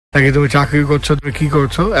নাকি তুমি চাকরি করছো, তুমি কি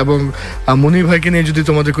করছো। এবং মুনির ভাইকে নিয়ে যদি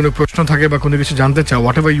তোমাদের কোনো প্রশ্ন থাকে বা কোনো কিছু জানতে চাও,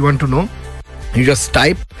 what ever you want to know, you just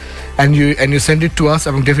type and you send it to us,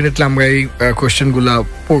 এবং ডেফিনেটলি আমরা এই কোয়েশ্চেনগুলো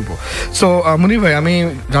পড়বো। সো মুনির ভাই, আমি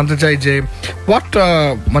জানতে চাই যে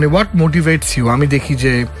what motivates you? আমি দেখি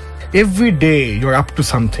যে every day you R up to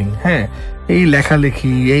something. হ্যাঁ, এই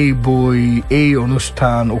লেখালেখি, এই বই, এই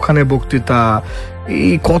অনুষ্ঠান, ওখানে বক্তৃতা,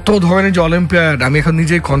 এই কত ধরনের যে অলিম্পিয়াড, আমি এখন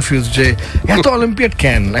নিজেই কনফিউজ যে এত অলিম্পিয়াড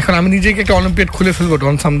কেন। এখন আমি নিজেকে একটা অলিম্পিয়াড খুলে ফেলবো,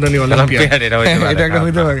 ডন সামদানি অলিম্পিয়াড, এটা একটা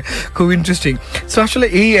হইতে পারে, খুব ইন্টারেস্টিং। সো আসলে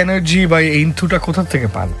এই এনার্জি বা এই ইনথুটা কোথা থেকে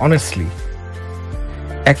পান অনেস্টলি?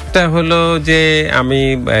 একটা হলো যে আমি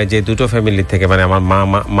যে দুটো ফ্যামিলি থেকে, মানে আমার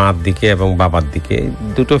মার দিকে এবং বাবার দিকে,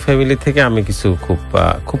 দুটো ফ্যামিলি থেকে আমি কিছু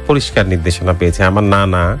খুব পরিষ্কার নির্দেশনা পেয়েছি। আমার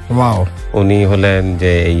নানা, উনি হলেন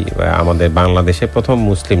যে এই আমাদের বাংলাদেশের প্রথম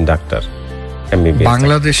মুসলিম ডাক্তার,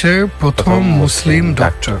 বাংলাদেশের প্রথম মুসলিম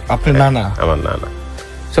ডাক্তার আপনার নানা? আমার নানা।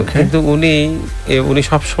 কিন্তু উনি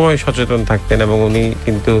সবসময় সচেতন থাকতেন, এবং উনি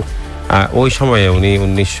কিন্তু ওই সময়ে উনি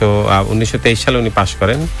 1923 সালে উনি পাশ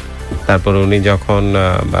করেন। তারপর উনি যখন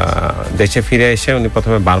দেশে ফিরে এসে উনি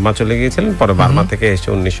প্রথমে বার্মা চলে গিয়েছিলেন, পরে বার্মা থেকে এসে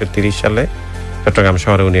 1930 সালে চট্টগ্রাম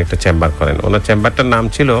শহরে উনি একটা চেম্বার করেন। ওনার চেম্বারটার নাম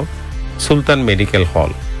ছিল সুলতান মেডিকেল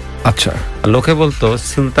হল। আচ্ছা, লোকে বলতো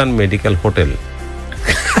সুলতান মেডিকেল হোটেল।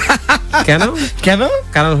 কেন?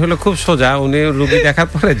 কারণ হলো খুব সোজা, উনি রুগী দেখার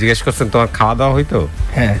পরে জিজ্ঞেস করছেন তোমার খাওয়া দাওয়া হইতো?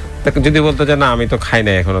 হ্যাঁ। যদি বলতো যে না আমি তো খাই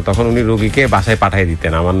না এখনো, তখন উনি রুগীকে বাসায় পাঠিয়ে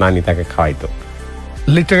দিতেন, আমার নানি তাকে খাওয়াইতো।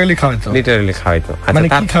 লিটারালি খাওয়াইতো। মানে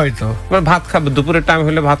কি খাওয়াইতো? ভাত খাবে, দুপুরের টাইম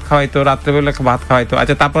হলে ভাত খাওয়াইতো, রাত্রে বেলা ভাত খাওয়াইতো।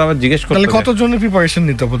 আচ্ছা, তারপর আবার জিজ্ঞেস করতো কতজনের প্রিপারেশন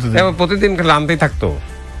নিত প্রতিদিন রান্নাতেই থাকতো,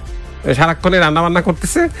 সারাক্ষণে রান্না বান্না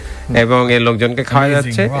করতেছে এবং এই লোকজনকে খাওয়া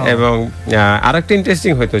যাচ্ছে। এবং আরেকটা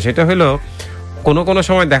ইন্টারেস্টিং হইতো, সেটা হলো কোনো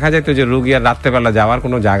সময় দেখা যেত যে রুগী আর রাত্রেবেলা যাওয়ার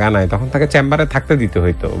কোনো জায়গা নাই, তখন তাকে চেম্বারে থাকতে দিতে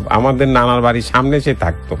হইতো। আমাদের নানার বাড়ির সামনে সে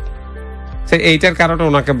থাকতো, এইটার কারণে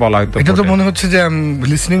ওনাকে বলা হয়তো। এটা তো মনে হচ্ছে যে I am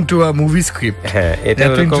listening to a movie script. হ্যাঁ, এটা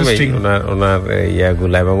এরকমই ওনার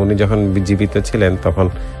ইয়াগুলা। এবং উনি যখন জীবিত ছিলেন তখন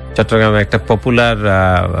চট্টগ্রামে একটা পপুলার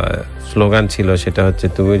স্লোগান ছিল, সেটা হচ্ছে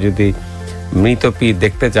তুমি যদি মৃত পীর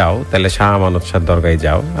দেখতে চাও তাহলে শাহ মানব শাহ দরগায়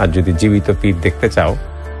যাও, আর যদি জীবিত পীর দেখতে চাও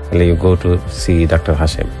তাহলে you go to C doctor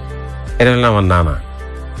Hashem. এটা হলো আমার নানা।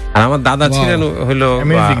 আর আমার দাদা ছিলেন হলো,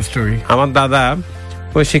 আমার দাদা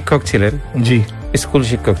ওই শিক্ষক ছিলেন, স্কুল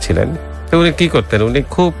শিক্ষক ছিলেন। তো উনি কি করতেন, উনি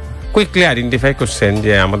খুব কুইকলি আইডেন্টিফাই করছেন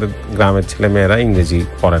যে আমাদের গ্রামের ছেলে মেয়েরা ইংরেজি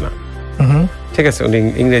পড়ে না। ঠিক আছে, উনি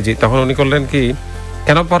ইংরেজি তখন উনি করলেন কি,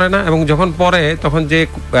 কেন পড়ে না, এবং যখন পড়ে তখন যে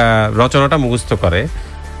রচনাটা মুখস্থ করে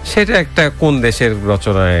সেটা একটা কোন দেশের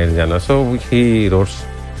রচনা জানো। So he রোটস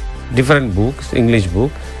different books, English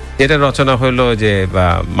book, যেটা রচনা হলো যে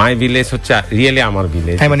মাই ভিলেজ হচ্ছে রিয়েলি আমার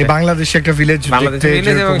ভিলেজ, মানে বাংলাদেশে একটা ভিলেজ,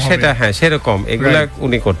 এবং সেটা হ্যাঁ সেরকম এগুলা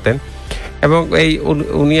উনি করতেন। এবং এই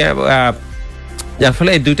উনি যার ফলে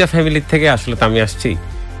এই দুইটা ফ্যামিলির থেকে আসলে তো আমি আসছি,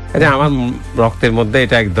 আমার রক্তের মধ্যে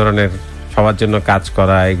এটা এক ধরনের সবার জন্য কাজ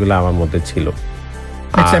করা, এগুলো আমার মধ্যে ছিল।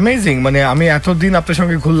 It's amazing. মানে আমি এতদিন আপনার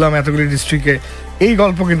সঙ্গে ঘুরলাম এতগুলি ডিস্ট্রিক্টে, এই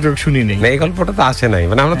গল্প কিন্তু শুনি নাই। এই গল্পটা তো আসে নাই,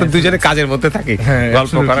 মানে আমরা তো দুজনে কাজের মধ্যে থাকি,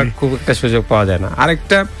 গল্প করার খুব একটা সুযোগ পাওয়া যায় না।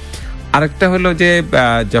 আরেকটা হলো যে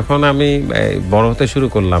যখন আমি বড় হতে শুরু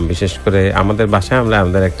করলাম, বিশেষ করে আমাদের বাসায়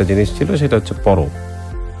আমাদের একটা জিনিস ছিল, সেটা হচ্ছে পড়ো।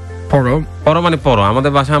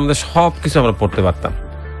 আমাদের বাসায় আমাদের সবকিছু আমরা পড়তে পারতাম।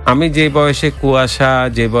 আমি যে বয়সে কুয়াশা,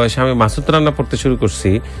 যে বয়সে আমি মাসুদ রান্না পড়তে শুরু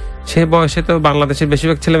করছি, সেই বয়সে তো বাংলাদেশের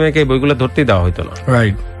বেশিরভাগ ছেলে মেয়েকে এই বইগুলো ধরতেই দেওয়া হইতো না।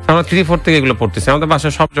 আমরা 3-4 থেকে এগুলো পড়তেছি। আমাদের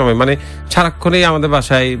বাসায় সব সময়, মানে সারাক্ষণই আমাদের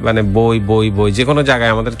বাসায় মানে বই বই বই, যে কোনো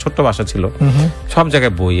জায়গায়, আমাদের ছোট্ট বাসা ছিল, সব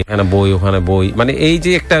জায়গায় বই, এখানে বই ওখানে বই, মানে এই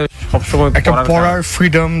যে একটা সবসময় পড়ার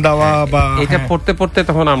ফ্রিডম দেওয়া, বা এটা পড়তে পড়তে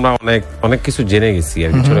তখন আমরা অনেক কিছু জেনে গেছি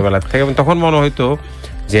আর কি ছোটবেলা থেকে। তখন মনে হইতো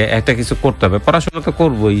যে একটা কিছু করতে হবে, পড়াশোনা তো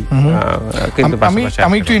করবোই। কিন্তু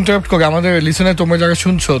আমি একটু ইন্টারাপ্ট করি, আমাদের লিসেনার তোমরা যারা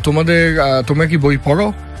শুনছো, তোমরা কি বই পড়ো?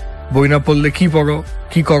 বই না পড়লে কি পড়ো,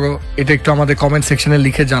 কি করো, এটা একটু আমাদের কমেন্ট সেকশনে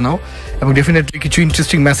লিখে জানাও। এবং ডেফিনেটলি কিছু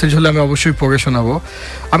ইন্টারেস্টিং মেসেজ হলে আমি অবশ্যই পড়ে শোনাবো।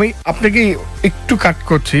 আমি আপনাকে একটু কাট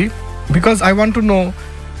করছি, because I want to know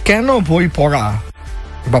কেন বই পড়া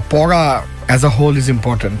বা পড়া as a whole is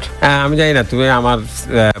important. আমি জানি না তুমি আমার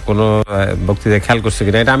কোনো বক্তৃতায় খেয়াল করছো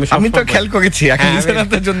কিনা, এটা আমি তো খেয়াল করেছি,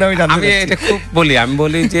 আমি এটা খুব আমি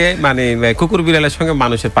বলি যে মানে কুকুর বিড়ালের সঙ্গে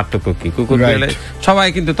মানুষের পার্থক্য কি। কুকুর বিড়ালে সবাই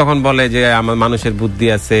কিন্তু তখন বলে যে আমার মানুষের বুদ্ধি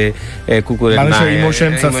আছে, কুকুরের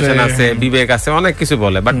ইমোশন আছে, বিবেক আছে, অনেক কিছু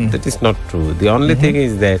বলে, but that is not true. The only thing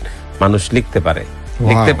is that মানুষ লিখতে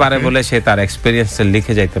পারে বলে সে তার এক্সপেরিয়েন্স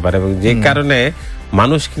লিখে যাইতে পারে, এবং যে কারণে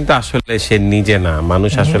মানুষ কিন্তু আসলে সে নিজে না,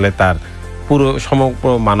 মানুষ আসলে তার পুরো সমগ্র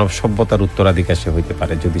মানব সভ্যতার উত্তরাধিকার সে হইতে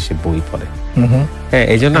পারে যদি সে বই পড়ে। হ্যাঁ,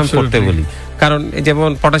 এই জন্য আমি পড়তে বলি। কারণ যেমন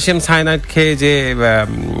পটাশিয়াম সায়ানাইড খেয়ে যে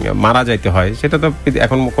মারা যাইতে হয় সেটা তো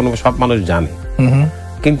এখন কোনো সব মানুষ জানে,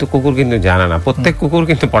 কিন্তু কুকুর কিন্তু জানে না। প্রত্যেক কুকুর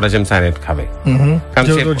কিন্তু পটাশিয়াম সায়ানাইড খাবে, কারণ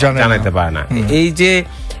সে জানাইতে পারে না। এই যে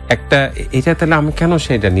একটা এটা, তাহলে আমি কেন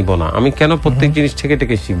সেটা নিব না? আমি কেন প্রত্যেক জিনিস থেকে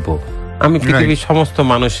থেকে শিখবো? আমি পৃথিবীর সমস্ত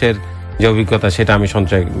মানুষের যে অভিজ্ঞতা সেটা আমি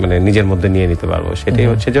সঞ্চয় মানে নিজের মধ্যে নিয়ে নিতে পারবো, সেটাই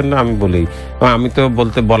হচ্ছে জন্য আমি বলি। আমি তো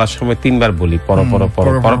বলার সময় 3 বার বলি পড়ো পড়ো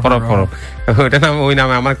পড়ো পড়ো পড়ো পড়ো। ওইটা নাম ওই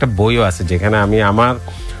নামে আমার একটা বইও আছে যেখানে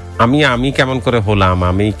আমি কেমন করে হলাম,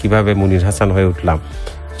 আমি কিভাবে মুনির হাসান হয়ে উঠলাম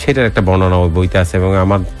সেটার একটা বর্ণনা ওই বইতে আছে। এবং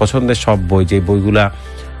আমার পছন্দের সব বই, যে বইগুলা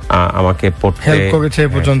আমাকে পড়তে হেল্প করেছে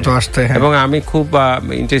পর্যন্ত আসতে। এবং আমি খুব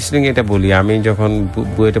ইন্টারেস্টিং এটা বলি, আমি যখন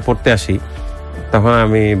বইটা পড়তে আসি তখন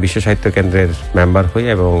আমি বিশ্ব সাহিত্য কেন্দ্রের মেম্বার হই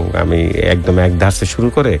এবং আমি একদম এক ধারসে শুরু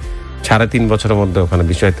করে 3.5 বছরের মধ্যে ওখানে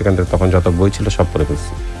বিশ্ব সাহিত্য কেন্দ্রে তখন যত বই ছিল সব পড়ে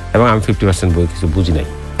ফেলছি। এবং আমি 50% বই কিছু বুঝি নাই,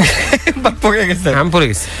 আমি পড়ে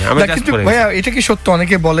গেছি। এটা কি সত্য?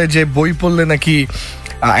 অনেকে বলে যে বই পড়লে নাকি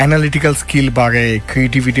অ্যানালিটিক্যাল স্কিল বাড়ে,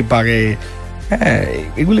 ক্রিয়েটিভিটি বাড়ে, হ্যাঁ,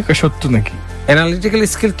 এগুলি কি সত্য নাকি? অ্যানালিটিক্যাল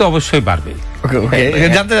স্কিল তো অবশ্যই বাড়বে,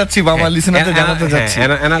 জানতে যাচ্ছি বাবা লিসেনারদের জানাতে যাচ্ছি।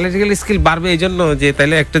 অ্যানালিটিক্যাল স্কিল বাড়বে এই জন্য যে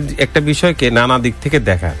তাইলে একটা বিষয়কে নানা দিক থেকে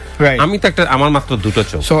দেখা। আমি তো আমার মাত্র 2টো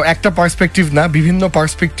চোখ, সো একটা পার্সপেক্টিভ না, বিভিন্ন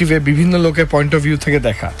পার্সপেক্টিভে বিভিন্ন লোকের পয়েন্ট অফ ভিউ থেকে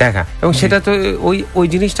দেখা। এবং সেটা তো ওই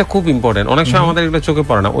জিনিসটা খুব ইম্পর্টেন্ট। অনেক সময় আমাদের এগুলো চোখে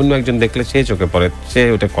পড়ে না, অন্য একজন দেখলে সে চোখে পড়ে, সে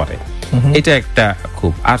ওটা করে। এটা একটা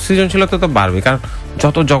খুব। আর সৃজনশীলতা তো বাড়বে, কারণ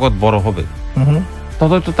যত জগৎ বড় হবে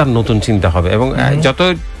ততই তো তার নতুন চিন্তা হবে, এবং যত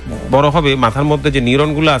বড় হবে মাথার মধ্যে যে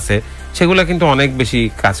নিউরন গুলো আছে সেগুলো কিন্তু অনেক বেশি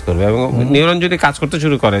কাজ করবে। এবং নিউরন যদি কাজ করতে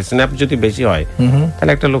শুরু করে, স্ন্যাপ যদি বেশি হয়,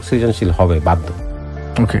 তাহলে একটা লোক সৃজনশীল হবে বাধ্য।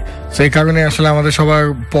 ওকে, সেই কারণে আসলে আমাদের সবার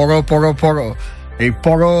পড়ো এই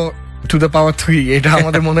পড়ো টু দ্য পাওয়ার 3 এটা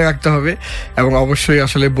আমাদের মনে রাখতে হবে। এবং অবশ্যই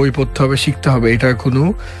আসলে বই পড়তে হবে, শিখতে হবে, এটার কোনো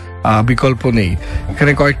বিকল্প নেই।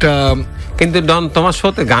 এখানে কয়েকটা কিন্তু ডন, তোমার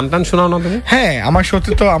শোতে গান টান শোনাও না তুমি? হ্যাঁ, আমার শোতে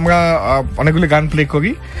তো আমরা অনেকগুলো গান প্লে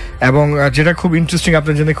করি, এবং যেটা খুব ইন্টারেস্টিং,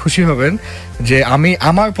 আপনি জেনে খুশি হবেন যে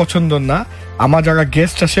আমার পছন্দ না, আমার যারা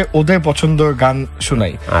গেস্ট আসে ওদের পছন্দের গান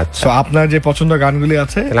শোনাই। তো আপনার যে পছন্দের গানগুলি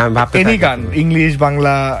আছে, এনি গান, ইংলিশ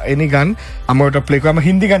বাংলা এনি গান, আমরা ওটা প্লে করি। আমরা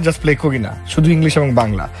হিন্দি গান জাস্ট প্লে করি না, শুধু ইংলিশ এবং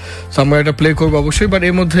বাংলা। তো আমরা এটা প্লে করবো অবশ্যই। বাট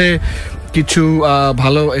এর মধ্যে কিছু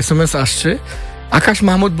ভালো SMS আসছে। আকাশ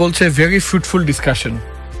মাহমুদ বলছে ভেরি ফ্রুটফুল ডিসকাশন।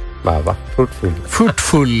 বাবা,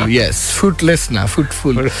 ফ্রুটফুল, ইয়েস, ফ্রুটলেস না,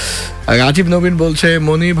 ফ্রুটফুল। রাজীব নবীন বলছে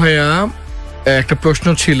মনির ভাইয়া, একটা প্রশ্ন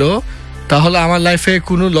ছিল, তাহলে আমার লাইফে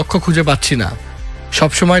কোনো লক্ষ্য খুঁজে পাচ্ছি না,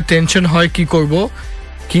 সবসময় টেনশন হয় কি করব,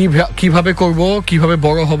 কিভাবে করব, কিভাবে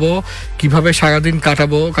বড় হব, কিভাবে সারাদিন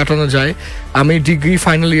কাটানো যায়। আমি ডিগ্রি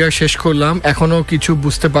ফাইনাল ইয়ার শেষ করলাম, এখনো কিছু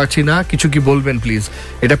বুঝতে পারছি না, কিছু কি বলবেন প্লিজ?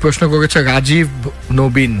 এটা প্রশ্ন করেছে রাজীব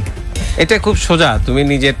নবীন। এটা খুব সোজা, তুমি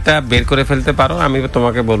নিজেরটা বের করে ফেলতে পারো। আমি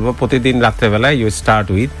তোমাকে বলবো প্রতিদিন রাত্রেবেলায় ইউ স্টার্ট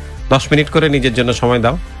উইথ 10 মিনিট করে নিজের জন্য সময়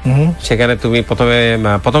দাও। সেখানে তুমি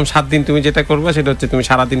প্রথম 7 দিন তুমি যেটা করবে সেটা হচ্ছে তুমি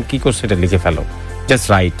সারাদিন কি করছো সেটা লিখে ফেলো, জাস্ট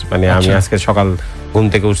রাইট। মানে আমি আজকে সকাল ঘুম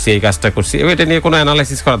থেকে উঠছি, এই কাজটা করছি, এটা নিয়ে কোনো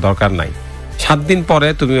অ্যানালাইসিস করার দরকার নাই। 7 দিন পরে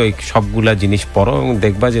তুমি ওই সবগুলা জিনিস পড়ো এবং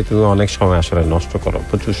দেখবা যে তুমি অনেক সময় আসলে নষ্ট করো,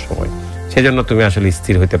 প্রচুর সময়। সেজন্য তুমি আসলে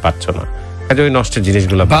স্থির হইতে পারছো না, কাজে ওই নষ্টের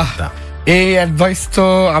জিনিসগুলো বাদ দাও। এই অ্যাডভাইস তো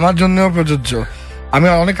আমার জন্যও প্রযোজ্য। আমি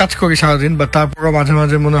অনেক কাজ করি সারাদিন, বা তারপরও মাঝে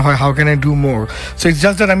মাঝে মনে হয় how can I do more. So it's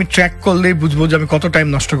just that আমি ট্র্যাক করলেই বুঝবো যে আমি কত টাইম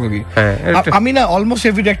নষ্ট করি। আমি না অলমোস্ট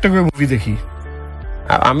এভরিডে একটা করে মুভি দেখি।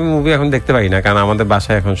 আমি মুভি এখন দেখতে পাই না, কারণ আমাদের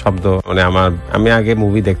বাসায় এখন শব্দ, মানে আমি আগে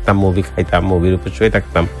মুভি দেখতাম, মুভি খাইতাম, মুভির উপর শুয়ে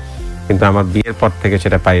থাকতাম, কিন্তু আমার বিয়ের পর থেকে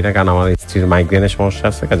সেটা পারি না, কারণ আমার স্ত্রীর মাইগ্রেনের সমস্যা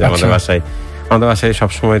আছে। কাজে আমাদের বাসায়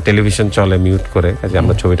সবসময় টেলিভিশন চলে মিউট করে, কাজে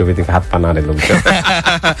আমরা ছবি থেকে হাত পা নাড়ে লোকজন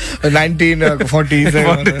 1940s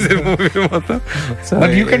এর মুভির মতো। But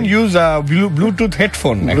you can use Bluetooth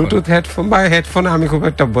headphone বা হেডফোনে আমি খুব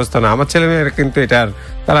একটা অভ্যস্ত না। আমার ছেলেমেয়েরা কিন্তু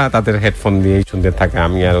তারা তাদের হেডফোন দিয়েই শুনতে থাকে,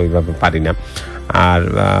 আমি আর ওইভাবে পারি না। আর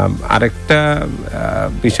আরেকটা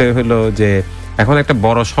বিষয় হলো যে এখন একটা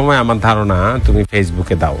বড় সময় আমার ধারণা তুমি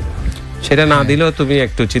ফেসবুকে দাও, সেটা না দিলেও তুমি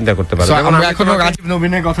একটু চিন্তা করতে পারো। রাজীব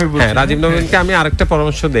নবীনের কথাই বলছি। হ্যাঁ, রাজীব নবীনকে আমি আরেকটা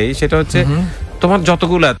পরামর্শ দেই, সেটা হচ্ছে তোমার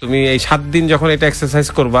যতগুলা তুমি এই 7 দিন যখন এটা এক্সারসাইজ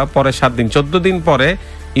করবা, পরে 7 দিন 14 দিন পরে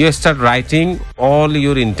you start writing all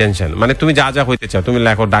your intention. মানে তুমি যা যা হইতে চাও, তুমি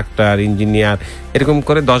লেখো ডাক্তার, ইঞ্জিনিয়ার, এরকম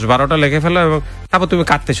করে 10-12টা লিখে ফেলো, এবং তারপর তুমি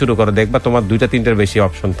কাটতে শুরু করো, দেখবা তোমার 2-3টার বেশি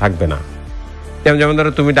অপশন থাকবে না। যেমন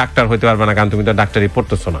ধরো তুমি ডাক্তার হইতে পারবে না, কারণ তুমি তো ডাক্তারি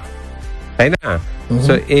পড়তেছো না, তাই না?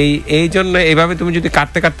 সো এই জন্য এইভাবে তুমি যদি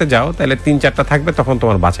কাটতে যাও, তাহলে 3-4টা থাকবে, তখন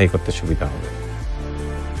তোমার বাছাই করতে সুবিধা হবে।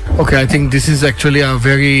 ওকে, I think this is actually a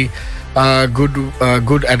very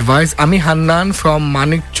good advice. আমি হান্নান ফ্রম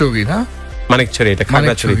মানিকচৌরি, না মানিকছড়ি, এটা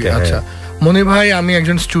খাগড়াছড়িতে। আচ্ছা মনির ভাই, আমি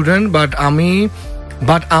একজন স্টুডেন্ট,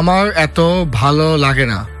 বাট আমার এত ভালো লাগে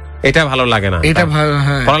না। এটা ভালো লাগে না? এটা ভালো,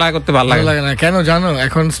 হ্যাঁ, পড়ালেখা করতে ভালো লাগে না। কেন জানো?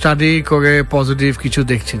 এখন স্টাডি করে পজিটিভ কিছু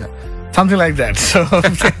দেখছি না, something like that. So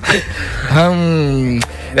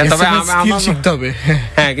তবে স্কিল শিখতে হবে।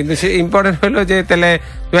 হ্যাঁ, কিন্তু সে ইম্পর্টেন্ট হলো যে তাহলে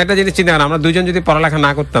তুমি একটা জিনিস চিন্তা করো, আমরা দুইজন যদি পড়ালেখা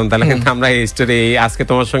না করতাম তাহলে কিন্তু আমরা এই স্টোরি আজকে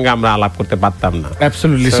তোমার সঙ্গে আমরা আলাপ করতে পারতাম না।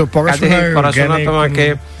 অ্যাবসলিউটলি। সো পড়াশোনা তোমাকে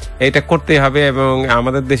এটা করতে হবে, এবং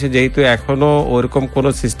আমাদের দেশে যেহেতু এখনো ওরকম কোনো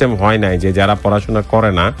সিস্টেম হয় নাই যে যারা পড়াশোনা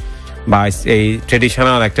করে না বা এই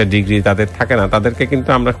ট্রেডিশনাল একটা ডিগ্রি তাদের থাকে না, তাদেরকে কিন্তু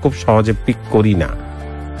আমরা খুব সহজে পিক করি না।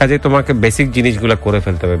 কাজে তোমাকে বেসিক জিনিসগুলো করে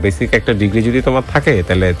ফেলতে হবে। বেসিক একটা ডিগ্রি যদি তোমার থাকে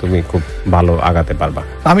তাহলে তুমি খুব ভালো আগাতে পারবা।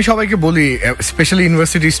 আমি সবাইকে বলি, স্পেশালি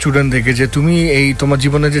ইউনিভার্সিটি স্টুডেন্ট থেকে, যে তুমি এই তোমার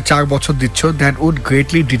জীবনে যে 4 বছর দিচ্ছ, that would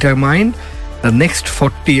greatly determine the next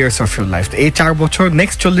 40 years of your life. এই 4 বছর,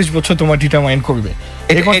 নেক্সট 40 বছর তোমার ডিটারমাইন করবে।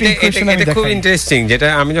 এটা খুব ইন্টারেস্টিং। যেটা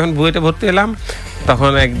আমি যখন বুয়েটে ভর্তি হলাম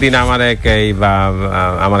তখন একদিন আমার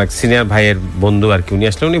এক সিনিয়র ভাইয়ের বন্ধু আর কি, উনি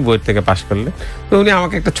আসলে উনি বুয়েট থেকে পাশ করলেন, তো উনি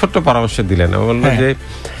আমাকে একটা ছোট্ট পরামর্শ দিলেন। বললো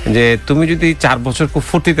যে তুমি যদি 4 বছর খুব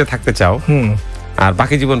ফুর্তিতে থাকতে চাও আর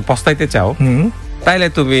বাকি জীবন পস্তাইতে চাও, তাইলে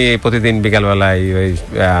তুমি প্রতিদিন বিকালবেলায় ওই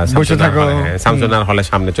শামসুন্নাহর হলের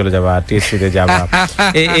সামনে চলে যাবা, টিএসসিতে যাবা,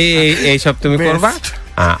 এইসব তুমি করবা।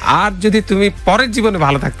 আর যদি তুমি পরের জীবনে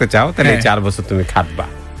ভালো থাকতে চাও তাহলে 4 বছর তুমি খাটবা।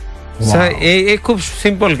 এই খুব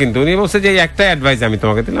সিম্পল, কিন্তু উনি বলছে যে একটা অ্যাডভাইস আমি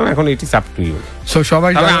তোমাকে দিলাম, এখন it is up to you. So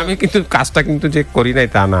সবাই, আমি কিন্তু কাজটা কিন্তু যে করি নাই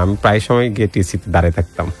তা না, আমি প্রায় সময় গিয়ে টিএসসিতে দাঁড়িয়ে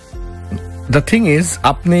থাকতাম। দ্য থিং ইজ,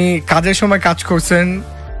 আপনি কাজের সময় কাজ করছেন,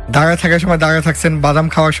 দাঁড়ায় থাকার সময় দাঁড়ায় থাকছেন, বাদাম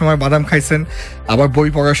খাওয়ার সময় বাদাম খাইছেন, আবার বই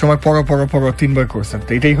পড়ার সময় পড়ো 3বার করছেন।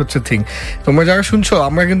 তো এটাই হচ্ছে থিং। তোমরা যারা শুনছো,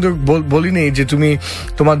 আমরা কিন্তু বলিনি যে তুমি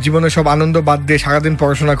তোমার জীবনে সব আনন্দ বাদ দিয়ে সারাদিন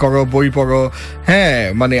পড়াশোনা করো, বই পড়ো, হ্যাঁ,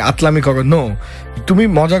 মানে আতলামি করো। নো, তুমি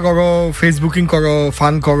মজা করো, ফেসবুকিং করো,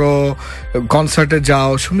 ফান করো, কনসার্টে যাও,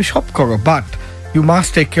 তুমি সব করো, but you must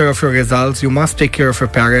take care of your results, you must take care of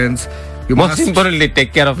your parents, you must importantly take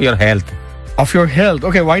care of your health. Of your health.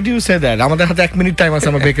 Okay, why do you say that? আমাদের হাতে 1 minute time আছে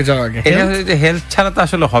আমার ব্রেকে যাওয়ার আগে। Health ছাড়া তো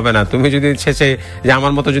আসলে হবে না। তুমি যদি শেষে যে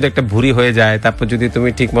আমার মতো যদি একটা ভুঁড়ি হয়ে যায়, তারপর যদি তুমি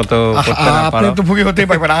ঠিক মতো করতে না পারো, আপনি তো ভুঁড়ি হতেই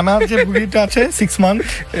পারবেন। আমার যে ভুঁড়িটা আছে 6 মান্থ,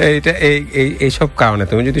 এইটা এই সব কারণে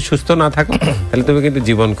তুমি যদি সুস্থ না থাকো তাহলে তুমি কিন্তু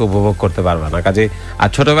জীবনকে উপভোগ করতে পারবে না। কাজে আর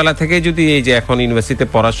ছোটবেলা থেকে যদি এই যে এখন ইউনিভার্সিটিতে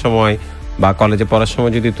পড়ার সময় বা কলেজে পড়ার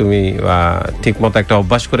সময় যদি তুমি ঠিক মতো একটা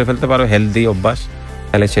অভ্যাস করে ফেলতে পারো, হেলদি অভ্যাস,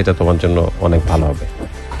 তাহলে সেটা তোমার জন্য অনেক ভালো হবে।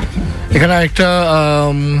 এখানে একটা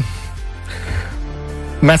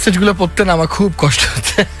মেসেজগুলো পড়তে না আমার খুব কষ্ট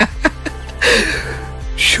হচ্ছে।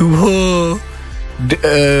 শুভ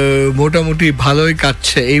মোটামুটি ভালোই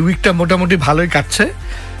কাটছে, এই উইকটা মোটামুটি ভালোই কাটছে।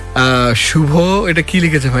 শুভ, এটা কি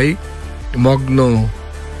লিখেছে ভাই? মগ্ন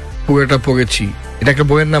পুরোটা পড়েছি। এটা একটা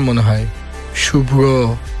বইয়ের নাম মনে হয়, শুভ্র।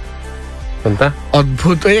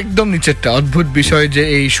 অদ্ভুত, একদম নিচেরটা। অদ্ভুত বিষয় যে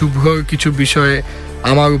এই শুভ্র কিছু বিষয়ে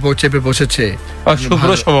আমার উপর চেপে বসেছে। শুভ্র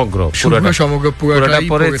সমগ্র পুরোটা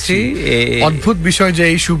পড়েছি। অদ্ভুত বিষয় যে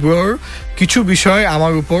এই শুভ্রর কিছু বিষয়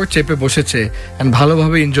আমার উপর চেপে বসেছে,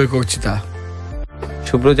 ভালোভাবে এনজয় করছি তা।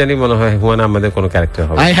 শুভ্র জানি মনে হয় হুমায়ুন আহমেদের কোনো ক্যারেক্টার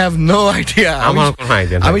হবে। I have no idea. আমার কোনো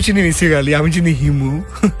আইডিয়া না। আমি চিনি মিসির আলী, আমি চিনি হিমু,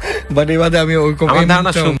 বাট এবারে আমি ওরকম। আমার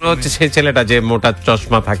ধারণা শুভ্র হচ্ছে সেই ছেলেটা যে মোটা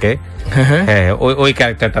চশমা থাকে, হ্যাঁ, ওই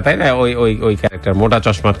ক্যারেক্টারটা, তাই না? ওই ক্যারেক্টার, মোটা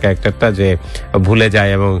চশমার ক্যারেক্টারটা যে ভুলে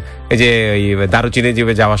যায়, এবং এই যে ওই দারুচিনি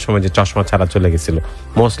জীবে যাওয়ার সময় যে চশমা ছাড়া চলে গেছিল,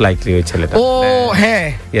 মোস্ট লাইকলি ওই ছেলেটা। ও হ্যাঁ,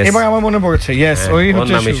 এবার আমার মনে পড়েছে। ইয়েস, ওই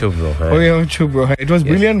হচ্ছে শুভ্র। ওই শুভ্র, হ্যাঁ। ইট ওয়াজ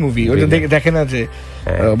ব্রিলিয়ান্ট মুভি। ওটা দেখে না যে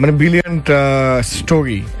মানে ব্রিলিয়ান্ট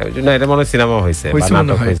স্টোরি। না, এটা মনে সিনেমা হয়েছে,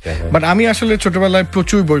 বাট আমি আসলে ছোটবেলায়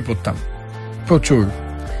প্রচুর বই পড়তাম, প্রচুর।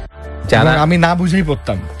 যারা আমি না বুঝেই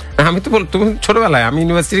পড়তাম। আমি তো তুমি ছোটবেলায়, আমি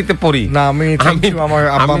ইউনিভার্সিটিতে পড়ি না, আমি আমার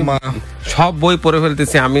আব্বা মা সব বই পড়ে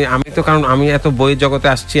ফেলতেছি। আমি তো, কারণ আমি এত বই জগতে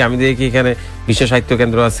আসছি। আমি দেখি এখানে বিশ্ব সাহিত্য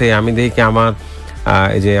কেন্দ্র আছে, আমি দেখি আমার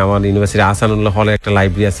এই যে আমার ইউনিভার্সিটি আহসানুল্লাহ হলে একটা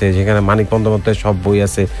লাইব্রেরি আছে, যেখানে মানিক বন্দ্যোপাধ্যায়ের সব বই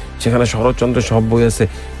আছে, সেখানে শরৎচন্দ্রের সব বই আছে,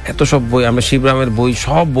 এত সব বই, আমরা শিবরামের বই,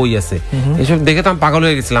 সব বই আছে। এসব দেখে তো আমি পাগল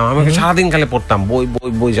হয়ে গেছিলাম। আমি সারাদিন খালি পড়তাম বই বই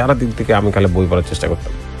বই, সারাদিন থেকে আমি খালি বই পড়ার চেষ্টা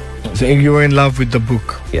করতাম। So you were in love with the book?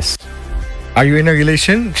 Yes. Are you in a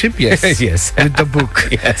relationship? Yes. Yes. With the book?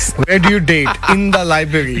 Yes. Where do you date? In the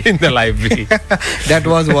library? In the library. That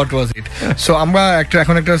was what was it? So আমরা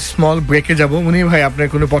এখন একটা small ব্রেকে যাব। মুনির ভাই, আপনার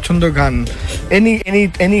কোনো পছন্দের গান,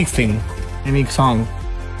 anything, any song?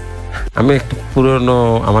 আমি একটা পুরনো,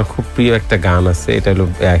 আমার খুব প্রিয় একটা গান আছে। এটা হলো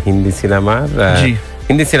হিন্দি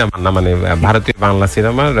সিনেমার, না মানে ভারতীয় বাংলা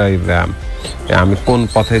সিনেমার, আমি কোন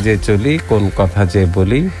পথে যে চলি, কোন কথা যে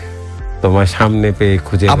বলি, তোমার সামনে পেয়ে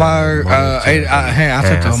খুঁজে আবার হ্যাঁ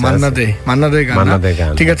আছে তো মান্না দে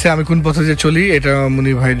গান। ঠিক আছে, আমি কোন পথে যে চলি, এটা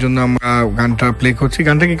মুনির ভাইয়ের জন্য আমরা গানটা প্লে করছি।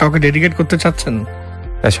 গানটা কি কাউকে ডেডিকেট করতে চাচ্ছেন?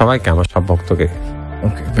 সবাইকে, আমার সব ভক্তকে।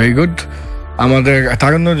 ওকে, ভেরি গুড। আমাদের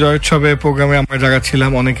তারুণ্য জয়োৎসবে প্রোগ্রামে আমরা যারা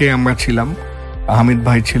ছিলাম, অনেকেই আমরা ছিলাম। হামিদ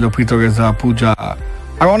ভাই ছিল, প্রীতরেজা, পূজা,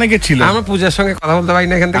 আর অনেকে ছিল। আমরা পূজার সঙ্গে কথা বলতে পারি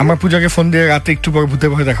না এখান থেকে। আমরা পূজাকে ফোন দিয়ে রাতে একটু পর ভূতে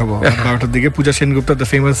ভয় দেখাবো 12টার দিকে। পূজা সেনগুপ্তা, দ্য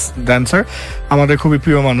ফেমাস ডান্সার, আমাদের খুবই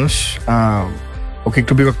প্রিয় মানুষ। ওকে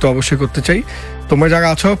একটু বিরক্ত অবশ্যই করতে চাই। তোমরা যারা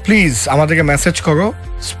আছো প্লিজ আমাদেরকে মেসেজ করো,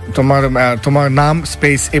 তোমার নাম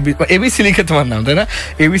স্পেস এবিসি লিখে তোমার নাম, তাই না?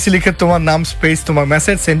 এবিসি লিখে তোমার নাম স্পেস তোমার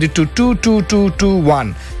মেসেজ, সেন্ড ইট টু 22221,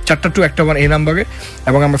 4টা 2 একটা 1 এই নাম্বারে।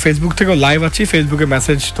 এবং আমরা ফেসবুক থেকেও লাইভ আছি, ফেসবুকে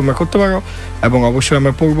মেসেজ তোমরা করতে পারো এবং অবশ্যই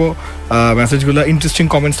আমরা পড়বো মেসেজগুলো। ইন্টারেস্টিং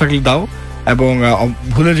কমেন্টস থাকলে দাও এবং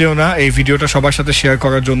ভুলে যেও না এই ভিডিওটা সবার সাথে শেয়ার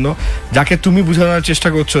করার জন্য। যাকে তুমি বোঝানোর চেষ্টা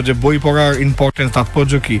করছো যে বই পড়ার ইম্পর্টেন্স,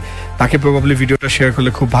 তাৎপর্য কি, তাকে প্রবাবলি ভিডিওটা শেয়ার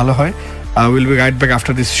করলে খুব ভালো হয়। Will be right back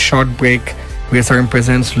after this short break. BSRM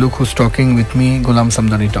presents Look Who's Talking with me, Ghulam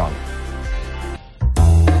Sumdany Don.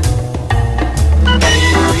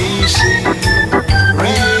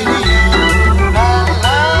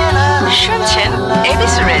 শুনছেন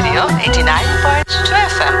ABC radio 89.2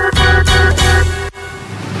 FM.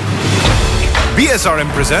 BSRM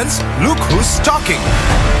presents Look Who's Talking.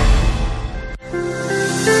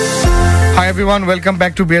 Hi everyone, welcome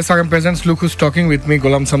back to BSRM presents Look Who's Talking with me,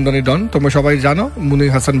 Ghulam Sumdany Don. তোমরা সবাই জানো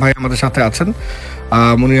মুনির হাসান ভাই আমাদের সাথে আছেন।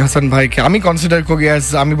 মুনির হাসান ভাইকে আমি কনসিডার করি অ্যাজ,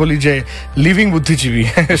 আমি বলি যে লিভিং বুদ্ধিজীবী।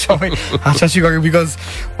 সবাই হাসাহাসি করে, বিকজ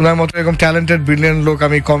ওনার মতো এরকম ট্যালেন্টেড ব্রিলিয়েন্ট লোক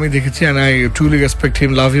আমি কমই দেখেছি, and I truly respect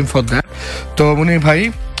him, love him for that. তো মুনির ভাই,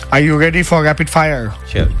 are you ready for rapid fire?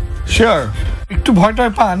 Sure. একটু ভয়টা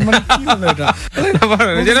পান মানে কি হলো এটা?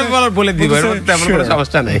 যেটা বলার বলে দিব, এর মধ্যে তেমন কোনো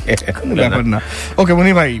সমস্যা নাই, কোনো ব্যাপার না। ওকে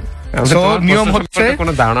মুনির ভাই, নিয়ম হচ্ছে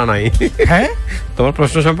কোনো ধারণা নাই। হ্যাঁ, তোমার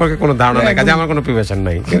প্রশ্ন সম্পর্কে কোনো ধারণা নাই, কাজে আমার কোনো প্রিপারেশন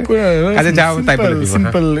নাই, কাজে যাও তাই বলে দিব।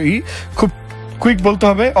 সিম্পল, খুব কুইক বলতে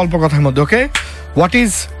হবে, অল্প কথার মধ্যে। ওকে, হোয়াট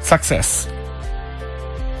ইজ সাকসেস?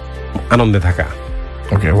 আনন্দে থাকা।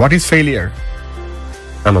 ওকে, হোয়াট ইজ ফেলিয়ার?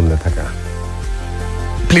 আনন্দে থাকা।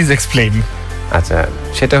 Please explain. আচ্ছা,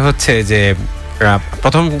 সেটা হচ্ছে যে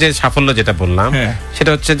প্রথম যে সাফল্য যেটা বললাম, সেটা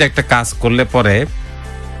হচ্ছে যে একটা কাজ করলে পরে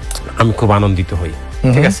আমি খুব আনন্দিত হই,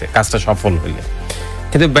 ঠিক আছে, কাজটা সফল হইলে।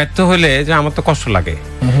 কিন্তু ব্যর্থ হইলে যে আমার তো কষ্ট লাগে।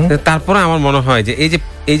 তারপরে আমার মনে হয় যে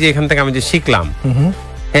এই যে এখান থেকে আমি যে শিখলাম,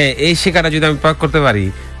 হ্যাঁ, এই শেখাটা যদি আমি প্রয়োগ করতে পারি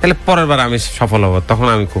তাহলে পরের বার আমি সফল হব, তখন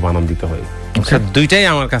আমি খুব আনন্দিত হই। দুইটাই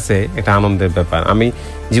আমার কাছে এটা আনন্দের ব্যাপার। আমি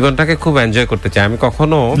জীবনটাকে খুব এনজয় করতে চাই। আমি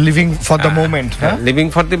কখনো living for the moment, living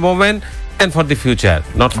for the moment and for the future,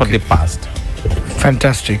 not for the past.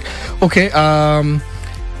 Fantastic. Okay,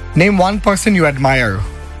 name one person you admire.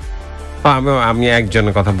 আমি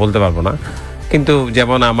একজনের কথা বলতে পারবো না, কিন্তু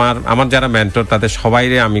যেমন আমার যারা মেন্টর তাদের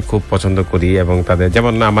সবাইরে আমি খুব পছন্দ করি, এবং তাদের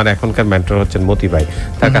যেমন আমার এখনকার মেন্টর হচ্ছেন মতি ভাই,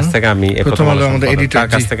 তার কাছ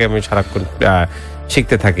থেকে আমি সারাক্ষণ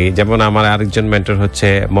শিখতে থাকি। যেমন আমার আরেকজন মেন্টর হচ্ছে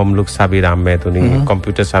মমলুক সাবির আহমেদ, উনি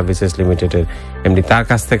কম্পিউটার সার্ভিসেস লিমিটেডের এমডি, তার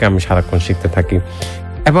কাছ থেকে আমি সারাক্ষণ শিখতে থাকি।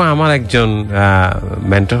 এবং আমার একজন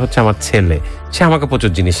মেন্টর হচ্ছে আমার ছেলে, সে আমাকে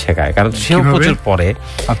প্রচুর জিনিস শেখায়, কারণ সেও প্রচুর পড়ে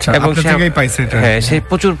এবং সে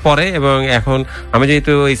প্রচুর পড়ে। এবং এখন আমি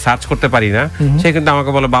যেহেতু এই সার্চ করতে পারি না, সে কিন্তু আমাকে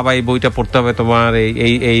বলে, বাবা এই বইটা পড়তে হবে, তোমার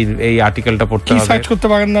এই আর্টিকেলটা পড়তে হবে। সার্চ করতে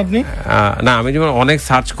পারেন না আপনি? না, আমি যেমন অনেক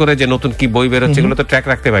সার্চ করে যে নতুন কি বই বেরোচ্ছে, এগুলো তো ট্র্যাক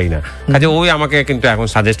রাখতে পারি না, কাজে ওই আমাকে কিন্তু এখন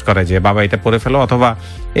সাজেস্ট করে যে বাবা এটা পড়ে ফেলো, অথবা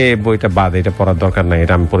এই বইটা বাদ, এটা পড়ার দরকার নাই,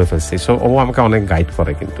 এটা আমি পড়ে ফেলছি। সো ও আমাকে অনেক গাইড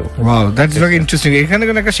করে। কিন্তু ওয়াও, দ্যাটস ভেরি ইন্টারেস্টিং। এখানে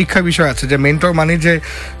কোনো একটা শিক্ষার বিষয় আছে যে মেন্টর মানে যে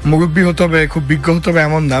মুরব্বী হতে হবে, খুব বিজ্ঞ হতে হবে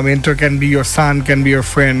এমন না। Mentor can be your San, can be your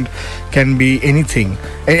friend, can be anything,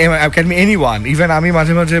 can be anyone. Even আমি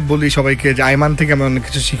মাঝে মাঝে বলি সবাইকে যে আইমান থেকে আমি অনেক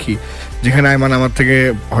কিছু শিখি, যেখানে আইমান আমার থেকে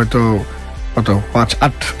হয়তো কত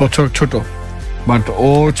 5-8 বছর ছোট, বাট ও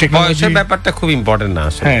বয়সের ব্যাপারটা খুব ইম্পর্টেন্ট না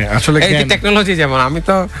আসলে। এই যে টেকনোলজি, যেমন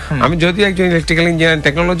আমি যদিও একজন ইলেকট্রিক্যাল ইঞ্জিনিয়ার,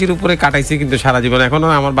 টেকনোলজির উপরে কাটাইছি কিন্তু সারা জীবন। এখনো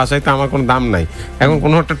আমার বাসায় তো আমার কোনো দাম নাই। এখন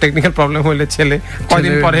কোনো একটা টেকনিক্যাল প্রবলেম হইলে ছেলে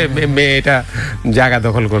কয়দিন পরে মেয়ে এটা জায়গা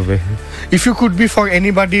দখল করবে। If you could be for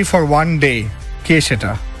anybody for one day, কে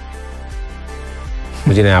সেটা?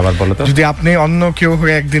 বুঝি না, আবার বলো তো। যদি আপনি অন্য কেউ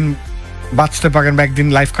হয়ে একদিন বাঁচতে পারেন বা একদিন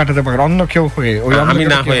লাইফ কাটাতে পারেন, অন্য কেউ হয়ে, ওই আমি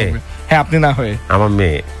না হয়ে? হ্যাঁ, আপনি না হয়ে, আমার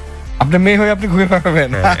মেয়ে। আপনার মেয়ে হয়ে আপনি ঘুরে পাবেন?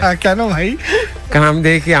 কেন ভাই? কারণ আমি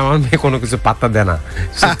দেখি আমার মেয়ে কোনো কিছু পাত্তা দেয় না,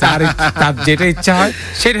 তার যেটা ইচ্ছা হয়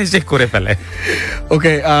সেটা সে করে ফেলে।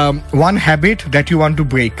 ওকে, one habit that you want to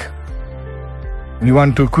break. You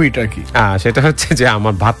want to quit আর কি? সেটা হচ্ছে যে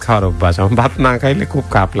আমার ভাত খাওয়ার অভ্যাস, আমার ভাত না খাইলে খুব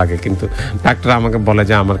খারাপ লাগে, কিন্তু ডাক্তার আমাকে বলে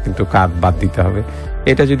যে আমার কিন্তু কাজ বাদ দিতে হবে।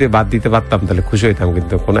 এটা যদি বাদ দিতে পারতাম তাহলে খুশি হইতাম,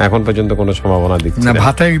 কিন্তু এখন পর্যন্ত কোনো সম্ভাবনা দিচ্ছি না।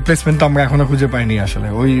 ভাতের রিপ্লেসমেন্ট তো আমরা এখনো খুঁজে পাইনি আসলে,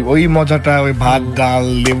 ওই মজাটা, ওই ভাত ডাল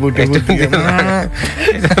লেবু টেবু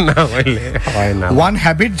না হইলে হয় না। ওয়ান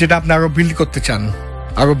হ্যাবিট যেটা আপনি আরো বিল্ড করতে চান,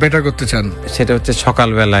 আরো বেটার করতে চান, সেটা হচ্ছে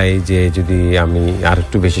সকালবেলায় যে যদি আমি আর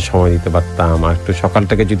একটু বেশি সময় দিতে পারতাম, আর একটু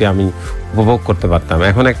সকালটাকে যদি আমি উপভোগ করতে পারতাম।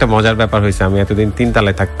 এখন একটা মজার ব্যাপার হয়েছে, আমি এতদিন 3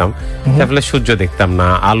 তলায় থাকতাম, তাহলে সূর্য দেখতাম না,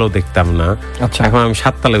 আলো দেখতাম না। এখন আমি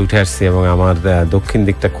 7 তলায় উঠে আসছি এবং আমার দক্ষিণ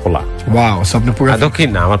দিকটা খোলা। ওয়াও, আপনি পুরো দক্ষিণ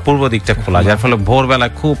না, আমার পূর্ব দিকটা খোলা, যার ফলে ভোরবেলা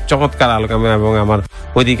খুব চমৎকার আলো, এবং আমার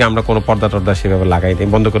ওইদিকে আমরা কোনো পর্দা টর্দা সেভাবে লাগাই নেই,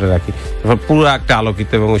 বন্ধ করে রাখি, পুরো একটা আলোকিত,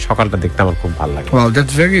 এবং ওই সকালটা দেখতে আমার খুব ভালো লাগে। Wow,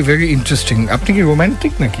 that's very very interesting. আপনি কি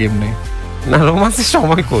রোমান্টিক নাকি এমনি? না, রোমান্সের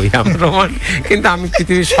সময় কই আমি কিন্তু আমি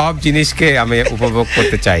পৃথিবীর সব জিনিসকে আমি উপভোগ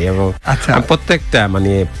করতে চাই, এবং আমি প্রত্যেকটা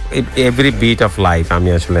মানে এভরি বিট অফ লাইফ আমি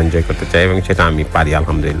আসলে এনজয় করতে চাই, এবং সেটা আমি পারি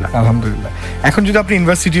আলহামদুলিল্লাহ। এখন যদি আপনি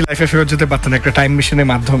ইউনিভার্সিটি লাইফে ফেরত যেতে পারতেন একটা টাইম মেশিনের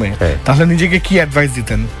মাধ্যমে, তাহলে নিজেকে কি অ্যাডভাইস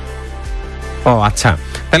দিতেন? আচ্ছা,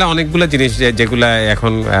 তাহলে অনেকগুলো জিনিস যেগুলা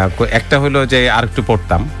এখন, একটা হলো যে আরেকটু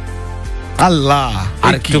পড়তাম। আল্লাহ,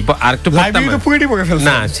 আরেকটু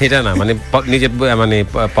না, সেটা না, মানে নিজের মানে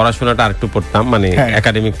পড়াশোনাটা আরেকটু পড়তাম, মানে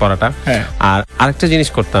একাডেমিক পড়াটা। আর আরেকটা জিনিস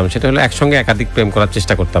করতাম, সেটা হলো একসঙ্গে একাধিক প্রেম করার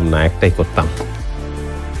চেষ্টা করতাম না, একটাই করতাম।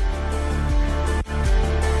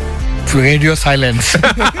 Radio silence.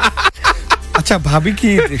 আচ্ছা, ভাবি কি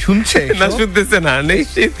শুনছে? না, শুনতেছে না,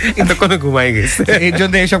 নিশ্চিত কোনো ঘুমাই গেছে, এই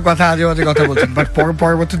জন্য এইসব কথা আজে বাজে কথা বলছেন। বাট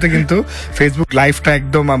পরবর্তীতে কিন্তু ফেসবুক লাইভটা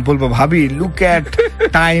একদম বলবো, ভাবি look at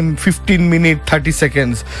time 15 minute 30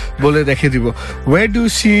 seconds বলে দেখে দিব। Where do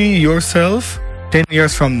C yourself 10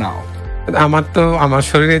 years from now? আমার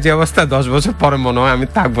শরীরে যে অবস্থা 10 বছর পরে মনে হয় আমি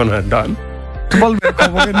থাকবো না। ডন বলবে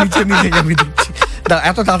খবরের নিচে আমি দেখছি,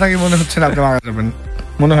 এত তাড়াতাড়ি মনে হচ্ছে না আপনি মারা যাবেন,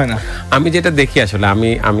 মনে হয় না। আমি যেটা দেখি আসলে,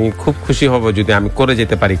 আমি খুব খুশি হব যদি আমি করে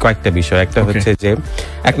যেতে পারি কয়েকটা বিষয়। একটা হচ্ছে যে,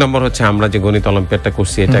 1 নম্বর হচ্ছে আমরা যে গণিত অলিম্পিয়াডটা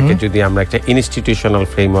করছি, এটাকে যদি আমরা একটা ইনস্টিটিউশনাল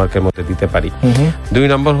ফ্রেমওয়ার্কের মধ্যে দিতে পারি। 2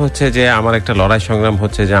 নম্বর হচ্ছে যে আমার একটা লড়াই সংগ্রাম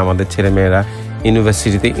হচ্ছে যে আমাদের ছেলেমেয়েরা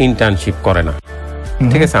ইউনিভার্সিটিতে ইন্টার্নশিপ করে না।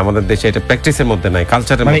 ঠিক আছে, আমাদের দেশে এটা প্র্যাকটিসের মধ্যে নাই,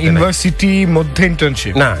 কালচারের মধ্যে নাই। ইউনিভার্সিটির মধ্যে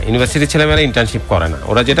ইন্টার্নশিপ না, ইউনিভার্সিটির ছেলেমেয়েরা ইন্টার্নশিপ করে না।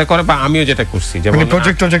 ওরা যেটা করে, বা আমিও যেটা করছি, যেমন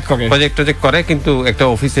প্রজেক্ট করে, কিন্তু একটা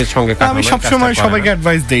অফিসের সঙ্গে কাজ। আমি সব সময় সবাইকে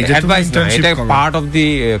অ্যাডভাইস দেই যে অ্যাডভাইস না, এটা পার্ট অফ দি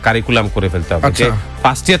কারিকুলাম করে ফেলতে হবে, যে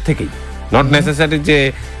ফার্স্ট ইয়ার থেকেই, নট নেসেসারি যে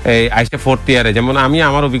আইসে 4th ইয়ারে। যেমন আমি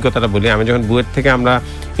আমার অভিজ্ঞতাটা বলি, আমি যখন বুয়েট থেকে আমরা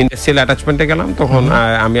ইন্ডাস্ট্রিয়াল অ্যাটাচমেন্টে গেলাম, তখন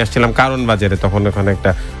আমি আসছিলাম কারণ বাজারে, তখন ওখানে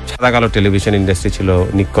একটা সাদা কালো টেলিভিশন ইন্ডাস্ট্রি ছিল,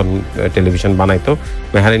 নিকন টেলিভিশন বানাইতো,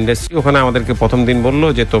 মেহার ইন্ডাস্ট্রি। ওখানে আমাদেরকে প্রথম দিন বললো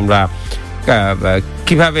যে তোমরা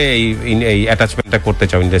কিভাবে এই অ্যাটাচমেন্টটা করতে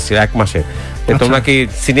চাও ইন্ডাস্ট্রি 1 মাসে, তোমরা কি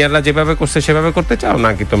সিনিয়ররা যেভাবে করছে সেভাবে করতে চাও,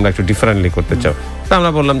 নাকি তোমরা একটু ডিফারেন্টলি করতে চাও? তো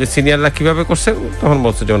আমরা বললাম যে সিনিয়ররা কিভাবে করছে। তখন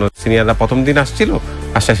বলছে যে সিনিয়ররা প্রথম দিন আসছিল,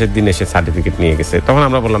 আর শেষের দিন এসে সার্টিফিকেট নিয়ে গেছে। তখন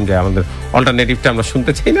আমরা বললাম যে আমাদের অল্টারনেটিভটা আমরা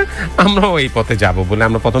শুনতে চাই না, আমরাও এই পথে যাব বলে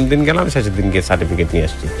আমরা প্রথম দিন গেলাম, শেষের দিন গিয়ে সার্টিফিকেট নিয়ে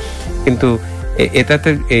আসছি। কিন্তু এটাতে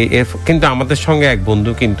কিন্তু আমাদের সঙ্গে এক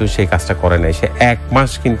বন্ধু কিন্তু সেই কাজটা করে নাই, সে 1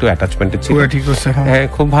 মাস কিন্তু অ্যাটাচমেন্টে ছিল। হ্যাঁ,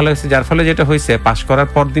 খুব ভালো হয়েছে, যার ফলে যেটা হয়েছে, পাশ করার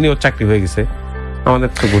পর দিনই ওর চাকরি হয়ে গেছে। আমাদের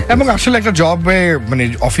তো এবং আসলে একটা জবে, মানে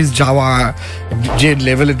অফিস যাওয়া, যে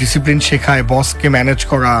লেভেলে ডিসিপ্লিন শেখায়, বসকে ম্যানেজ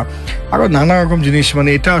করা, আরো নানা রকম জিনিস, মানে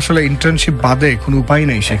এটা আসলে ইন্টার্নশিপ বাদে কোনো উপায়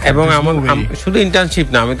নেই শেখা। এবং শুধু ইন্টার্নশিপ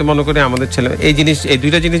না, আমি তো মনে করি আমাদের ছেলে এই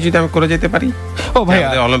 2টা জিনিস যদি আমি করে যেতে পারি,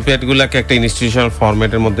 অলিম্পিয়াড গুলাকে একটা ইনস্টিটিউশনাল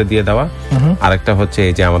ফরম্যাটের মধ্যে দিয়ে দেওয়া, আর একটা হচ্ছে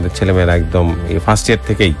এই যে আমাদের ছেলেমেয়েরা একদম ফার্স্ট ইয়ার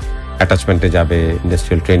থেকেই অ্যাটাচমেন্টে যাবে,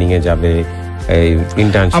 ইন্ডাস্ট্রিয়াল ট্রেনিং এ যাবে, এই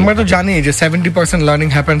ইন্টার্নশিপ। আমরা তো জানি যে 70% learning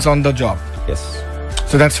happens on the job. Yes,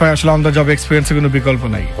 so that's why আসলে অন দ্য জব এক্সপেরিয়েন্সের কোনো বিকল্প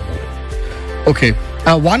নাই। ওকে,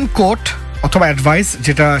 ওয়ান কোট অথবা অ্যাডভাইস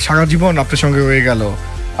যেটা সারা জীবন আপনার সঙ্গে রয়ে গেল,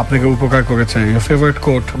 আপনাকে উপকার করেছে, ইওর ফেভারিট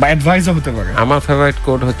কোট বা অ্যাডভাইসও হতে পারে। আমার ফেভারিট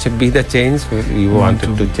কোট হচ্ছে B the change you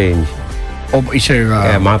wanted to change.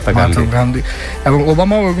 Mahatma Gandhi এবং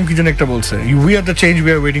ওবামাও ওরকম কি যেন একটা বলছে, we are the change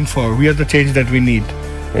we are waiting for, we are the change that we need.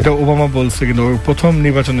 এটা ওবামা বলছে কিন্তু প্রথম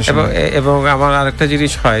নির্বাচনে। এবং আমার আরেকটা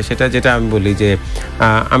জিনিস হয়, সেটা যেটা আমি বলি যে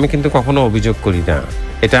আমি কিন্তু কখনো অভিযোগ করি না।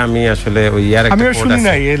 এটা আমি আসলে ওই আমি শুনি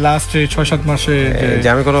নাই এই লাস্ট 6-7 মাসে যে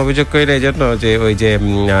আমি কোনো অভিযোগ করি না। এই জন্য যে ওই যে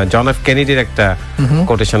জন এফ কেনেডির একটা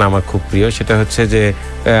কোটেশন আমার খুব প্রিয়, সেটা হচ্ছে যে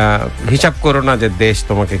হিসাব করো না যে দেশ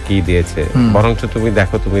তোমাকে কি দিয়েছে, বরঞ্চ তুমি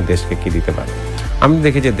দেখো তুমি দেশকে কি দিতে পারো। আমি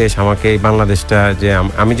দেখি যে দেশ আমাকে, এই বাংলাদেশটা যে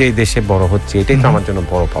আমি যে এই দেশে বড় হচ্ছি, এটাই তো আমার জন্য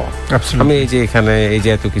বড় পাওয়া। আমি এই যে এখানে এই যে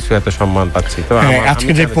এত কিছু, এত সম্মান পাচ্ছি। তো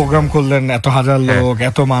আজকে যে প্রোগ্রাম করলেন, এত হাজার লোক,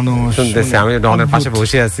 এত মানুষ শুনতেছে, আমি ডনের পাশে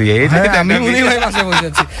বসে আছি, আমি মুনির ভাই পাশে বসে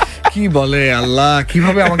আছি। কি বলে আল্লাহ,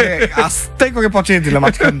 কিভাবে আমাকে আস্তে করে পচিয়ে দিলাম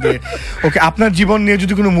মাঝখান দিয়ে। ওকে, আপনার জীবন নিয়ে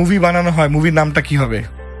যদি কোনো মুভি বানানো হয়, মুভির নামটা কি হবে?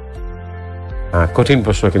 কঠিন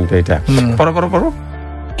প্রশ্ন কিন্তু এটা। পড়ো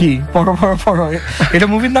কি এটা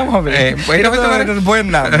মুভির নাম হবে? এটা হতে পারে বইয়ের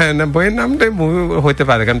নাম। না, বইয়ের নামটাই মুভি হইতে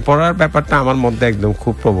পারে, কারণ পড়ার ব্যাপারটা আমার মধ্যে একদম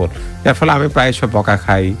খুব প্রবল, যার ফলে আমি প্রায় সব বকা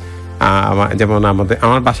খাই। যেমন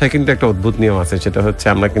আমার বাসায় কিন্তু একটা অদ্ভুত নিয়ম আছে, সেটা হচ্ছে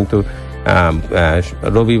আমরা কিন্তু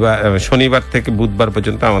শনিবার থেকে বুধবার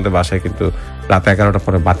পর্যন্ত আমাদের বাসায় কিন্তু রাত 11টার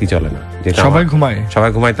পরে বাতি চলে না।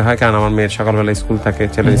 সবাই ঘুমাইতে হয়, কারণ আমার মেয়ের সকালবেলা স্কুল থাকে,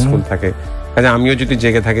 ছেলের স্কুল থাকে, কাজে আমিও যদি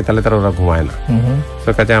জেগে থাকি তাহলে তারা ওরা ঘুমায় না। তো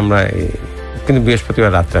কাজে আমরা কিন্তু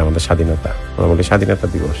বৃহস্পতিবার রাত্রে আমাদের স্বাধীনতা, আমরা বলি স্বাধীনতা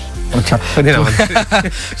দিবস। আচ্ছা,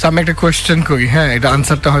 আমি একটা কোয়েশ্চেন করি, হ্যাঁ এটা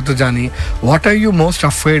আনসারটা হয়তো জানি। What are you most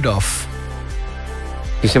afraid of?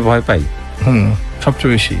 কিসে ভয় পাই?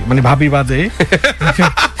 সবচেয়ে বেশি, মানে ভাবি বাদে।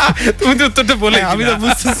 তুমি তো উত্তরটা বলে, আমি তো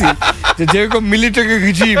বুঝতেছি যে যেরকম মিলিটারি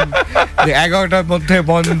রিজিম 11টার মধ্যে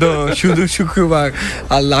বন্ধ, শুধু শুক্রবার।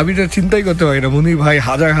 আর আমি তো চিন্তাই করতে পারি না, মুনির ভাই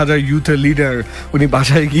হাজার হাজার ইউথের লিডার, উনি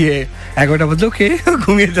বাসায় গিয়ে 11টা মধ্যে ওকে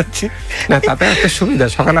ঘুমিয়ে যাচ্ছে। না, তাতে একটা সুবিধা,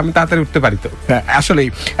 সকালে আমি তাড়াতাড়ি উঠতে পারি। তো আসলেই,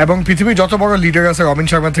 এবং পৃথিবীর যত বড় লিডার আছে, রবিন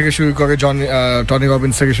শর্মা থেকে শুরু করে টনি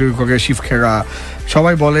রবিন্স থেকে শুরু করে শিব খেরা,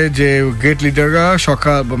 সবাই বলে যে গ্রেট লিডাররা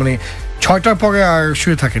সকাল মানে 6টার পরে আর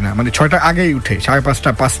শুয়ে থাকে না, মানে 6টার আগেই উঠে,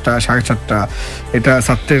 5:30, 5টা, 4:30। এটা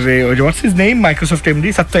সাত্তেরে, ওই যে হোয়াটস হিজ নেম, মাইক্রোসফট এমডি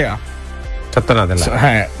সাত্তেয়া,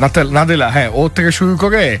 হ্যাঁ নাদেলা, হ্যাঁ ওর থেকে শুরু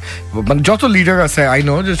করে মানে যত লিডার আছে আই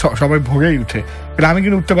নো যে সবাই ভোরেই উঠে। আমি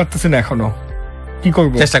কিন্তু উঠতে পারতেছি না এখনো, কি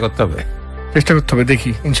করবো? চেষ্টা করতে হবে,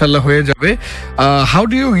 দেখি ইনশাল্লাহ হয়ে যাবে। How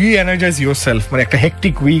do you রি-এনার্জাইজ yourself? মানে একটা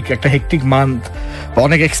হেক্টিক উইক, একটা হেক্টিক মান্থ,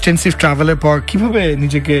 অনেক এক্সটেন্সিভ ট্রাভেলের পর কিভাবে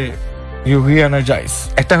নিজেকে ইউ রি-এনার্জাইজ?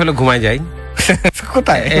 একটা হলো ঘুমাই যাই।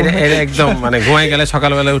 কোথায়? একদম মানে ঘুমাই গেলে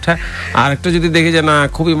সকালবেলা উঠা। আর একটু যদি দেখি যে না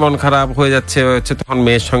খুবই মন খারাপ হয়ে যাচ্ছে, তখন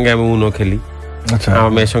মেয়ের সঙ্গে আমি উনো খেলি।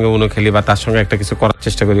 আমার মেয়ের সঙ্গে উনো খেলি, বা তার সঙ্গে একটা কিছু করার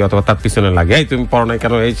চেষ্টা করি, অথবা তার পিছনে লাগে, এই তুমি পড়ো না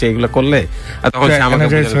কেন, এই এইগুলো করলে। আর তখন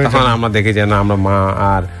তখন আমরা দেখি যে না, আমরা মা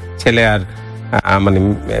আর ছেলে আর মানে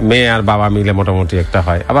মেয়ে আর বাবা মিলে মোটামুটি একটা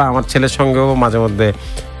হয়। আবার আমার ছেলের সঙ্গেও মাঝে মধ্যে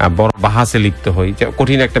বড় বাহাসে লিপ্ত হই, যে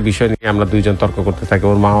কঠিন একটা বিষয় নিয়ে আমরা দুইজন তর্ক করতে থাকি,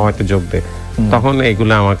 ওর মা হয়তো যোগ দেয়, তখন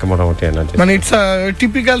এইগুলো আমাকে মোটামুটি এনার্জি। মানে it's a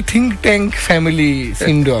typical think tank family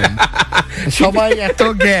syndrome. সবাই এত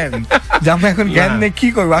জ্ঞান যে আমরা এখন জ্ঞান নিয়ে কি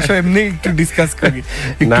করবো, আসলে এমনি একটু ডিসকাস করি।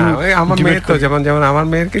 না, আমার মেয়ের তো যেমন আমার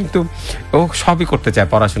মেয়ের কিন্তু ও সবই করতে চায়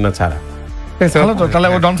পড়াশোনা ছাড়া। তাহলে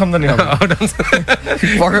ও ডন সামদানি হবে।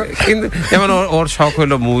 কিন্তু যেমন ওর শখ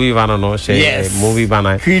হলো মুভি বানানো, সে মুভি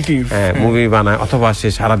বানায়, মুভি বানায়, অথবা সে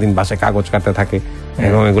সারাদিন বাসায় কাগজ কাটতে থাকে,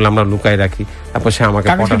 এবং এগুলো আমরা লুকাই রাখি। তারপর সে আমাকে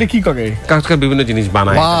কি করে, কাগজ কাটে বিভিন্ন জিনিস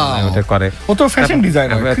বানায়, ওটা করে। ও তো ফ্যাশন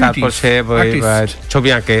ডিজাইনার। তারপর সে ছবি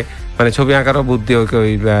আঁকে, মানে ছবি আঁকারও বুদ্ধি ওকে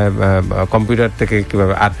ওই কম্পিউটার থেকে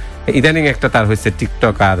কিভাবে। আর ইদানিং একটা তার হয়েছে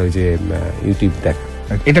টিকটক আর ওই যে ইউটিউব দেখা,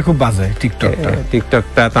 এটা খুব বাজে।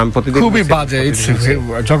 টিকটকটা তো আমি প্রতিদিন খুবই বাজে,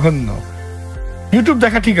 জঘন্য। ইউটিউব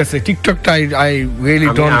দেখা ঠিক আছে, টিকটকটা আই রিয়েলি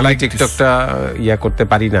ডোন্ট লাইক। টিকটকটা করতে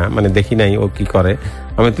পারি না, মানে দেখি নাই ও কি করে,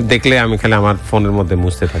 আমি তো দেখলে আমি খালি আমার ফোনের মধ্যে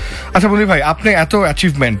মুছতে থাকি। আচ্ছা মুনির ভাই, আপনি এত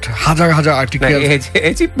অ্যাচিভমেন্ট, হাজার হাজার আর্টিকেল,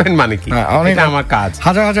 অ্যাচিভমেন্ট মানে কি? এটা আমার কাজ।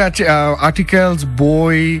 হাজার হাজার আর্টিকেলস,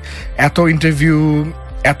 বই, এত ইন্টারভিউ,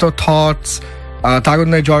 এত থটস,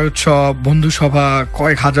 তারুণ্যের জয় উৎসব, বন্ধু সভা,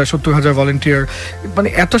 কয়েক হাজার, 70,000 ভলেন্টিয়ার, মানে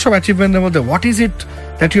এত সব অ্যাচিভমেন্টের মধ্যে what is it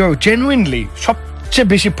that you R genuinely সবচেয়ে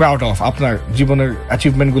বেশি প্রাউড অফ আপনার জীবনের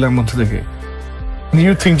অ্যাচিভমেন্টগুলোর মধ্যে থেকে?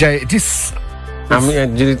 ইউ থিঙ্ক যে আমি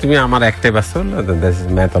যদি তুমি আমার একটাই ব্যস্ত হলো, that is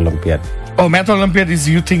math olympiad. O, math olympiad is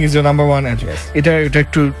you think is your number one? এটা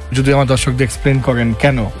একটু যদি আমার দর্শকদের এক্সপ্লেন করেন,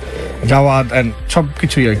 কেন জাওয়াদ এন্ড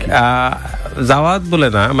সবকিছুই আর কি? জাওয়াদ বলে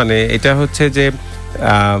না, মানে এটা হচ্ছে যে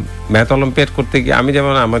ম্যাথ অলিম্পিয়াড করতে গিয়ে আমি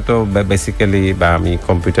যেমন, আমার তো বেসিক্যালি বা আমি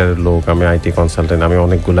কম্পিউটারের লোক, আমি আইটি কনসালটেন্ট, আমি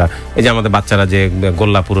অনেকগুলা এই যে আমাদের বাচ্চারা যে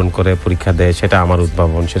গোল্লা পূরণ করে পরীক্ষা দেয়, সেটা আমার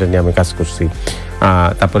উদ্ভাবন, সেটা নিয়ে আমি কাজ করছি।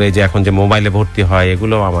 তারপরে এই যে এখন যে মোবাইলে ভর্তি হয়,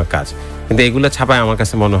 এগুলোও আমার কাজ। কিন্তু এগুলো ছাপায় আমার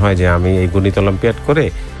কাছে মনে হয় যে আমি এই গণিত অলিম্পিয়াড করে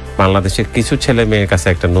বাংলাদেশের কিছু ছেলে মেয়ের কাছে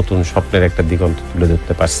একটা নতুন স্বপ্নের একটা দিগন্ত তুলে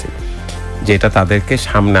ধরতে পারছি, যেটা তাদেরকে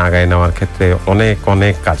সামনে আগায় নেওয়ার ক্ষেত্রে অনেক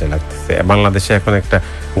অনেক কাজে লাগতেছে। বাংলাদেশে এখন একটা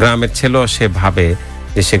গ্রামের ছেলেও সে ভাবে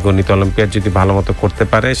যে সে গণিত অলিম্পিয়াড যদি ভালো মতো করতে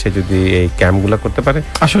পারে, সে যদি এই ক্যাম্পগুলো করতে পারে,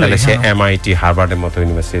 তাহলে সে MIT, হার্ভার্ডের মতো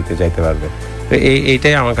ইউনিভার্সিটিতে যাইতে পারবে। তো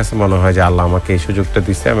এইটাই আমার কাছে মনে হয় যে আল্লাহ আমাকে এই সুযোগটা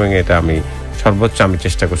দিচ্ছে, এবং এটা আমি সর্বোচ্চ আমি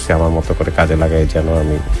চেষ্টা করছি আমার মতো করে কাজে লাগাই, যেন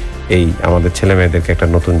আমি এই আমাদের ছেলে মেয়েদেরকে একটা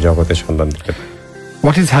নতুন জগতের সন্ধান দিতে পারি।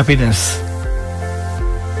 What is happiness?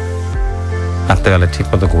 রাত্রেবেলা ঠিক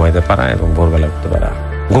মতো ঘুমাইতে পারা এবং ভোরবেলা উঠতে পারা,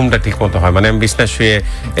 ঘুমটা ঠিক মতো হয়, মানে আমি বিছনা শুয়ে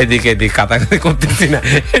এদিকে এদিক কাটাকাটি করতেছি না,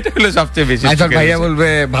 এটা হলো সবচেয়ে বেশি। ভাইয়া বলবে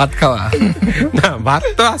ভাত খাওয়া, না ভাত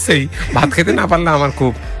তো আছেই, ভাত খেতে না পারলে আমার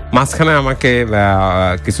খুব, মাঝখানে আমাকে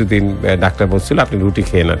কিছুদিন ডাক্তার বলছিল আপনি রুটি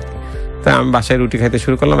খেয়ে নেন, তাই আমি বাসায় রুটি খাইতে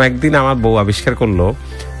শুরু করলাম। একদিন আমার বউ আবিষ্কার করলো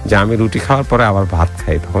যে আমি রুটি খাওয়ার পরে আবার ভাত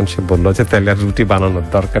খাই, তখন সে বললো যে তাহলে আর রুটি বানানোর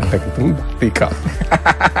দরকারটা কি, তুমি ভাতই খাও।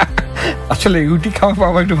 আসলে রুটি খাওয়ার পর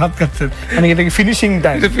আবার একটু ভাত খাচ্ছেন, মানে এটা কি ফিনিশিং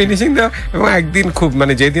টাইম? ফিনিশিং দাও। এবং একদিন খুব,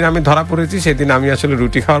 মানে যেদিন আমি ধরা পড়েছি সেদিন আমি আসলে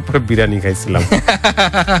রুটি খাওয়ার পরে বিরিয়ানি খাইছিলাম।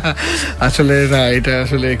 আসলে না, এটা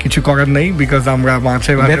আসলে কিছু করার নেই, বিকজ আমরা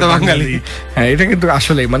মাছে ভাতে বাঙালি। হ্যাঁ, এটা কিন্তু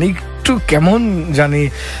আসলে মানে একটু কেমন জানি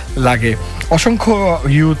লাগে। অসংখ্য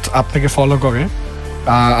ইউথ আপনাকে ফলো করে,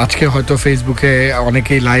 আজকে হয়তো ফেসবুকে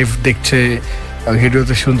অনেকেই লাইভ দেখছে,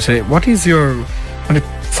 রেডিওতে শুনছে। হোয়াট ইজ ইউর মানে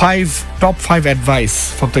top 5 advice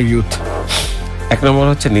for the youth? এক নম্বর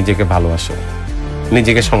হচ্ছে নিজেকে ভালোবাসো,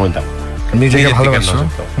 নিজেকে সময় দাও, নিজেকে ভালোবাসো,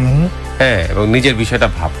 হ্যাঁ, এবং নিজের বিষয়টা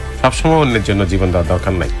ভাব, সবসময় অন্যের জন্য জীবন দেওয়ার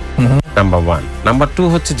দরকার নাই, নাম্বার 1। নাম্বার 2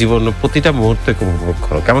 হচ্ছে জীবনের প্রতিটা মুহূর্তে উপভোগ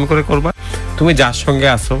করো। কেমন করে করবা? তুমি যার সঙ্গে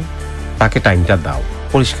আসো তাকে টাইমটা দাও,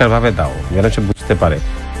 পরিষ্কারভাবে দাও, যেন সে বুঝতে পারে।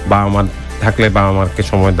 বাবা মা থাকলে বাবা মাকে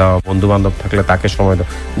সময় দাও, বন্ধু বান্ধব থাকলে তাকে সময় দাও,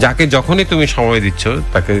 যাকে যখনই তুমি সময় দিচ্ছ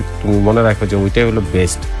তাকে তুমি মনে রাখো যে ওইটাই হলো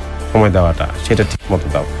বেস্ট সময় দেওয়াটা, সেটা ঠিক মতো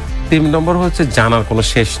দাও। 3 নম্বর হচ্ছে জানার কোনো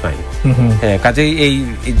শেষ নাই, হ্যাঁ, কাজেই এই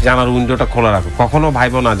জানার উইন্ডোটা খোলা রাখো, কখনো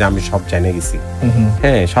ভাইবো না যে আমি সব জেনে গেছি,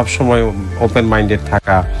 হ্যাঁ, সব সময় ওপেন মাইন্ডেড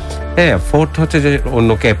থাকা। হ্যাঁ, 4th হচ্ছে যে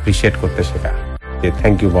অন্যকে অ্যাপ্রিসিয়েট করতে শেখা, যে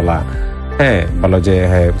থ্যাংক ইউ বলা, হ্যাঁ, বলো যে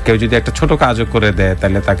হ্যাঁ, কেউ যদি একটা ছোট কাজও করে দেয়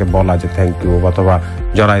তাহলে তাকে বলা যে থ্যাংক ইউ, অথবা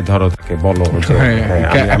জড়াই ধরো তাকে বলো যে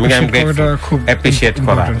আমি অ্যাপ্রিসিয়েট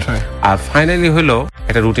করা। আর ফাইনালি হলো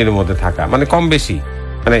একটা রুটিনের মধ্যে থাকা, মানে কম বেশি,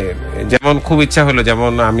 মানে যেমন খুব ইচ্ছা হলো,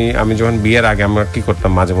 যেমন আমি যখন বিয়ের আগে আমরা কি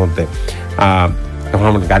করতাম মাঝে মধ্যে, তখন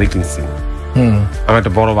আমরা গাড়ি কিনছি, আমি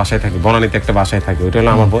একটা বড় বাসায় থাকি, বনানীতে একটা বাসায় থাকি, ওইটা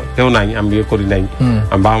হলো আমার কেউ নাই, আমি বিয়ে করি নাই,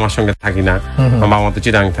 আমি বাবা মার সঙ্গে থাকি না, আমার বাবা মা তো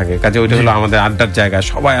চিটাং থাকে, কাজে ওইটা হলো আমাদের আড্ডার জায়গা,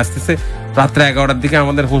 সবাই আসতেছে। রাত্রে 11টার দিকে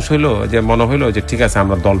আমাদের হুঁশ হইলো, যে মনে হইলো যে ঠিক আছে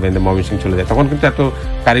আমরা দল বেঁধে ময়মনসিংহ চলে যাই। তখন কিন্তু এত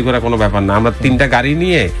গাড়ি ঘোড়া কোনো ব্যাপার না, আমরা 3টা গাড়ি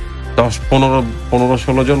নিয়ে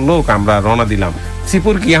 10-15-16 জন লোক আমরা রওনা দিলাম।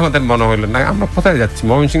 শ্রীপুর কি আমাদের মনে হইলো না আমরা কোথায় যাচ্ছি,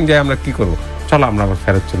 ময়মনসিংহ যাই আমরা কি করবো, চলো আমরা আবার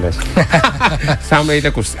ফেরত চলে আসি। আমরা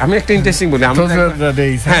এটা করছি। আমি একটা ইন্টারেস্টিং বলি,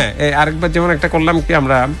 হ্যাঁ, আরেকবার যেমন একটা করলাম কি,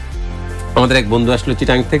 আমরা আমাদের এক বন্ধু আসলো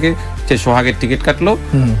চিটাং থেকে, সে সোহাগের টিকিট কাটলো,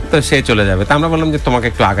 তো সে চলে যাবে, তা আমরা বললাম যে তোমাকে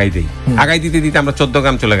একটু আগাই দেই। আগাই দিতে দিতে আমরা 14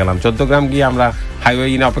 গ্রাম চলে গেলাম। 14 গ্রাম গিয়ে আমরা হাইওয়ে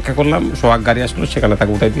ইনে অপেক্ষা করলাম, সোহাগ গাড়ি আসলো, সেখানে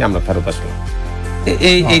তাকে উঠাই দিয়ে আমরা ফেরত আসলাম।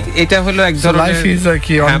 এটা হলো এক ধরনের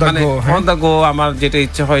অন দা গো, আমার যেটা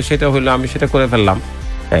ইচ্ছে হয় সেটা হলো আমি সেটা করে ফেললাম।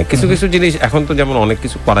 হ্যাঁ, কিছু কিছু জিনিস এখন তো যেমন অনেক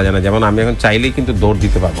কিছু করা যায় না, যেমন আমি এখন চাইলেই কিন্তু দৌড়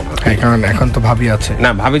দিতে পারবো না, কারণ এখন তো ভাবি আছে। না,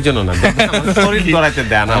 ভাবির জন্য না, শরীর দৌড়াইতে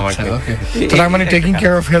দেয় না আমাকে। So that means taking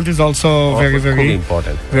care of health is also very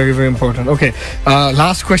important. Very important. Okay,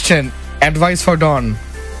 last question. Advice for Dawn.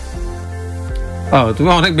 তুমি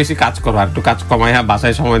অনেক বেশি কাজ করো, আর একটু কাজ কমাই,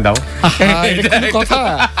 বাসায় সময় দাও। কথা,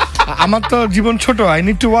 আমার তো জীবন ছোট, I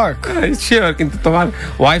need to work. Sure, কিন্তু তোমার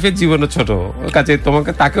ওয়াইফের জীবনও ছোট, ওর কাছে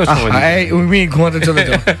তোমাকে তাকেও সময় দিতে হবে। তুমি ঘুমাতে চলে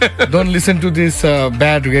যাও, don't listen to this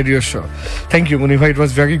bad radio show. Thank you মুনি ভাই, ইট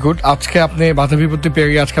ওয়াজ ভেরি গুড। আজকে আপনি বাধা বিপত্তি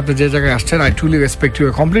পেরিয়ে আজকে আপনি যে জায়গায় আসছেন, I truly respect you,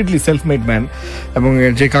 completely self made man. এবং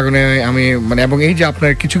যে কারণে আমি মানে, এবং এই যে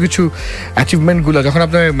আপনার কিছু কিছু অ্যাচিভমেন্টগুলো, যখন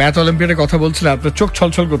আপনার ম্যাথ অলিম্পিয়াডের কথা বলছিলেন, আপনার চোখ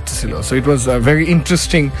ছলছল করতেছিল। So it was very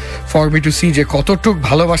interesting for me two C যে কতটুক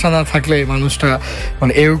ভালোবাসা না থাকলে মানুষটা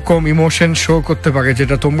মানে এরকম ইমোশন শো করতে পারে,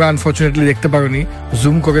 যেটা তোমরা আনফর্চুনেটলি দেখতে পারোনি,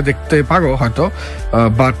 জুম করে দেখতে পারো হয়তো,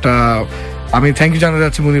 বাট আমি থ্যাংক ইউ জানাতে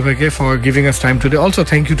যাচ্ছি মুনির ভাইকে for giving us time today. Also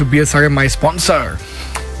thank you two BSRM, my sponsor,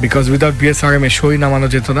 because without BSRM এ শোই নামানো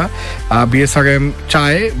যেত না। BSRM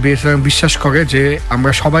চায়, BSRM বিশ্বাস করে যে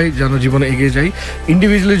আমরা সবাই যেন জীবনে এগিয়ে যাই।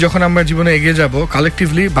 ইন্ডিভিজুয়ালি যখন আমরা জীবনে এগিয়ে যাব,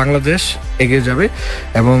 কালেকটিভলি বাংলাদেশ এগিয়ে যাবে,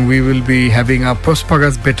 এবং we will be having a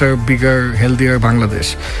prosperous, better, bigger, healthier Bangladesh.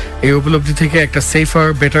 এই উপলব্ধি থেকে একটা সেফার,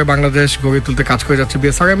 বেটার বাংলাদেশ গড়ে তুলতে কাজ করে যাচ্ছে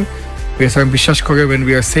BSRM। BSRM বিশ্বাস করে when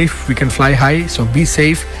we are safe we can fly high, so be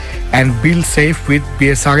safe and build safe with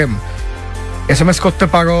BSRM. SMS করতে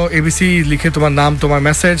পারো, ABC লিখে তোমার নাম, তোমার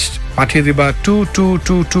মেসেজ পাঠিয়ে দিবা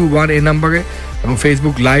 22221 এই নাম্বারে। এবং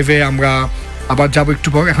ফেসবুক লাইভে আমরা আবার যাবো একটু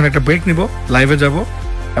পর, এখন একটা ব্রেক নিব, লাইভে যাব,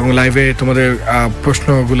 এবং লাইভে তোমাদের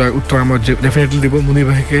প্রশ্নগুলোর উত্তর আমরা ডেফিনেটলি দিব। মুনির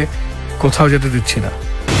ভাইকে কোথাও যেতে দিচ্ছি না।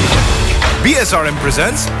 BSRM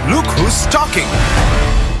presents Look Who's Talking.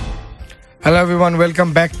 Hello everyone,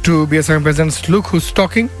 welcome back to BSRM Presents Look Who's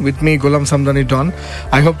Talking with me, Golam Sumdany Don.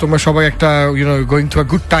 I hope তোমরা সবাই একটা going through a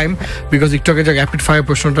good time because একটু আগে যে র্যাপিড ফায়ার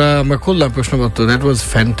প্রশ্নটা আমরা করলাম প্রশ্নপত্র, that was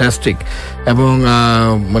fantastic এবং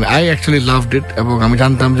মানে I actually loved it এবং আমি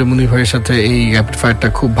জানতাম যে মুনির ভাইয়ের সাথে এই র্যাপিড ফায়ারটা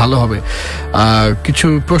খুব ভালো হবে। কিছু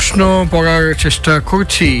প্রশ্ন পড়ার চেষ্টা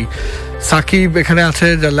করছি। সাকিব এখানে আছে,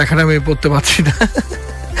 যার লেখাটা আমি পড়তে পারছি না।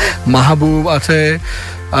 মাহবুব আছে,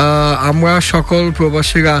 আমরা সকল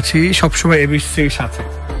প্রবাসীরা আছি সবসময় এবিসির সাথে।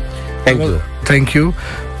 Thank you.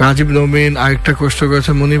 রাজীব নমিন আরেকটা কোশ্চেন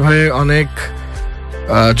করেছে, মুনির ভাই অনেক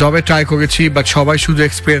জবে ট্রাই করেছি বাট সবাই শুধু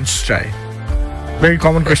এক্সপিরিয়েন্স চায়। ভেরি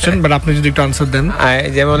কমন কোশ্চেন, বাট আপনি যদি একটু আনসার দেন।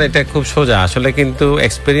 যেমন এটা খুব সোজা, আসলে কিন্তু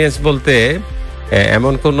এক্সপিরিয়েন্স বলতে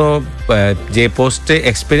এমন কোনো যে পোস্টে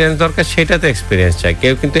এক্সপিরিয়েন্স দরকার সেটাতে এক্সপিরিয়েন্স চায়।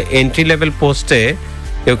 কেউ কিন্তু এন্ট্রি লেভেল পোস্টে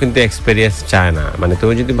কেউ কিন্তু এক্সপিরিয়েন্স চায় না। মানে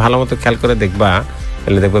তুমি যদি ভালো মতো খেয়াল করে দেখবা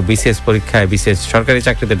তাহলে দেখবা বিসিএস পরীক্ষায়, বিসিএস সরকারি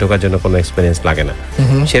চাকরিতে ঢোকার জন্য কোনো এক্সপিরিয়েন্স লাগে না।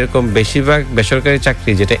 সেরকম বেশিরভাগ বেসরকারি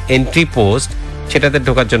চাকরি যেটা এন্ট্রি পোস্ট সেটাতে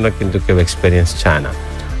ঢোকার জন্য কিন্তু কেউ এক্সপিরিয়েন্স চায় না।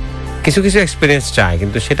 কিছু কিছু এক্সপিরিয়েন্স চায়,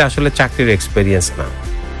 কিন্তু সেটা আসলে চাকরির এক্সপিরিয়েন্স না,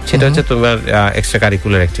 সেটা হচ্ছে তোমার এক্সট্রা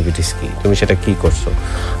কারিকুলার অ্যাক্টিভিটিস কি, তুমি সেটা কি করছো।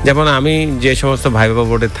 যেমন আমি যে সমস্ত ভাইবা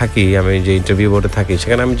বোর্ডে থাকি, আমি যে ইন্টারভিউ বোর্ডে থাকি,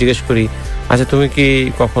 সেখানে আমি জিজ্ঞেস করি, আচ্ছা তুমি কি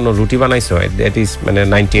কখনো রুটি বানাইছো? দ্যাট ইজ মানে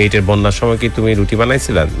 98-এর বন্যার সময় কি তুমি রুটি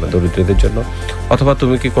বানাইছিলেন দরিদ্রদের জন্য? অথবা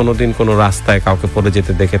তুমি কি কোনোদিন কোনো রাস্তায় কাউকে পড়ে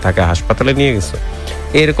যেতে দেখে তাকে হাসপাতালে নিয়ে গেছো?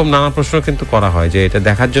 এরকম নানা প্রশ্ন কিন্তু করা হয়, যে এটা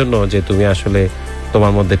দেখার জন্য যে তুমি আসলে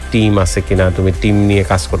তোমার মধ্যে টিম আছে কিনা, তুমি টিম নিয়ে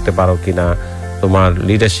কাজ করতে পারো কিনা, তোমার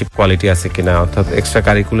লিডারশিপ কোয়ালিটি আছে কিনা। অর্থাৎ extra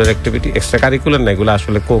curricular activity, extra curricular না, এগুলো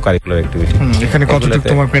আসলে কো কারিকুলার অ্যাক্টিভিটি, এখানে কতটুকু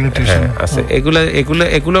তোমার পেনিট্রেশন আছে,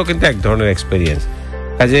 এগুলো কিন্তু এক ধরনের এক্সপেরিয়েন্স।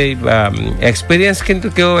 কাজেই এক্সপেরিয়েন্স কিন্তু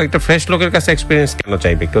কেউ একটা ফ্রেশ লোকের কাছে এক্সপেরিয়েন্স কেন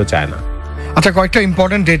চাইবে? কেউ চায় না। আচ্ছা, কয়েকটা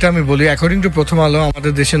ইম্পর্টেন্ট ডেটা আমি বলি। অ্যাকর্ডিং টু প্রথম আলো,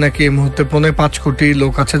 আমাদের দেশে নাকি এই মুহূর্তে 5 কোটি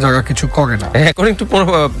লোক আছে যারা কিছু করে না। অ্যাকর্ডিং টু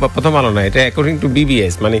প্রথম আলো না, এটা অ্যাকর্ডিং টু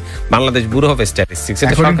বিবিএস, মানে বাংলাদেশ ব্যুরো অফ স্ট্যাটিস্টিক্স।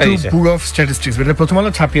 এটা সরকারি ব্যুরো অফ স্ট্যাটিস্টিক্স, এটা প্রথম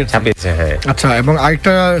আলো ছাপিয়েছে। হ্যাঁ। আচ্ছা, এবং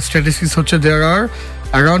আরেকটা স্ট্যাটিস্টিক্স হচ্ছে দেয়ার আর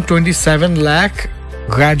অ্যারাউন্ড 27 লাখ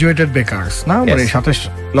গ্র্যাজুয়েটেড বেকারস, না মানে 27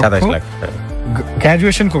 লাখ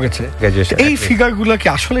গ্র্যাজুয়েশন করেছে। এই ফিগারগুলো কি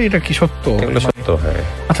আসলে এটা কি সত্য? সত্য, হ্যাঁ।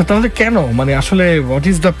 আচ্ছা, তাহলে কেন, মানে আসলে হোয়াট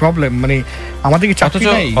ইজ দ্য প্রবলেম? মানে আমাদের কি চাকরি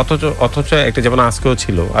নাই? অথচ একটা, যেমন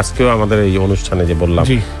আজকেও আমাদের এই অনুষ্ঠানে যে বললাম,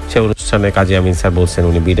 সেই অনুষ্ঠানে কাজী আমিন স্যার বলছেন,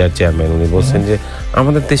 উনি বিডার চেয়ারম্যান, উনি বলছেন যে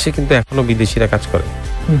আমাদের দেশে কিন্তু এখনো বিদেশিরা কাজ করে,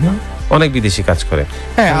 অনেক বিদেশি কাজ করে।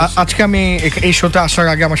 হ্যাঁ, আজকে আমি এই শোতে আসার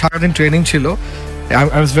আগে আমার সারাদিন ট্রেনিং ছিল।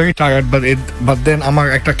 I was very tired, but then আমার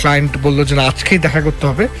একটা ক্লায়েন্ট বললো যে আজকেই দেখা করতে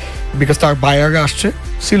হবে বিকজ তার বায়াররা আসছে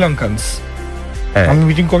শ্রীলঙ্কানস। আমি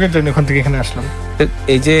মিটিং করে ওখান থেকে এখানে আসলাম।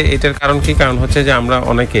 এই যে এটার কারণ কি? কারণ হচ্ছে যে আমরা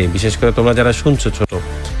অনেকে, বিশেষ করে তোমরা যারা শুনছো ছোট,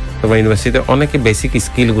 তোমরা ইউনিভার্সিটিতে অনেকে বেসিক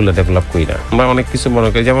স্কিলগুলো ডেভেলপ করি না। আমরা অনেক কিছু মনে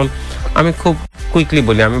করি, যেমন আমি খুব কুইকলি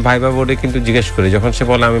বলি, আমি ভাইবা বোর্ডে কিন্তু জিজ্ঞেস করি, যখন সে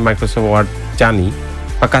বলে আমি মাইক্রোসফট ওয়ার্ড জানি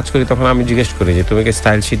বা কাজ করি, তখন আমি জিজ্ঞেস করি যে তুমি কি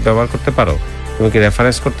স্টাইল শিট ব্যবহার করতে পারো, তুমি কি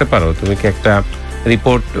রেফারেন্স করতে পারো, তুমি কি একটা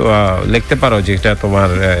রিপোর্ট লিখতে পারো যেটা তোমার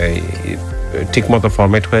ঠিক মতো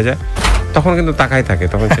ফরম্যাট হয়ে যায়। তখন কিন্তু তাকাই থাকে,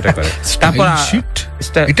 তখন সেটা করে।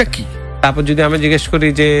 তারপর যদি আমি জিজ্ঞেস করি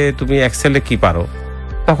যে তুমি এক্সেলে কি পারো,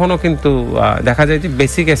 তখনও কিন্তু দেখা যায় যে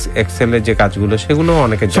বেসিক এক্সেলের যে কাজগুলো সেগুলো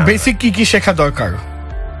অনেকে জানে। বেসিক কি শেখা দরকার?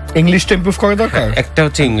 ইংলিশটা ইমপ্রুভ করা দরকার। একটা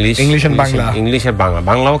হচ্ছে ইংলিশ আর বাংলা, ইংলিশ আর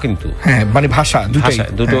বাংলাও কিন্তু, হ্যাঁ, মানে ভাষা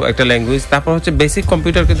দুটো একটা ল্যাঙ্গুয়েজ। তারপর হচ্ছে বেসিক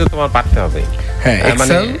কম্পিউটার কিন্তু তোমার পারতে হবে,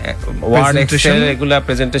 মানে ওয়ার্ড, এক্সেল, এগুলা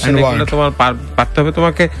প্রেজেন্টেশন, এগুলো তোমার পারতে হবে।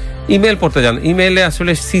 তোমাকে ইমেল পড়তে জানো, ইমেইলে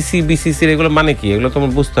আসলে সিসি বিসিসি এগুলো মানে কি, এগুলো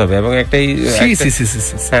তোমার বুঝতে হবে। এবং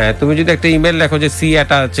হ্যাঁ, তুমি যদি একটা ইমেল লেখো যে সি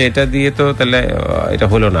এটা আছে, এটা দিয়ে তো তাহলে এটা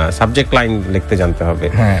হলো না, সাবজেক্ট লাইন লিখতে জানতে হবে।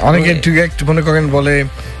 হ্যাঁ, অনেকে ডিরেক্ট মনে করেন বলে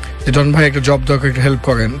যে জন ভাই একটা জব দরকার, একটু হেল্প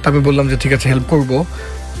করেন। আমি বললাম যে ঠিক আছে হেল্প করবো,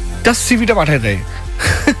 জাস্ট সিভিটা পাঠিয়ে দেয়।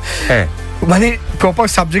 হ্যাঁ, মানে প্রপার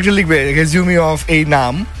সাবজেক্টে লিখবে রেজিউমি অফ এই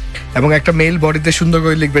নাম, এবং একটা মেইল বডিতে সুন্দর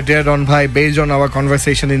করে লিখবে ডিয়ার ডন ভাই, based on our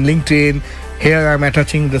conversation in LinkedIn, here I am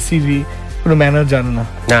attaching the CV. কোনো ম্যানার জানে না।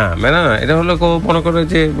 এটা হলো মনে করে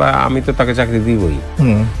যে আমি তো তাকে চাকরি দিবই।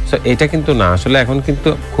 এটা কিন্তু না, আসলে এখন কিন্তু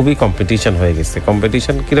খুবই কম্পিটিশন হয়ে গেছে।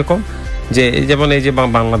 কম্পিটিশন কিরকম, যে যেমন এই যে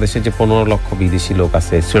বাংলাদেশে যে 15 লক্ষ বিদেশি লোক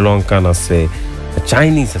আছে, শ্রীলঙ্কান আছে,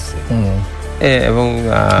 চাইনিজ আছে, এবং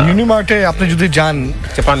ইউনিমার্টে আপনি যদি যান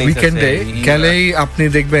উইকেন্ডে গেলেই আপনি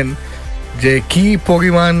দেখবেন যে কি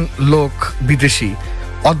পরিমাণ লোক বিদেশি,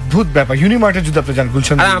 অদ্ভুত ব্যাপার। ইউনিমার্টে যদি আপনি যান,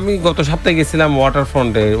 গুলশান, আমি গত সপ্তাহে গেছিলাম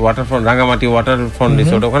ওয়াটারফ্রন্ট রাঙামাটি ওয়াটারফ্রন্ট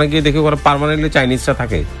রিসোর্ট, ওখানে গিয়ে দেখি ওরা পার্মানেন্টলি চাইনিজরা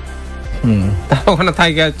থাকে, ওখানে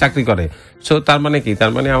থাইকে চাকরি করে। সো তার মানে কি?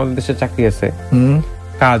 তার মানে আমাদের দেশে চাকরি আছে,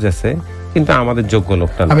 কাজ আছে, কিন্তু আমাদের যোগ্য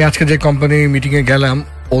লোকটা। আমি আজকে যে কোম্পানি মিটিং এ গেলাম,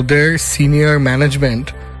 ওদের সিনিয়র ম্যানেজমেন্ট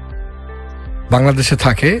বাংলাদেশে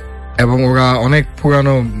থাকে এবং ওরা অনেক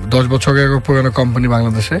পুরানো 10 বছরেরও পুরানো কোম্পানি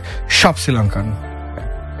বাংলাদেশে, সব শ্রীলঙ্কান।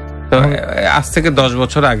 তো আজ থেকে 10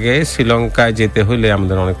 বছর আগে শ্রীলঙ্কায় যেতে হইলে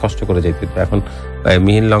আমাদের অনেক কষ্ট করে যেতে হতো। এখন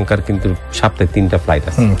মিহির লঙ্কার কিন্তু সপ্তাহে 3টা ফ্লাইট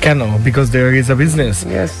আছে। কেন? Because there is a business,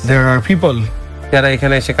 there R people যারা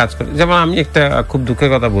এখানে এসে কাজ করে। যেমন আমি একটা খুব দুঃখের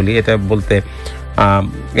কথা বলি, এটা বলতে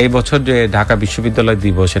এই বছর যে ঢাকা বিশ্ববিদ্যালয়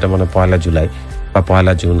দিবস, সেটা মানে 1 জুলাই বা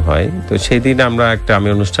 1 জুন হয়। তো সেই দিন আমি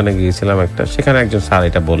অনুষ্ঠানে গিয়েছিলাম একটা, সেখানে একজন স্যার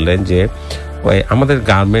এটা বললেন যে ওই আমাদের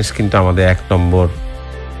গার্মেন্টস কিন্তু আমাদের 1 নম্বর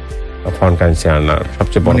ফরেন কারেন্সি আর্নার,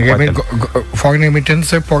 সবচেয়ে বড় ফরেন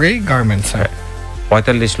রেমিটেন্সের পরেই গার্মেন্টস।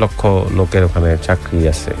 45 লক্ষ লোকের ওখানে চাকরি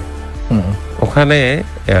আছে। ওখানে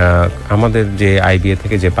আমাদের যে আইবিএ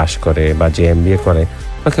থেকে যে পাশ করে বা যে এমবিএ করে,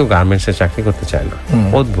 কেউ গার্মেন্টসে চাকরি করতে চায় না।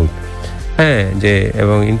 অদ্ভুত। হ্যাঁ, যে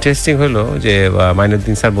এবং ইন্টারেস্টিং হলো যে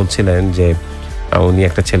মাইনুদ্দিন স্যার বলছিলেন যে উনি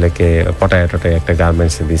একটা ছেলেকে পটায় একটা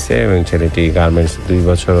গার্মেন্টসে দিছে এবং ছেলেটি গার্মেন্টস 2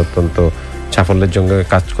 বছর অত্যন্ত সাফল্যের জন্য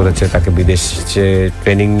কাজ করেছে, তাকে বিদেশে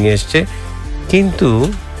ট্রেনিং নিয়ে এসছে। কিন্তু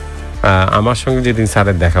আমার সঙ্গে যেদিন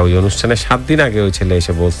স্যারের দেখা, ওই অনুষ্ঠানে 7 দিন আগে ওই ছেলে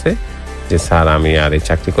এসে বলছে যে স্যার আমি আর এই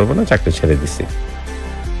চাকরি করবো না, চাকরি ছেড়ে দিছি।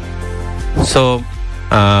 সো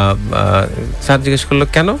স্যার জিজ্ঞেস করলো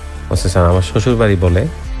কেন? বলছে স্যার আমার শ্বশুর বাড়ি বলে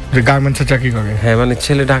গার্মেন্টসে চাকরি করে। হ্যাঁ, মানে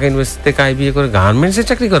ছেলে ঢাকা ইউনিভার্সিটি থেকে আইবিএ করে গার্মেন্টসে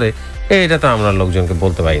চাকরি করে, এটা তো আমরা লোকজনকে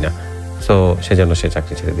বলতে পারি না। সো সেজন্য সে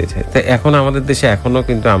চাকরি ছেড়ে দিয়েছে। তো এখন আমাদের দেশে এখনো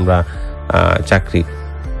কিন্তু আমরা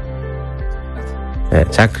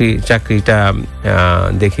চাকরিটা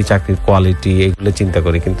দেখি, চাকরির কোয়ালিটি এগুলো চিন্তা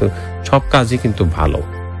করি, কিন্তু সব কাজই কিন্তু ভালো।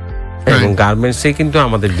 এবং গার্মেন্টসে কিন্তু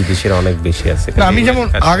আমাদের বিদেশের অনেক বেশি আছে। আমি যেমন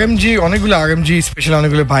অনেকগুলো আরএমজি স্পেশাল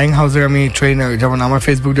অনেকগুলো বাইং হাউসের আমি ট্রেনার, যেমন আমার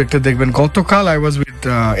ফেসবুক দেখতে দেখবেন গতকাল আই ওয়াজ উইথ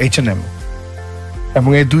H&M এবং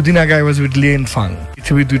এই 2 দিন আগে I was with Leyen fun.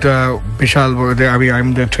 পৃথিবীর 2টা বিশাল বড়, আই এম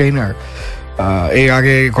দ্য ট্রেনার। এই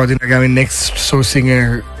আগে কদিন আগে আমি নেক্সট সোর্সিং এর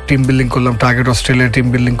টিম বিল্ডিং করলাম, টার্গেট অস্ট্রেলিয়ার টিম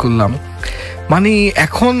বিল্ডিং করলাম। মানে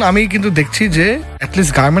এখন আমি কিন্তু দেখছি যে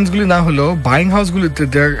অ্যাটলিস্ট গার্মেন্টসগুলি না হলেও বাইং হাউসগুলিতে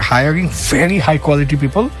দে আর hiring very high quality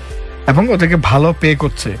people এবং ওদেরকে ভালো পে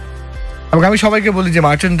করছে। এবং আমি সবাইকে বলি যে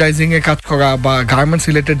মার্চেন্ডাইজিং এ কাজ করা বা গার্মেন্টস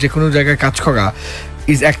রিলেটেড যে কোনো জায়গায় কাজ করা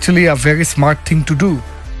is actually a very smart thing to do.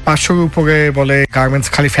 500-র উপরে বলে গার্মেন্টস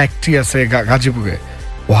খালি ফ্যাক্টরি আছে গাজীপুরে।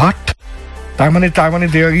 হোয়াট? তার মানে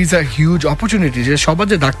there is a huge opportunity যে সবার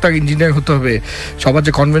যে ডাক্তার ইঞ্জিনিয়ার হতে হবে, সবার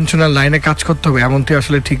যে কনভেনশনাল লাইনে কাজ করতে হবে এমনটি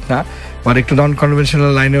আসলে ঠিক না, বাট একটু নন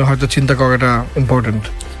কনভেনশনাল লাইনে হয়তো চিন্তা করাটা ইম্পর্টেন্ট।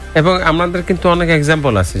 এবং আমাদের কিন্তু অনেক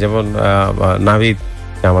এক্সাম্পল আছে, যেমন নাভিদ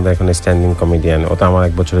আমাদের এখন স্ট্যান্ডিং কমেডিয়ান, ও তো আমার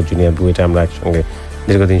 1 বছরের জুনিয়র। বুয়েটে আমরা একসঙ্গে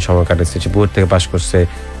দীর্ঘদিন সময় কাটাচ্ছি। বুয়েট থেকে পাস করছে,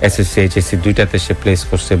 এসএসসি এইচএসসি 2টাতে সে প্লেস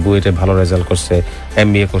করছে, বুয়েটে ভালো রেজাল্ট করছে,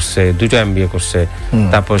 এমবিএ করছে, 2টা এমবিএ করছে।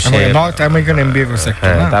 তারপর সে নর্থ আমেরিকান এমবিএ করছে।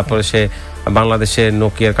 তারপরে সে বাংলাদেশে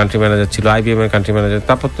নোকিয়ার কান্ট্রি ম্যানেজার ছিল, আইবিএম এর কান্ট্রি ম্যানেজার।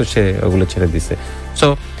 তারপর তো সে ওগুলো ছেড়ে দিছে। সো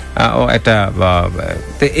একটা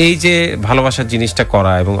এই যে ভালোবাসার জিনিসটা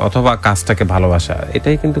করা এবং অথবা কাজটাকে ভালোবাসা,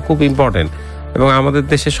 এটাই কিন্তু খুব ইম্পর্টেন্ট। এবং আমাদের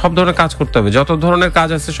দেশে সব ধরনের কাজ করতে হবে, যত ধরনের কাজ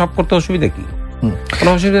আছে সব করতে অসুবিধা কি? কোনো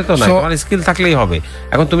অসুবিধা তো নাই, আমার স্কিল থাকলেই হবে।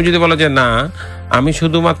 এখন তুমি যদি বলো যে না আমি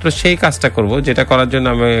শুধুমাত্র সেই কাজটা করব যেটা করার জন্য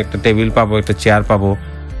আমি একটা টেবিল পাবো, একটা চেয়ার পাবো,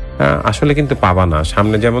 আসলে কিন্তু পাবা না।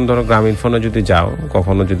 সামনে যেমন ধরো গ্রামীণ ফোনে যদি যাও,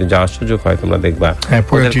 কখনো যদি যাওয়ার সুযোগ হয়, তোমরা দেখবা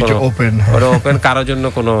ওরা ওপেন, কারোর জন্য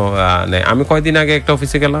কোনো নেই। আমি কয়েকদিন আগে একটা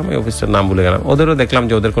অফিসে গেলাম, এই অফিসটার নাম ভুলে গেলাম, ওদেরও দেখলাম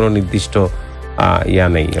যে ওদের কোনো নির্দিষ্ট ইয়া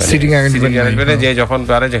নেই, যে যখন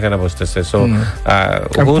পারে যেখানে বসতেছে। সো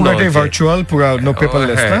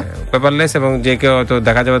পেপারলেস এবং যে কেউ হয়তো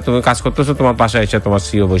দেখা যাবে তুমি কাজ করতেছো, তোমার পাশে এসে তোমার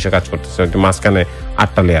সিও বসে কাজ করতেছে, মাঝখানে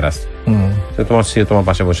 8টা লেয়ার আছে, তোমার সিও তোমার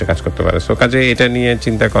পাশে বসে কাজ করতে পারে। সো কাজে এটা নিয়ে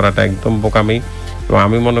চিন্তা করাটা একদম বোকামি। এবং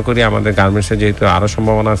আমি মনে করি আমাদের গার্মেন্টসে যেহেতু আরো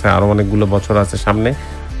সম্ভাবনা আছে, আরো অনেকগুলো বছর আছে সামনে,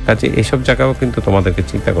 কাজে এইসব জায়গাও কিন্তু তোমাদেরকে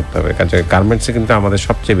চিন্তা করতে হবে। কাজে গার্মেন্টসে কিন্তু আমাদের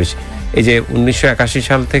সবচেয়ে বেশি, এই যে 1981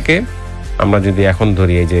 সাল থেকে আমরা যদি এখন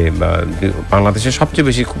ধরি, এই যে বাংলাদেশে সবচেয়ে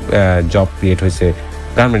বেশি জব ক্রিয়েট হয়েছে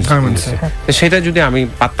গার্মেন্টসে, সেটা যদি আমি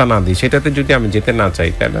পাত্তা না দিই, সেটাতে যদি আমি যেতে না চাই,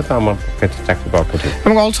 তাহলে তো আমার ক্ষেত্রে চাকরি পাওয়া কঠিন।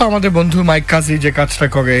 এবং অলসো আমাদের বন্ধু মাইক কাজী যে কাজটা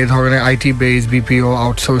করে, এই ধরনের আইটি বেস, বিপিও,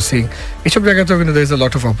 আউটসোর্সিং, এইসব জায়গাতেও কিন্তু there is a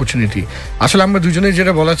lot of opportunity. আসলে আমরা দুজনেই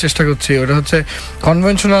যেটা বলার চেষ্টা করছি ওটা হচ্ছে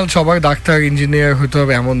কনভেনশনাল সবাই ডাক্তার ইঞ্জিনিয়ার হতে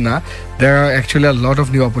হবে এমন না, there are actually a lot of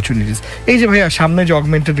new opportunities. এই যে ভাইয়া সামনে যে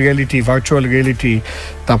অগমেন্টেড রিয়েলিটি, ভার্চুয়াল রিয়েলিটি,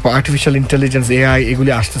 তারপর আর্টিফিশিয়াল ইন্টেলিজেন্স, এআই,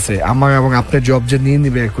 এগুলি আসতেছে, আমার এবং আপনার জব যে নিয়ে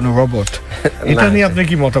নিবে কোনো রোবট, এটা নিয়ে আপনার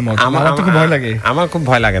কি মতামত? আমার তো খুব ভয় লাগে। আমার খুব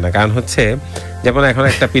ভয় লাগে না, কারণ হচ্ছে যেমন এখন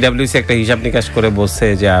একটা পিডব্লিউসি একটা হিসাব নিকাশ করে বলছে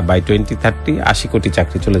যে বাই 2030 80 কোটি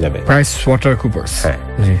চাকরি চলে যাবে, প্রাইস ওয়াটার কুপার্স। হ্যাঁ,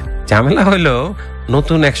 ঝামেলা হলো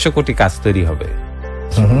নতুন 100 কোটি কাজ তৈরি হবে।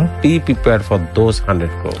 Be prepared for those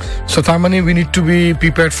 100 crores. So তার মানে we need to be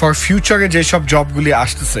prepared for future যে সব জবগুলি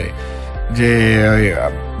আসতেছে, যে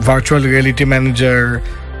ভার্চুয়াল রিয়েলিটি ম্যানেজার,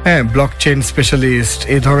 হ্যাঁ, ব্লকচেইন স্পেশালিস্ট,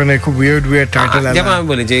 এই ধরনের খুব উইয়ার্ড টাইটেল। যেমন আমি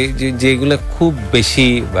বলি যে যেগুলো খুব বেশি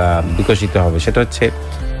বিকশিত হবে সেটা হচ্ছে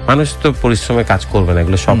মানুষ তো পরিশ্রমে কাজ করবে না,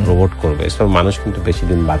 এগুলো সব রোবট করবে। সো মানুষ কিন্তু বেশি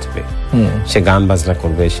দিন বাঁচবে, সে গান বাজনা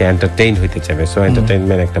করবে, সে এন্টারটেইন হইতে চাইবে। সো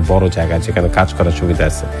এন্টারটেইনমেন্ট একটা বড় জায়গা যেখানে কাজ করার সুবিধা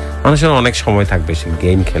আছে, মানুষের অনেক সময় থাকবে, সে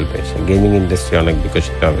গেম খেলবে, সে গেমিং ইন্ডাস্ট্রি অনেক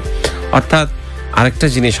বিকশিত হবে। অর্থাৎ আরেকটা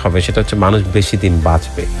জিনিস হবে সেটা হচ্ছে মানুষ বেশি দিন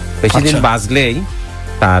বাঁচবে। বেশি দিন বাঁচলেই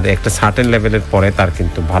তার একটা সার্টেন লেভেলের পরে তার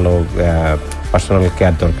কিন্তু ভালো পার্সোনাল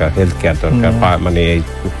কেয়ার দরকার, হেলথ কেয়ার দরকার, মানে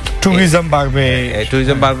ট্যুরিজম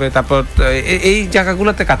বাড়বে। তারপর এই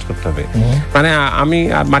জায়গাগুলোতে কাজ করতে হবে। মানে আমি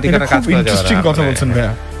মাটি কাটা কাজ করা যাবে কথা বলছেন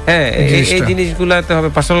ভাইয়া। হ্যাঁ, এই জিনিসগুলোতে হবে।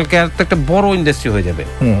 পার্সোনাল কেয়ার তো একটা বড় ইন্ডাস্ট্রি হয়ে যাবে।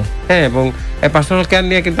 হ্যাঁ, এবং পার্সোনাল কেয়ার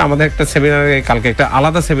নিয়ে কিন্তু আমাদের একটা সেমিনারে, কালকে একটা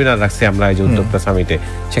আলাদা সেমিনার রাখছি আমরা এই যে উদ্যোক্তা সামিটে,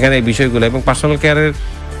 সেখানে এই বিষয়গুলো এবং পার্সোনাল কেয়ারের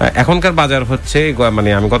এখনকার বাজার হচ্ছে, মানে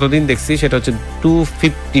আমি গতদিন দেখছি সেটা হচ্ছে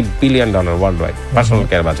 $250 billion world wide personal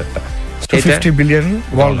care বাজারটা। 250 বিলিয়ন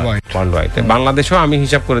ওয়ার্ল্ড ওয়াইড। বাংলাদেশেও আমি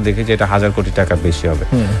হিসাব করে দেখি যে এটা 1000 কোটি টাকা বেশি হবে।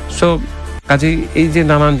 সো কাজেই এই যে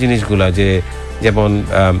নানান জিনিসগুলা, যে যেমন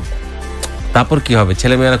তারপর কি হবে,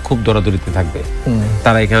 ছেলেমেয়েরা খুব দৌড়াদৌড়িতে থাকবে,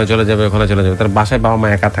 তারা এখানে চলে যাবে, ওখানে চলে যাবে, তার বাসায় বাবা মা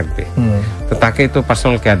একা থাকবে, তো তাকে তো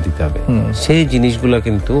পার্সোনাল কেয়ার দিতে হবে। সেই জিনিসগুলো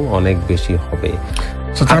কিন্তু অনেক বেশি হবে।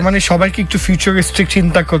 তার মানে সবাইকে একটু ফিউচারিস্টিক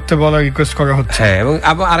চিন্তা করতে বলা রিকোয়েস্ট করা হচ্ছে। হ্যাঁ,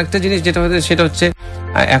 এবং আরেকটা জিনিস যেটা হচ্ছে সেটা হচ্ছে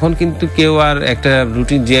এখন কিন্তু কেউ আর একটা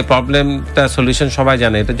রুটিন যে প্রবলেমটা সলিউশন সবাই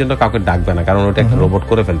জানে, এটার জন্য কাউকে ডাকবে না, কারণ ওটা একটা রোবট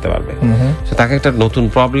করে ফেলতে পারবে। তো তাকে একটা নতুন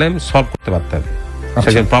প্রবলেম সলভ করতে পারতে হবে,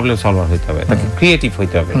 সেজন প্রবলেম সলভার হইতে হবে, তাকে ক্রিয়েটিভ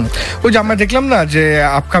হইতে হবে। ওই যে আমরা দেখলাম না যে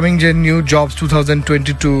আপকামিং যে new jobs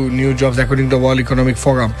 2022 new jobs according to world economic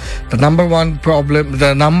forum, the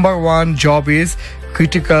number one job is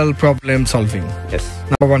critical problem solving.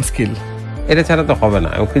 Number one skill. এটা ছাড়া তো হবে না।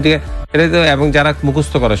 এটা তো, এবং যারা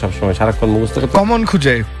মুখস্থ করে সবসময়, সারাক্ষণ মুখস্থ করে, কমন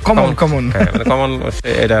খুঁজে, কমন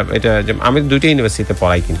এটা আমি 2টা ইউনিভার্সিটিতে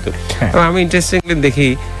পড়াই কিন্তু, এবং আমি ইন্টারেস্টিংলি দেখি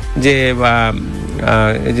যে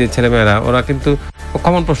এই যে ছেলেমেয়েরা ওরা কিন্তু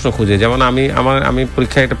কমন প্রশ্ন খুঁজে। যেমন আমি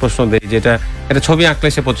পরীক্ষায় একটা প্রশ্ন দিই, যেটা একটা ছবি আঁকলে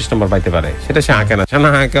সে 25 নম্বর পাইতে পারে, সেটা সে আঁকে না, সে না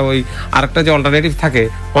আঁকে ওই আরেকটা যে অল্টারনেটিভ থাকে,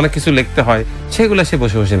 অনেক কিছু লিখতে হয়, সেগুলো সে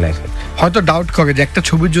বসে বসে লেখে। হয়তো ডাউট করে যে একটা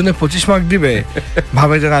ছবির জন্য 25 মার্ক দিবে,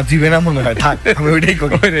 ভাবে যে না দিবে না, মনে হয় থাক আমি ওইটাই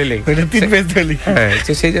করি, ওইটা 3 পেজ ধরে লিখি। হ্যাঁ,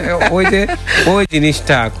 সেই ওই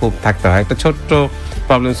জিনিসটা খুব থাকতে হয়। একটা ছোট্ট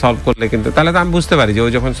প্রবলেম সলভ করলে কিন্তু, তাহলে তো আমি বুঝতে পারি যে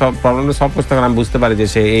ওই যখন সব প্রবলেমটা সলভ করতে পারে, আমি বুঝতে পারি যে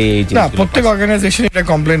সে এই না, প্রত্যেক অর্গানাইজেশন এটা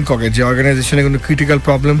কমপ্লেইন করে যে অর্গানাইজেশনে কোনো ক্রিটিক্যাল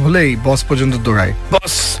প্রবলেম হলেই বস পর্যন্ত দৌড়ায়,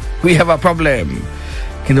 বস উই হ্যাভ আ প্রবলেম।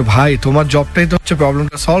 কিন্তু ভাই, তোমার জবটাই তো হচ্ছে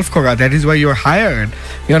প্রবলেমটা সলভ করা। That is Y you R hired,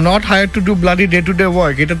 you are not hired to do bloody day to day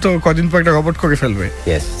work. এটা তো কদিন পর একটা রোবট করে ফেলবে।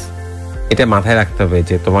 ইয়েস, এটা মাথায় রাখতে হবে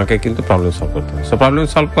যে তোমাকে কিন্তু প্রবলেম সলভ করতে হবে। সো প্রবলেম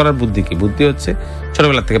সলভ করার বুদ্ধি কি? বুদ্ধি হচ্ছে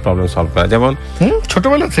ছোটবেলা থেকে প্রবলেম সলভ করা। যেমন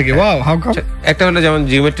ছোটবেলা থেকে, ওয়াও, হাউ কাম? একটা হলো যেমন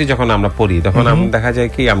জিওমেট্রি যখন আমরা পড়ি, তখন আমরা দেখা যায়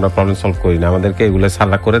কি আমরা প্রবলেম সলভ করি না, আমাদেরকে এগুলো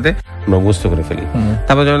সাল্লা করে দেয়, আমরা মুখস্থ করে ফেলি।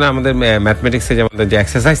 তারপর যেমন আমাদের ম্যাথমেটিক্সে যেমন যে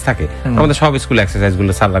এক্সারসাইজ থাকে, আমাদের সব স্কুল এক্সারসাইজ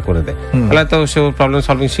গুলো সাল্লা করে দেয়, তাহলে তো সে প্রবলেম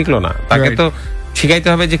সলভিং শিখলো না। তাকে তো শিখাইতে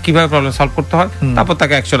হবে যে কিভাবে প্রবলেম সলভ করতে হয়, তারপর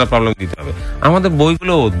তাকে 100টা প্রবলেম দিতে হবে। আমাদের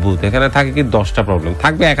বইগুলো অদ্ভুত, এখানে থাকে কি 10টা প্রবলেম,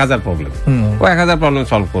 থাকবে 1000 প্রবলেম, ও 1000 প্রবলেম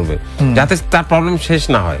সলভ করবে, যাতে তার প্রবলেম শেষ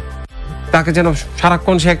না হয়, তাকে যেন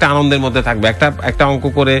সারাক্ষণ সে একটা আনন্দের মধ্যে থাকবে। একটা অঙ্ক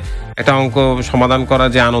করে, একটা অঙ্ক সমাধান করা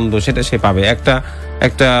যে আনন্দ, সেটা সে পাবে। একটা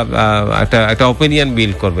ওপিনিয়ন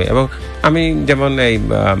বিল্ড করবে। এবং আমি যেমন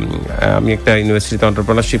আমি একটা ইউনিভার্সিটিতে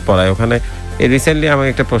এন্টারপ্রেনারশিপ পড়াই, ওখানে রিসেন্টলি আমি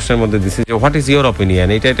একটা প্রশ্নের মধ্যে দিচ্ছি যে হোয়াট ইজ ইউর ওপিনিয়ন,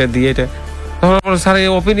 এটা দিয়ে এটা, তখন স্যার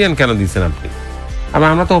এই ওপিনিয়ন কেন দিচ্ছেন আপনি?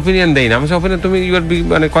 আমরা তো ওপিনিয়ন দেই না। আমি ওপিনিয়ন, তুমি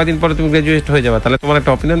মানে কয়দিন পরে তুমি গ্রাজুয়েট হয়ে যাবে, তাহলে তোমার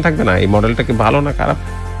একটা ওপিনিয়ন থাকবে না, এই মডেলটা কি ভালো না খারাপ?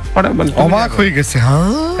 অবাক হয়ে গেছে।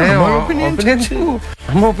 আমার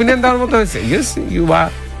ওপিনিয়ন দেওয়ার মতো হয়েছে। ইয়েস, ইউ আর।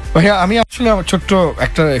 ভাইয়া, আমি আসলে আমার ছোট্ট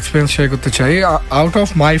একটা এক্সপিরিয়েন্স শেয়ার করতে চাই। Out of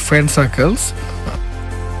my friend circles,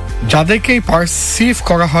 যাদেরকে পারসিভ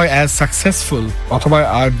করা হয় অ্যাজ সাকসেসফুল অথবা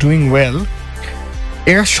আর ডুইং ওয়েল,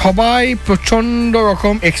 এরা সবাই প্রচন্ড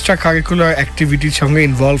রকম এক্সট্রা কারিকুলার অ্যাক্টিভিটির সঙ্গে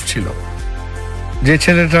ইনভলভ ছিল। যে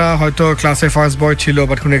ছেলেটা হয়তো ক্লাসে ফার্স্ট বয় ছিল,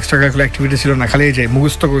 বাট কোনো এক্সট্রা কারিকুলার অ্যাক্টিভিটি ছিল না, খালি যে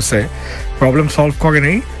মুখস্থ করছে, প্রবলেম সলভ করে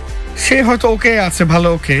নেই, সে হয়তো ওকে আছে, ভালো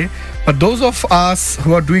ওকে। But those of us who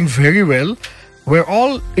are doing very well were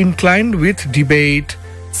all inclined with debate,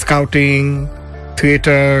 scouting,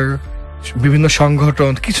 theatre, বিভিন্ন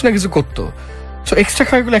সংগঠন কিছু না কিছু করতো। সো এক্সট্রা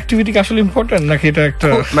কারিকুলার অ্যাক্টিভিটি আসলে ইম্পর্টেন্ট নাকি এটা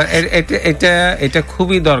একটা এটা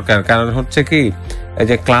খুবই দরকার, কারণ হচ্ছে কি এই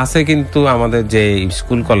যে ক্লাসে কিন্তু আমাদের যে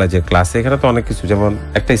স্কুল কলেজে ক্লাসে এখানে তো অনেক কিছু, যেমন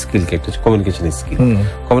একটা স্কিল একটা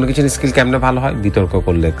কমিউনিকেশন স্কিল কেমনে ভালো হয়, বিতর্ক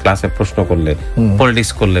করলে, ক্লাসে প্রশ্ন করলে,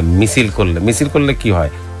 পলিটিক্স করলে, মিছিল করলে কি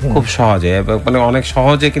হয় খুব সহজে, মানে অনেক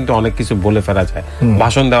সহজে কিন্তু অনেক কিছু বলে ফেলা যায়,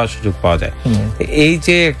 ভাষণ দেওয়ার সুযোগ পাওয়া যায়। এই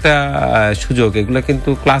যে একটা সুযোগ, এগুলো কিন্তু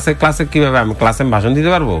ক্লাসে কিভাবে আমি ক্লাসে ভাষণ দিতে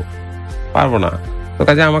পারবো না। তো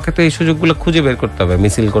কাজে আমাকে তো এই সুযোগগুলো খুঁজে বের করতে হবে,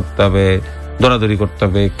 মিছিল করতে হবে, দৌড়াদৌড়ি করতে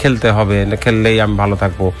হবে, খেলতে হবে, না খেললেই আমি ভালো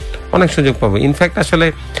থাকবো, অনেক সুযোগ পাবো। ইনফ্যাক্ট আসলে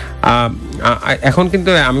এখন কিন্তু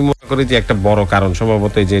আমি মনে করি যে একটা বড় কারণ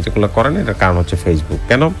সম্ভবত এই যে যেগুলো করেন এটার কারণ হচ্ছে ফেসবুক।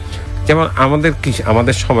 কেন, যেমন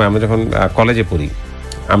আমাদের সময় আমরা যখন কলেজে পড়ি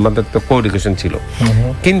আমাদের তো কো এডুকেশন ছিল,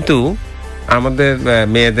 কিন্তু আমাদের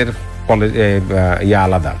মেয়েদের কলেজ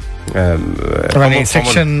আলাদা,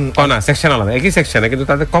 সেকশন আলাদা, একই সেকশনে কিন্তু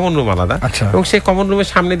তাদের কমন রুম আলাদা, এবং সেই কমন রুমের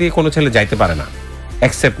সামনে দিয়ে কোনো ছেলে যাইতে পারে না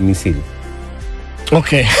এক্সেপ্ট মিছিল।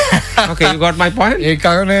 Okay, you got my point? এই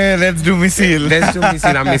কারণে let's do মিছিল,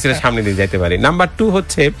 আমি মিছিলের সামনে দিয়ে যাইতে পারি। নাম্বার 2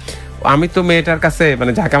 হচ্ছে আমি তো মেয়েটার কাছে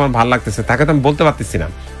মানে যাকে আমার ভালো লাগতেছে তাকে তো আমি বলতে পারতেছি না,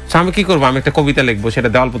 আমি কি করবো, আমি একটা কবিতা লিখবো, সেটা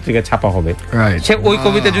দেওয়াল পত্রিকায় ছাপা হবে, সে ওই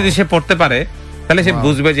কবিতা যদি সে পড়তে পারে তাহলে সে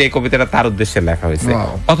বুঝবে যে এই কবিতাটা তার উদ্দেশ্যে লেখা হয়েছে।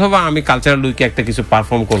 অথবা আমি কালচারাল উইকে একটা কিছু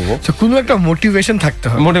পারফর্ম করবো, কোনো একটা মোটিভেশন থাকতে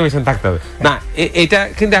হবে না। এটা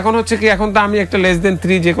কিন্তু এখন হচ্ছে কি, এখন তো আমি একটা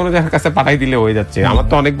less-than-3 যে কোনো জায়গার কাছে পাঠাই দিলে হয়ে যাচ্ছে। আমার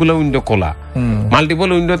তো অনেকগুলো উইন্ডো খোলা, মাল্টিপল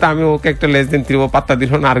উইন্ডোতে আমি ওকে একটা less-than-3 ও পাত্তা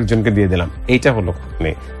দিল না, আরেকজনকে দিয়ে দিলাম, এইটা হলো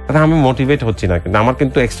নেই। আমি মোটিভেট হচ্ছি না। কিন্তু আমার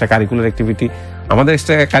কিন্তু এক্সট্রা কারিকুলার অ্যাক্টিভিটি, আমাদের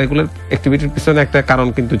এক্সট্রা কারিকুলার অ্যাক্টিভিটির পিছনে একটা কারণ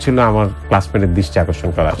কিন্তু ছিল আমার ক্লাসমেটের দৃষ্টি আকর্ষণ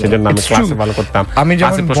করা, সেজন্য আমি ক্লাসে ভালো করতাম। আমি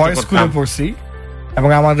যখন বয়েজ স্কুলে পড়ছি এবং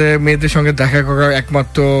আমাদের মেয়েদের সঙ্গে দেখা করার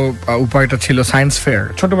একমাত্র উপায়টা ছিল সায়েন্স ফেয়ার,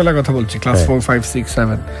 ছোটবেলার কথা বলছি, ক্লাস 4, 5, 6,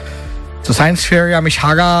 7। তো সায়েন্স ফেয়ারে আমি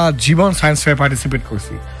সারা জীবন সায়েন্স ফেয়ার পার্টিসিপেট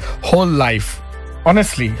করছি, whole life,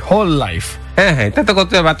 honestly whole life. হ্যাঁ, এটা তো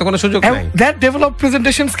করতে হবে, এত কোনো সুযোগ নাই। That develop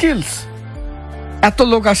presentation skills. এত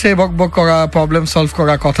লোক আসে, বকবক করা, প্রবলেম সলভ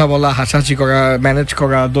করা, কথা বলা, হাসাহাসি করা, ম্যানেজ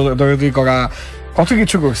করা, দৌড়াদৌড়ি করা, কত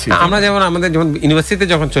কিছু করছি আমরা। যেমন আমাদের যখন ইউনিভার্সিটিতে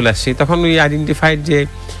যখন চলে আসছি তখন উই আইডেন্টিফাইড যে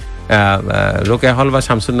রোকেয়া হল বা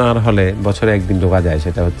শামসুন্নাহার হলে বছরে একদিন ঢোকা যায়,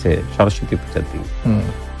 সেটা হচ্ছে সরস্বতী পূজার দিন।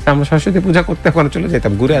 আমরা সরস্বতী পূজা করতে ওখানে চলে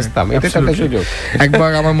যেতাম, ঘুরে আসতাম। এটা একটা সুযোগ। একবার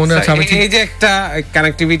আমার মনে আছে এই যে একটা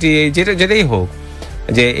কানেক্টিভিটি, যেটাই হোক,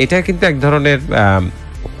 যে এটা কিন্তু এক ধরনের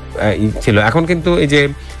ছিল। এখন কিন্তু এই যে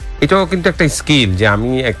এটাও কিন্তু একটা স্কিল, যে আমি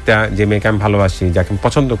একটা যে মেয়েকে আমি ভালোবাসি, যাকে আমি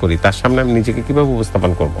পছন্দ করি, তার সামনে আমি নিজেকে কিভাবে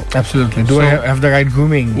উপস্থাপন করবো। Absolutely. Do I have the right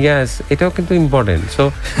grooming? Yes, এটাও কিন্তু ইম্পর্টেন্ট। সো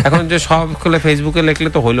এখন যে সব খুলে ফেসবুকে লিখলে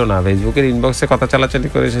তো হইলো না, ফেসবুকের ইনবক্সে কথা চালাচালি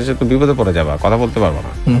করে শেষে তো বিপদে পড়ে যাবা, কথা বলতে পারবো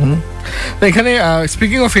না। এখানে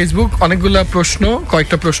স্পিকিং অফ ফেসবুক, অনেকগুলো প্রশ্ন,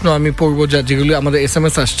 কয়েকটা প্রশ্ন আমি পড়বো যেগুলো আমাদের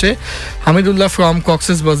SMS আসছে। হামিদুল্লাহ ফ্রম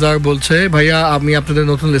কক্সেস বাজার বলছে, ভাইয়া আমি আপনাদের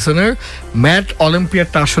নতুন লিসেনার, ম্যাথ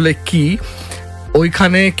অলিম্পিয়াডটা আসলে কি,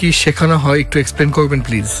 ওইখানে কি শেখানো হয়, একটু এক্সপ্লেন করবেন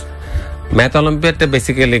প্লিজ। ম্যাথ অলিম্পিয়াডটা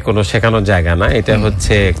বেসিক্যালি কোনো শেখানোর জায়গা না, এটা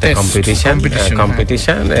হচ্ছে একটা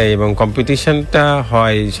কম্পিটিশন, এবং কম্পিটিশনটা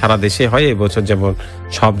হয় সারা দেশে হয়। এবছর যেমন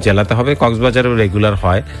সব জেলাতে হবে, কক্সবাজারেও রেগুলার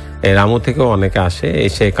হয়, রামু থেকেও অনেকে আসে।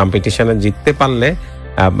 এসে কম্পিটিশনে জিততে পারলে,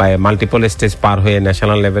 মাল্টিপল স্টেজ পার হয়ে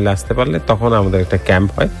ন্যাশনাল লেভেলে আসতে পারলে, তখন আমাদের একটা ক্যাম্প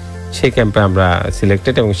হয়। সেই ক্যাম্পে আমরা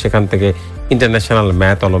সিলেক্টেড, এবং সেখান থেকে ইন্টারন্যাশনাল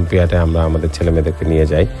ম্যাথ অলিম্পিয়াডে আমরা আমাদের ছেলে মেয়েদেরকে নিয়ে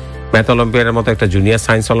যাই। ম্যাথ অলিম্পিয়াডের মতো একটা জুনিয়র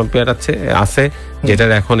সায়েন্স অলিম্পিয়াড আছে,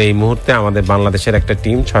 যেটার এখন এই মুহূর্তে আমাদের বাংলাদেশের একটা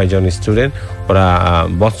টিম 6 জন স্টুডেন্ট, ওরা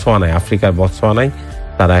বতসোয়ানায়, আফ্রিকার বতসোয়ানায়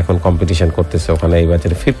তারা এখন কম্পিটিশন করতেছে ওখানে। এই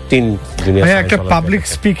বছর 15 জুনিয়র একটা পাবলিক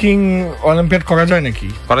স্পিকিং অলিম্পিয়াড করা যায় নাকি?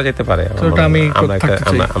 করা যেতে পারে,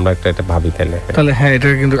 আমরা একটা ভাবি তাহলে। হ্যাঁ, এটা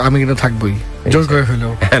কিন্তু আমি কিন্তু থাকবোই, জোর করে হলো।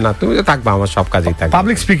 হ্যাঁ, না তুমি তো থাকবা, আমার সব কাজেই থাকবে।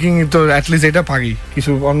 পাবলিক স্পিকিং তো অ্যাটলিস্ট এটা পারি,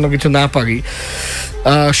 কিছু অন্য কিছু না পারি।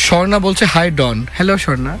 স্বর্ণা বলছে, হাই ডন। হ্যালো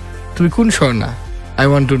স্বর্ণা, তুমি কোন Swarna? I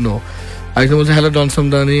want to know. আরেকজন বলছে, hello Don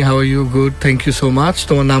Samdani, how are you? Good, thank you so much.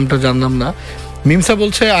 তোমার নামটা জানলাম না। মিমসা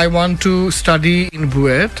বলছে, I want to study in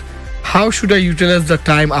BUET, how should I utilise the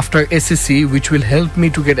time after SSC which will help me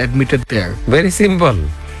to get admitted there? Very simple.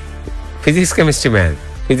 Physics, chemistry, math.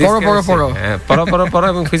 পড়ো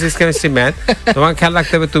এবং physics, chemistry, math. তোমাকে খেয়াল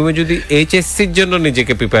রাখতে হবে, তুমি যদি এইচএসসির জন্য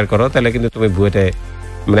নিজেকে প্রিপেয়ার করো তাহলে কিন্তু তুমি বুয়েটে,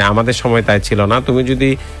 মানে আমাদের সময় তাই ছিল না, তুমি যদি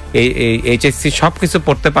এই এইচএসসি সবকিছু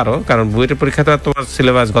পড়তে পারো, কারণ বুয়েটের পরীক্ষাতে তোমার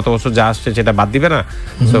সিলেবাস গত বছর যা আসছে সেটা বাদ দিবে না,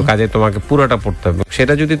 তো কাজে তোমাকে পুরোটা পড়তে হবে।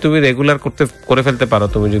 সেটা যদি তুমি রেগুলার করে ফেলতে পারো,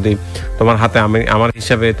 তুমি যদি তোমার হাতে, আমার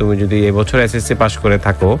হিসাবে তুমি যদি এবছর এসএসসি পাস করে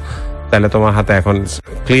থাকো, তাহলে তোমার হাতে এখন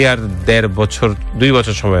ক্লিয়ার 2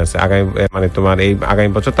 বছর সময় আছে আগামী, মানে তোমার এই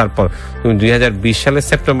আগামী বছর, তারপর তুমি 2020 সালের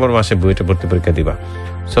সেপ্টেম্বর মাসে বুয়েটে ভর্তি পরীক্ষা দিবা।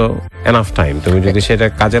 সো এনাফ টাইম, তুমি যদি সেটা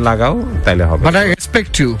কাজে লাগাও তাহলে হবে। বাট আই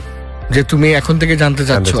রেসপেক্ট ইউ যে তুমি এখন থেকে জানতে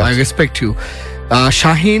চাচ্ছ, I respect you.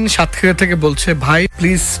 Shahin Satkhira থেকে বলছে, ভাই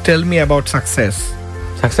please tell me about success.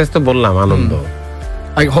 Success তো বললাম, আনন্দ।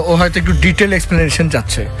 ও হয়তো একটু ডিটেল এক্সপ্লেনেশন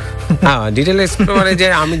চাচ্ছে। হ্যাঁ, ডিটেল এক্সপ্লেনেশন, যে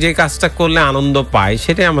আমি যে কাজটা করলে আনন্দ পাই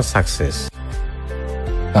সেটাই আমার সাকসেস।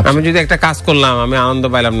 আমি যদি একটা কাজ করলাম, আমি আনন্দ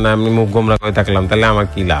পাইলাম না, আমি মুখ গোমরা করে থাকলাম, তাহলে আমার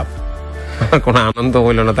কি লাভ? কোনো আনন্দ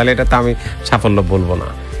হইলো না, তাহলে এটা তো আমি সাফল্য বলবো না।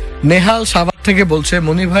 নেহাল সাভার থেকে বলছে,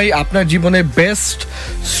 মনির ভাই আপনার জীবনে বেস্ট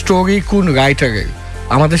স্টোরি কোন রাইটারের?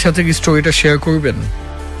 আমাদের সাথে কি স্টোরিটা শেয়ার করবেন?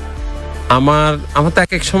 আমার তো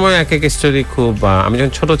এক এক সময় এক এক স্টোরি খুব, আমি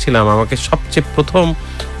যখন ছোট ছিলাম আমাকে সবচেয়ে প্রথম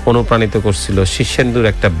অনুপ্রাণিত করছিল শীর্ষেন্দুর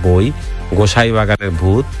একটা বই, গোসাই বাগানের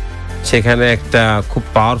ভূত। সেখানে একটা খুব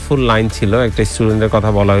পাওয়ারফুল লাইন ছিল, একটা স্টুডেন্টের কথা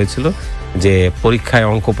বলা হয়েছিল যে পরীক্ষায়,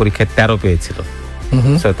 অঙ্ক পরীক্ষায় 13 পেয়েছিল।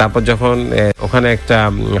 তারপর যখন ওখানে একটা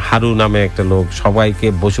হারু নামে একটা লোক সবাইকে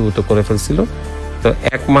বশীভূত করে ফেলছিল, তো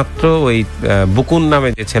একমাত্র ওই বুকুন নামে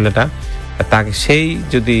যে ছেলেটা, তাকে সেই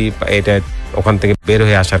যদি এটা ওখান থেকে বের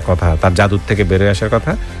হয়ে আসার কথা, তার জাদুর থেকে বের হয়ে আসার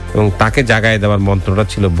কথা, এবং তাকে জাগায় দেওয়ার মন্ত্রটা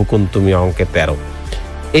ছিল বুকুন তুমি অঙ্কে 13।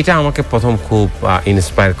 এটা আমাকে প্রথম খুব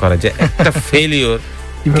ইন্সপায়ার করে যে একটা ফেলিওর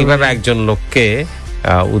কিভাবে একজন লোককে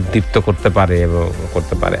উদ্দীপ্ত করতে পারে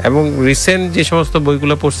এবং রিসেন্ট যে সমস্ত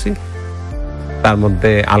বইগুলো পড়ছি তার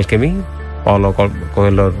মধ্যে আলকেমি, পল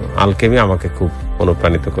কোয়েলোর আলকেমি আমাকে খুব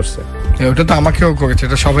অনুপ্রাণিত করছে। ওটা তো আমাকেও করেছে,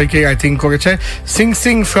 এটা সবাইকে আই থিঙ্ক করেছে।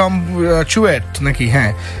 সিং ফ্রম চুয়েট নাকি?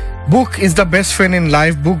 হ্যাঁ, book is the best friend in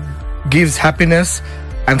life. Book gives happiness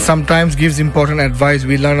and sometimes gives important advice.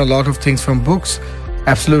 We learn a lot of things from books.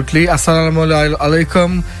 Absolutely. Assalamu alaikum.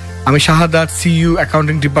 I'm Shahadat, CU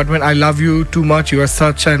Accounting Department. I love you too much. You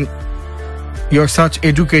are such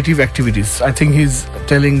educative activities. I think he's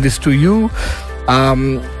telling this to you.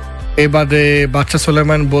 এবারে বাচ্চা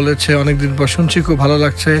সোলেমান বলেছে, অনেকদিন পর শুনছি, খুব ভালো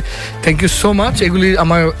লাগছে, thank you so much. এগুলি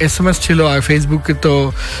আমার SMS ছিল, আর ফেসবুকে তো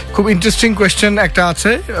খুব ইন্টারেস্টিং কোয়েশ্চেন একটা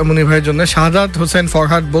আছে মনির ভাইয়ের জন্য। শাহাদাত হোসেন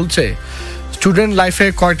ফরহাদ বলছে, স্টুডেন্ট লাইফে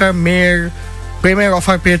কয়টা মেয়ের প্রেমের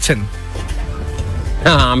অফার পেয়েছেন?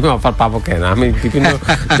 আমি অফার পাবো কেন, আমি বিভিন্ন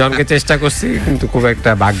জনকে চেষ্টা করছি, কিন্তু খুব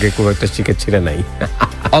একটা ভাগ্যে খুব একটা শিখে ছিল নাই।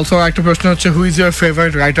 অলসো একটা প্রশ্ন হচ্ছে, who is your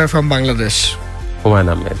favourite writer from Bangladesh? Humayun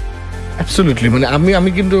Ahmed. Absolutely, মানে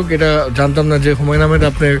আমি কিন্তু এটা জানতাম না যে হুমায়ুন আহমেদ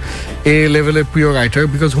আপনার এ লেভেলের প্রিয় রাইটার,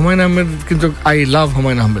 বিকজ হুমায়ুন আহমেদ কিন্তু আই লাভ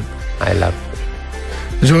হুমায়ুন আহমেদ।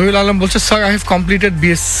 জহিরুল আলম বলছে, sir I have completed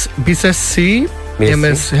BSc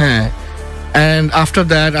MS, হ্যাঁ, and after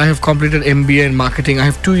that I have completed MBA in marketing. I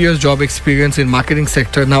have 2 years job experience in marketing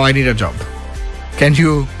sector. Now I need a job. Can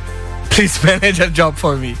you please manage a job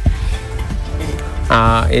for me?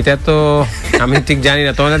 এটা তো আমি ঠিক জানি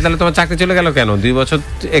না, তাহলে তোমার চাকরি চলে গেল কেন 2 বছর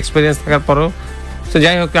এক্সপিরিয়েন্স থাকার পরও? তো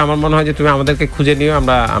যাই হোক, আমার মনে হয় যে তুমি আমাদেরকে খুঁজে নিও,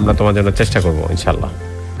 আমরা তোমার জন্য চেষ্টা করবো ইনশাল্লাহ।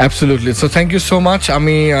 Absolutely. So thank you so much.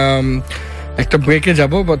 আমি একটা ব্রেকে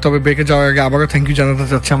যাব, তবে ব্রেকে যাওয়ার আগে আবারও থ্যাংক ইউ জানাতে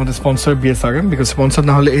চাচ্ছি আমাদের স্পন্সর BSRM, বিকজ স্পন্সর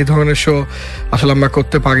না হলে এই ধরনের শো আসলে আমরা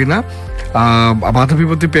করতে পারি না। বাধা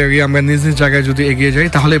বিপত্তি পেরিয়ে আমরা নিজ নিজ জায়গায় যদি এগিয়ে যাই,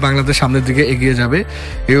 তাহলে বাংলাদেশ সামনের দিকে এগিয়ে যাবে।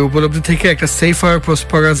 এই উপলব্ধি থেকে একটা safer,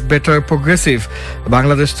 prosperous, better, progressive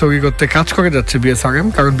Bangladesh তৈরি করতে কাজ করে যাচ্ছে BSRM,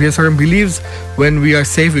 কারণ BSRM believes when we are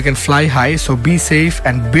safe we can fly high, so be safe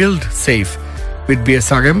and build safe with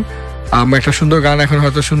BSRM. আমরা একটা সুন্দর গান এখন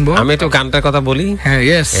হয়তো শুনবো। আমি একটু গানটার কথা বলি। হ্যাঁ,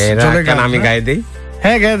 ইয়েস, আমি গাই দেই।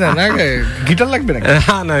 হ্যাঁ, গায়ে দেন। গিটার লাগবে না?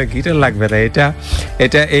 না, গিটার লাগবে না।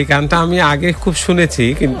 এটা এই গানটা আমি আগে খুব শুনেছি,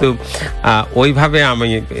 কিন্তু ওইভাবে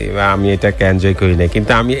আমি এটাকে এনজয় করি না,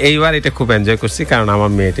 কিন্তু আমি এইবার এটা খুব এনজয় করছি, কারণ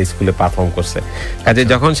আমার মেয়েটা স্কুলে পারফর্ম করছে। কাজে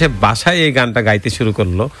যখন সে বাসায় এই গানটা গাইতে শুরু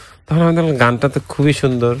করলো, তখন আমি দেখলাম গানটা তো খুবই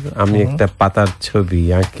সুন্দর। আমি একটা পাতার ছবি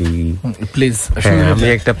আঁকি, প্লিজ, আমি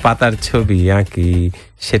একটা পাতার ছবি আঁকি,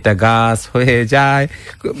 সেটা গাছ হয়ে যায়।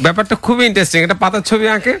 ব্যাপারটা খুবই ইন্টারেস্টিং। একটা পাতার ছবি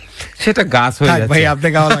আঁকে, সেটা গাছ হয়ে যায়। ভাই, আপনি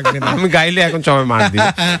গাওয়া লাগবে না, আমি গাইলে এখন সবাই মার দিবে।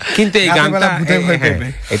 কিন্তু এই গানটা,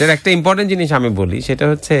 এটার একটা ইম্পর্টেন্ট জিনিস আমি বলি, সেটা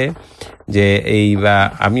হচ্ছে যে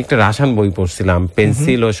আমি একটা রাসায়ন বই পড়ছিলাম,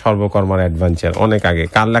 পেন্সিল ও সর্বকর্মার অ্যাডভেঞ্চার, অনেক আগে,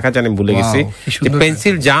 কার লেখা জানি ভুলে গেছি, যে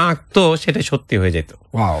পেন্সিল যা আঁকতো সেটা সত্যি হয়ে যেত।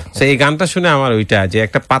 এই গানটা শুনে আমার ওইটা, যে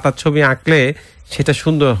একটা পাতার ছবি আঁকলে সেটা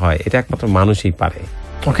সুন্দর হয়, এটা একমাত্র মানুষই পারে।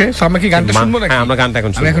 ওকে, সো আমরা কি গানটা শুনবো নাকি? হ্যাঁ, আমরা গানটা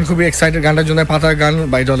এখন শুনবো। আমি এখন খুবই এক্সাইটেড গানটার জন্য। পাতার গান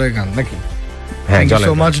বাই জলের গান নাকি? হ্যাঁ, Thank you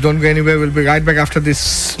so much. Don't go anywhere. We'll be right back after this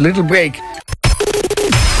little break.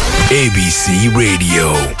 ABC Radio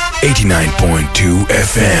 89.2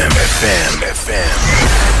 FM.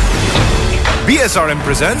 BSRM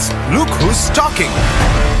presents Look Who's Talking.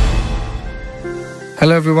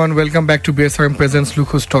 Hello everyone, welcome back to BSRM Presents Look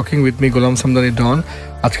Who's Talking with me, Sumdany Don.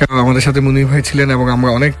 আজকে আমাদের সাথে মুনির ভাই ছিলেন এবং আমরা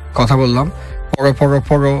অনেক কথা বললাম।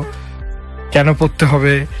 পড়ো কেন পড়তে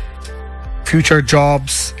হবে, future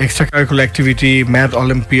jobs, extra curricular activity, math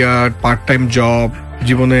olympiad, part time job,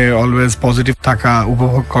 জীবনে অলওয়েজ পজিটিভ থাকা,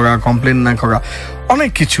 উপভোগ করা, কমপ্লেন না করা,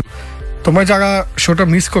 অনেক কিছু। তোমরা যারা শোটা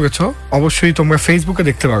মিস করেছো অবশ্যই তোমরা ফেসবুকে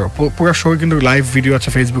দেখতে পারো। পুরো শো কিন্তু লাইভ ভিডিও আছে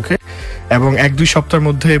ফেসবুকে, এবং 1-2 সপ্তাহের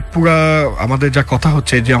মধ্যে পুরা আমাদের যা কথা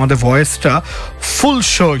হচ্ছে যে আমাদের ভয়েসটা ফুল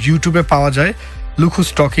শো ইউটিউবে পাওয়া যায়। লুক হুজ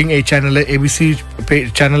টকিং এই চ্যানেলে, এবিসি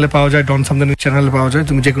চ্যানেলে পাওয়া যায়, ডন সামদানির চ্যানেলে পাওয়া যায়,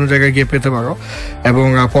 তুমি যে কোনো জায়গায় গিয়ে পেতে পারো। এবং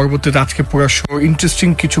পরবর্তীতে আজকে পুরো শো ইন্টারেস্টিং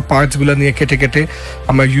কিছু পার্টসগুলো নিয়ে কেটে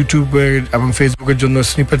আমরা ইউটিউবের এবং ফেসবুকের জন্য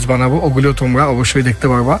স্নিপেটস বানাবো, ওগুলোও তোমরা অবশ্যই দেখতে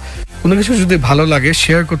পারবা। কোনো কিছু যদি ভালো লাগে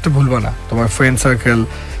শেয়ার করতে ভুলবা না, তোমার ফ্রেন্ড সার্কেল,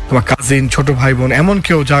 তোমার কাজিন, ছোট ভাই বোন, এমন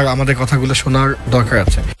কেউ যার আমাদের কথাগুলো শোনার দরকার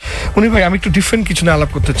আছে। উনি ভাই, আমি একটু ডিফারেন্ট কিছু নিয়ে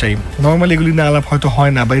আলাপ করতে চাই। নর্মালি এগুলি নিয়ে আলাপ হয়তো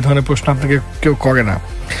হয় না বা এই ধরনের প্রশ্ন আপনাকে কেউ করে না।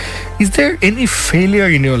 Is there any failure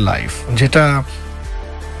in your life যেটা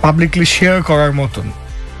পাবলিকলি শেয়ার করার মতন,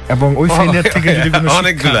 এবং ওই ফেলিয়ার থেকে যদি কোনো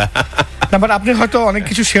অনেকগুলা না, বাট আপনি হয়তো অনেক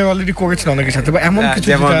কিছু শেয়ার অলরেডি করেছেন অনেকের সাথে, বা এমন কিছু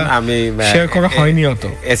যেটা আমি শেয়ার করা হয়নি অত।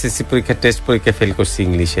 এসএসসি পরীক্ষা, টেস্ট পরীক্ষা ফেল করছি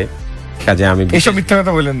ইংলিশে, কাজে আমি এইসব মিথ্যা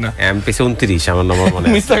কথা বলেন না। আমি পেছে 29 আমার নম্বর মনে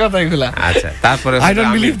আছে। মিথ্যা কথা এগুলা। আচ্ছা, তারপরে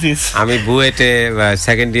আমি বুয়েটে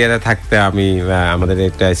সেকেন্ড ইয়ারে থাকতে আমি আমাদের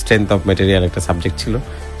একটা স্ট্রেংথ অফ ম্যাটেরিয়াল একটা সাবজেক্ট ছিল,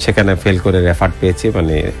 সেখানে ফেল করে রেফার্ড পেয়েছি।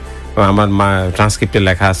 মানে আমার ট্রান্সক্রিপ্টে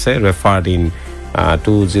লেখা আছে রেফার্ড ইন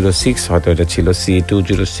 206, হয়তো এটা ছিল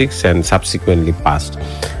C206 and subsequently passed.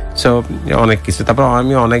 So অনেক কিছু। তারপর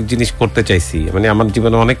আমি অনেক জিনিস করতে চাইছি, মানে আমার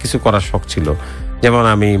জীবনে অনেক কিছু করার শখ ছিল। যেমন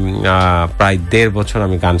আমি প্রায় 1.5 বছর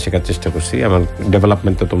আমি গান শেখার চেষ্টা করছি। আমার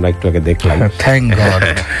ডেভেলপমেন্ট তো তোমরা একটু আগে দেখলাম, থ্যাংক গড।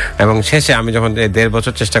 এবং শেষে আমি যখন 1.5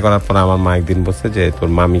 বছর চেষ্টা করার পর আমার মা একদিন বলছে যে তোর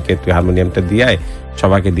মামিকে তুই হারমোনিয়ামটা দিয়ে আয়,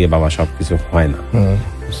 সবাইকে দিয়ে বাবা সবকিছু হয় না।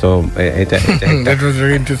 সো এটা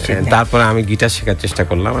তারপরে আমি গিটার শেখার চেষ্টা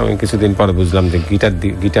করলাম। আমি কিছুদিন পরে বুঝলাম যে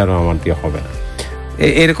গিটারও আমার দিয়ে হবে না।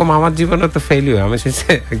 এরকম আমার জীবনে তো ফেলিওর, আমি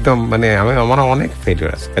শেষে একদম মানে আমার অনেক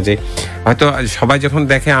ফেলিওর আছে। কাজে হয়তো সবাই যখন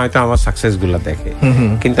দেখে হয়তো আমার সাকসেস গুলা দেখে,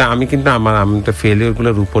 কিন্তু আমি তো ফেলিওর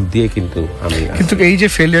গুলোর উপর দিয়ে কিন্তু এই যে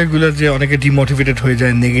ফেলিওর গুলো যে অনেকে ডিমোটিভেটেড হয়ে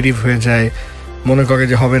যায়, নেগেটিভ হয়ে যায়, মনে করে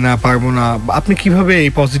যে হবে না, পারবো না, আপনি কিভাবে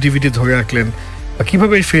এই পজিটিভিটি ধরে রাখলেন,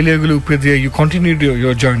 কিভাবে এই ফেলিওর গুলো উপরে দিয়ে ইউ কন্টিনিউ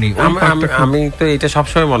ইউর জার্নি? আমি তো এটা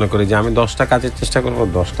সবসময় মনে করি যে আমি 10টা কাজের চেষ্টা করবো,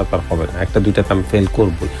 10টা তো হবে না, 1-2টাতে আমি ফেল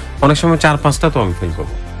করবো, অনেক সময় 4-5টা তো আমি ফেল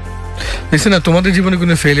করবো। দেখছি না, তোমাদের জীবনে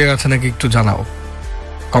কোনো ফেলিয়ার আছে নাকি একটু জানাও,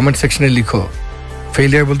 কমেন্ট সেকশনে লিখো।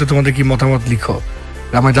 ফেলিয়ার বলতে তোমাদের কি মতামত লিখো,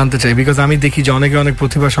 আমার জানতে চাই। বিকজ আমি দেখি যে অনেকে অনেক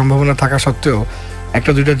প্রতিভা সম্ভাবনা থাকা সত্ত্বেও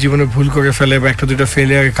 1-2টা জীবনে ভুল করে ফেলে, বা 1-2টা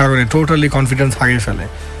ফেলিয়ারের কারণে টোটালি কনফিডেন্স হারিয়ে ফেলে,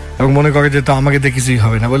 এবং মনে করে যে তো আমাকে দিয়ে কিছুই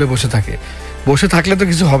হবে না বলে বসে থাকে। বসে থাকলে তো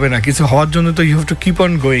কিছু হবে না, কিছু হওয়ার জন্য তো you have to keep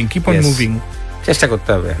on going, keep on moving, চেষ্টা করতে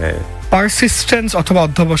হবে। হ্যাঁ, পারসিস্টেন্স অথবা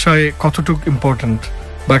অধ্যবসায় কতটুকু ইম্পর্টেন্ট,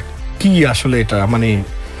 বা কি আসলে এটা? মানে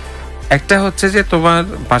একটা হচ্ছে যে তোমার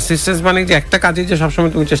পারসিস্টেন্স মানে যে একটা কাজই যে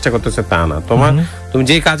সবসময় তুমি চেষ্টা করতেছো তা না। তুমি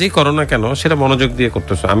যেই কাজই করো না কেন সেটা মনোযোগ দিয়ে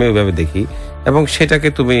করতেছো, আমি ওইভাবে দেখি, এবং সেটাকে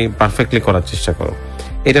তুমি পারফেক্টলি করার চেষ্টা করো,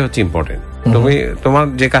 এটা হচ্ছে ইম্পর্টেন্ট। তুমি তোমার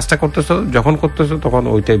যে কাজটা করতেছো যখন করতেছো তখন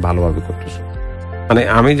ওইটাই ভালোভাবে করতেছো। মানে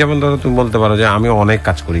আমি যেমন ধরো তুমি বলতে পারো যে আমি অনেক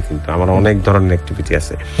কাজ করি, কিন্তু আমার অনেক ধরনের অ্যাক্টিভিটি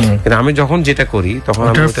আছে, কিন্তু আমি যখন যেটা করি তখন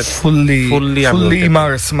আমি ফুললি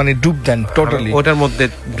ইমার্স, মানে ডুব দেন টোটালি ওটার মধ্যে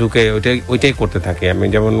ঢুকে ওইটাই করতে থাকি। আমি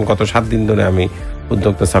যেমন গত 7 দিন ধরে আমি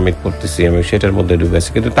উদ্যোক্তা সামিট করতেছি, আমি সেটার মধ্যে ডুবে আছি।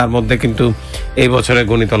 কিন্তু তার মধ্যে কিন্তু এই বছরের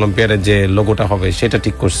গণিত অলিম্পিয়াডের যে লোগোটা হবে সেটা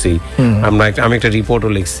ঠিক করছি, আমি একটা রিপোর্টও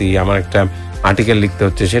লিখছি, আমার একটা আর্টিকেল লিখতে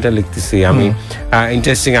হচ্ছে সেটা লিখতেছি। আমি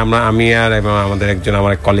ইন্টারেস্টিং আমি আর এবং আমাদের একজন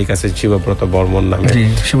আমার কলিগ আছে শিবব্রত বর্মন নামে,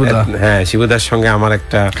 হ্যাঁ, শিবুদার সঙ্গে আমার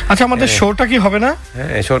একটা আমাদের শোটা কি হবে না?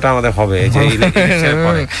 হ্যাঁ, শোটা আমাদের হবে, এই যে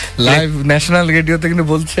লাইভ ন্যাশনাল রেডিওতে কিন্তু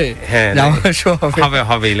বলছে হ্যাঁ আমাদের শো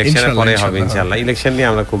হবে ইলেকশনের পরে হবে ইনশাআল্লাহ। ইলেকশন নিয়ে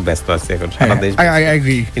আমরা খুব ব্যস্ত আছি এখন, সারা দেশ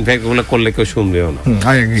ইনফ্যাক্ট ওগুলো করলে কেউ শুনবেও না।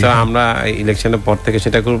 তো আমরা ইলেকশনের পর থেকে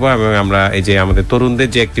সেটা করবো, এবং আমরা এই যে আমাদের তরুণদের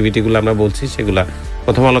যে অ্যাক্টিভিটি গুলো আমরা বলছি সেগুলা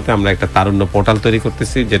প্রথম আলোতে আমরা একটা তারুণ্য পোর্টাল তৈরি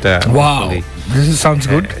করতেছি, যেটা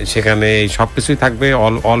সেখানে সবকিছুই থাকবে,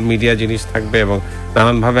 অল মিডিয়া জিনিস থাকবে, এবং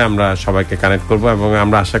নানানভাবে আমরা সবাইকে কানেক্ট করবো। এবং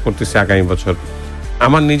আমরা আশা করতেছি আগামী বছর,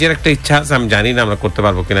 আমার নিজের একটা ইচ্ছা আছে, আমি জানি না আমরা করতে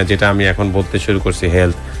পারবো কিনা, যেটা আমি এখন বলতে শুরু করছি,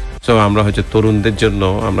 হেলথ। সো আমরা হচ্ছে তরুণদের জন্য,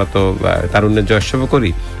 আমরা তো তারুণ্যের জয়োৎসব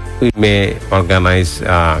করি, we may organise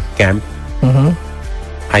camp,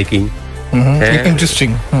 hiking, interesting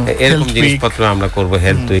এরকম জিনিসপত্র আমরা করব,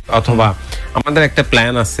 হেলথ উইক, অথবা আমাদের একটা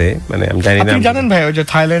প্ল্যান আছে, মানে আমি জানি না। আপনি জানেন ভাই, ওই যে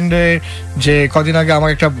থাইল্যান্ডে যে কদিন আগে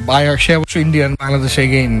আমার একটা বায়ার, সে অবশ্য ইন্ডিয়ান, বাংলাদেশে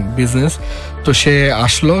এগেইন বিজনেস, তো সে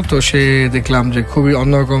আসলো, তো সে দেখলাম যে খুবই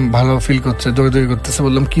অন্যরকম ভালো ফিল করছে, দৌড়ি করতেছে।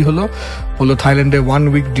 বললাম কি হলো? বললো থাইল্যান্ডে 1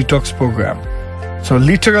 week detox programme. So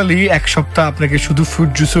literally 1 সপ্তাহ আপনাকে শুধু ফ্রুট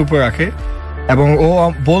জুসের উপর রাখে, এবং ও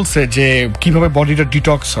বলছে যে কিভাবে বডিটা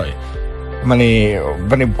ডিটক্স হয়। মানে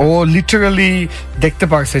মানে ও লিটারালি দেখতে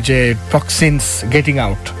পারছে যে toxins getting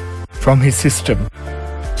out from his system.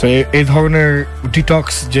 তো এই ধরনের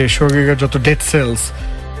ডিটক্স, যে শরীরের যত ডেড সেলস,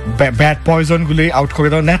 ব্যাড পয়জন গুলি আউট করে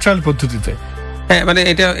দাও ন্যাচারাল পদ্ধতিতে। হ্যাঁ, মানে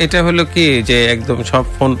এটা হলো কি যে একদম সব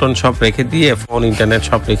ফোন টোন সব রেখে দিয়ে, ফোন ইন্টারনেট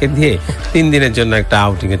সব রেখে দিয়ে 3 দিনের জন্য একটা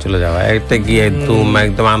আউটিং এ চলে যাওয়া, একটা গিয়ে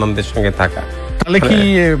একদম আনন্দের সঙ্গে থাকা। তাহলে কি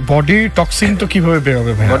বডি টক্সিন তো কিভাবে বের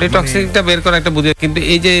হবে ভাই? বডি টক্সিনটা বের করা একটা বুঝে, কিন্তু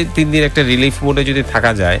এই যে 3 দিন একটা রিলিফ মোডে যদি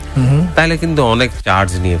থাকা যায়, তাহলে কিন্তু অনেক চার্জ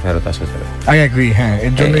নিয়ে ফেরত আসা যাবে। I agree. হ্যাঁ,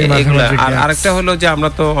 এর জন্য আর আরেকটা হলো যে আমরা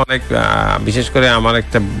তো অনেক, বিশেষ করে আমার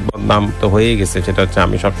একটা নাম তো হয়েই গেছে, সেটা হচ্ছে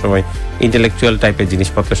আমি সবসময় ইন্টেলেকচুয়াল টাইপের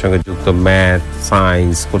জিনিসপত্রের সঙ্গে যুক্ত, ম্যাথ,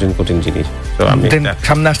 সায়েন্স, কঠিন জিনিস। তো আমি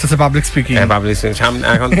সামনে আসতেছে পাবলিক স্পিকিং। হ্যাঁ, পাবলিক স্পিকিং সামনে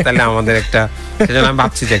এখন, তাহলে আমাদের একটা, সেজন্য আমি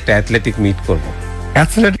ভাবছি যে একটা অ্যাথলেটিক মিট করব।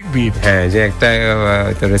 Athletic meet? হ্যাঁ, যে একটা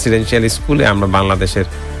রেসিডেন্সিয়াল স্কুলে আমরা বাংলাদেশের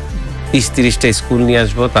 30-30টা স্কুল নিয়ে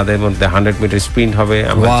আসবো, তাদের মধ্যে 100 মিটার স্প্রিন্ট হবে।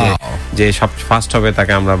 আমরা যে সব ফার্স্ট হবে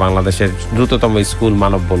তাকে আমরা বাংলাদেশের দ্রুততম স্কুল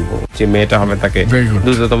মানব বলবো, যে মেয়েটা হবে তাকে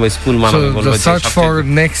দ্রুততম স্কুল মানব বলবো। Search for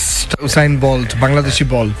next Usain bolt, Bangladeshi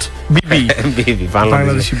bolt, Bibi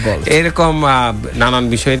Bangladeshi bolt. এরকম নানান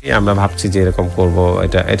বিষয় নিয়ে আমরা ভাবছি যে এরকম করব।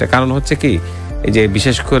 এটা কারণ হচ্ছে কি, এই যে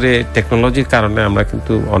বিশেষ করে টেকনোলজির কারণে আমরা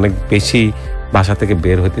কিন্তু অনেক বেশি বাসা থেকে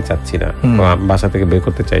বের হতে চাচ্ছি না, বাসা থেকে বের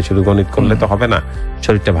করতে চাই। শুধু গণিত করলে তো হবে না,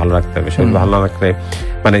 শরীরটা ভালো রাখতে হবে। শরীর ভালো না রাখলে,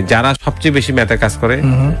 মানে যারা সবচেয়ে বেশি ম্যাথে কাজ করে,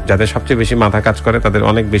 যাদের সবচেয়ে বেশি মাথা কাজ করে, তাদের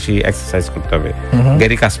অনেক বেশি এক্সারসাইজ করতে হবে।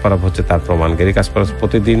 গ্যারি কাসপারভ হচ্ছে তার প্রমাণ। গ্যারি কাসপারভ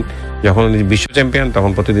প্রতিদিন, যখন উনি বিশ্ব চ্যাম্পিয়ন,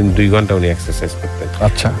 তখন প্রতিদিন 2 ঘন্টা উনি এক্সারসাইজ করতেন।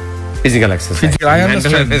 আচ্ছা, ফিজিক্যাল এক্সারসাইজ,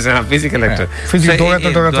 ফিজিক্যাল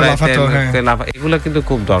এগুলো কিন্তু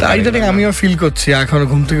খুব দরকার। আমিও ফিল করছি এখন,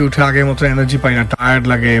 ঘুম থেকে উঠে আগের মতো এনার্জি পাই না, টায়ার্ড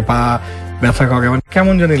লাগে, পা ব্যথা করে, মানে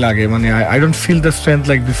কেমন জানি লাগে, মানে I don't feel the strength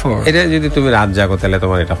like before. এটা যদি তুমি রাত জাগো তাহলে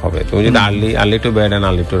তোমার এটা হবে। তুমি যদি early to bed and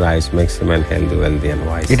early to rise makes a man healthy, wealthy and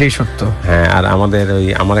wise. এটাই সত্য। হ্যাঁ, আর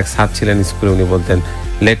আমার এক স্যার ছিলেন স্কুলে, উনি বলতেন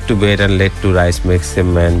late to bed and let to rise makes a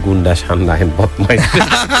man গুন্ডা, সান্ডা এন্ড বদমাইশ।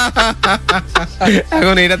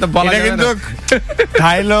 এখন এটা তো বলা যায় না,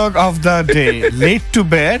 dialogue of the day, late to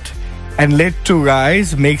bed and late to rise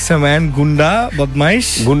makes a man gunda badmaish,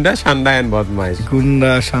 gunda shanda and badmaish,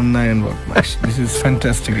 gunda shanda and badmaish. This is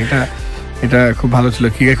fantastic. এটা খুব ভালো ছিল।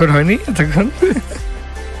 কি রেকর্ড হয়নি তখন?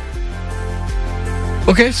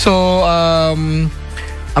 ওকে, সো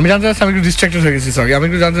আমি জানতে চাচ্ছি, আমি একটু ডিস্ট্রাক্টেড হয়ে গেছি, সরি। আমি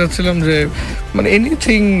একটু জানতে চাচ্ছিলাম যে মানে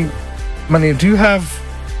এনিথিং, মানে ডু ইউ হ্যাভ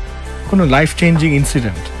কোনো লাইফ চেঞ্জিং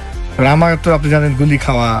ইনসিডেন্ট? আমার তো আপনি জানেন গুলি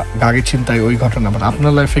খাওয়া, গাড়ি ছিনতাই, ওই ঘটনা, বাট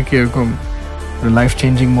আপনার লাইফে কি এরকম লাইফ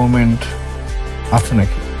চেঞ্জিং মোমেন্ট আছে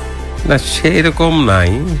নাকি? না, সেরকম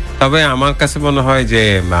নাই, তবে আমার কাছে মনে হয় যে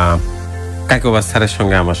কাইকোবাস স্যারের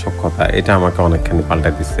সঙ্গে আমার সখ্যতা, এটা আমাকে অনেকখানি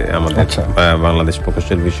পাল্টে দিচ্ছে। আমাদের বাংলাদেশ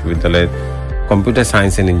প্রকৌশল বিশ্ববিদ্যালয়ের computer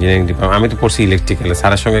science and engineering department, আমি তো পড়ছি ইলেকট্রিক্যালে।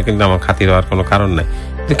 স্যারের সঙ্গে কিন্তু আমার খাতির হওয়ার কোনো কারণ নাই,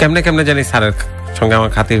 কিন্তু কেমনে জানি স্যারের সঙ্গে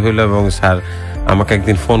আমার খাতির হইলো, এবং স্যার আমাকে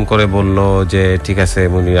একদিন ফোন করে বলল যে ঠিক আছে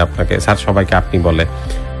মুনির, আপনাকে, স্যার সবাইকে আপনি বলে,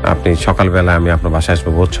 আপনি সকালবেলা আমি আপনার বাসায় আসবো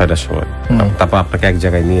ভোর 6টার সময়, তারপর আপনাকে এক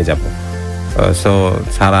জায়গায় নিয়ে যাব। সো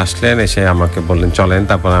স্যার আসলেন, এসে আমাকে বললেন চলেন।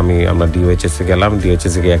 তারপর আমরা ডিওএইচএস এ গেলাম।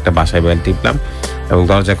 ডিওএইচএস এ গিয়ে একটা বাসায় বেল টিপলাম, এবং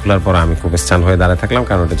দরজা খোলার পর আমি খুব স্থান হয়ে দাঁড়ায় থাকলাম,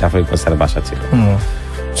 কারণ ওটা জাফর ইকবাল স্যারের বাসা ছিল।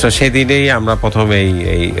 সো সেদিনেই আমরা প্রথম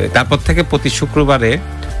তারপর থেকে প্রতি শুক্রবারে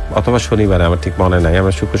অথবা শনিবারে, আমার ঠিক মনে নাই,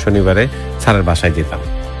 আমরা শুক্র-শনিবারে স্যারের বাসায় যেতাম।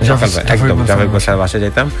 সকালবেলা একদম জাফর ইকবাল স্যারের বাসায়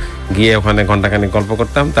যেতাম, গিয়ে ওখানে ঘন্টাখানেক গল্প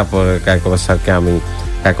করতাম। তারপর কাইকোবাস স্যারকে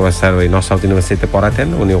কাইকোবাস স্যার ওই নর্থ সাউথ ইউনিভার্সিটিতে পড়াতেন,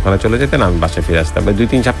 উনি ওখানে চলে যেতেন, আমি বাসায় ফিরে আসতাম।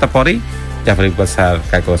 2-3 সপ্তাহ পরেই জাফর ইকবাল স্যার,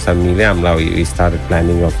 কাইকোবাস স্যার মিলে আমরা ওই star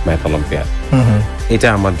planning of math olympiad, এটা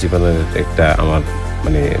আমার জীবনের একটা, আমার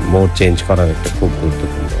মানে মোড চেঞ্জ করার একটা খুব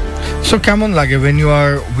গুরুত্বপূর্ণ। সো কেমন লাগে when you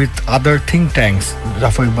are with other think tanks,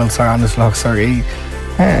 Zafar Iqbal sir, Anisul Haque sir, এই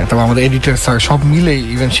হ্যাঁ, তারপর আমাদের এডিটর স্যার, সব মিলে,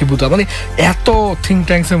 ইভেন শিবুতা, মানে এত থিঙ্ক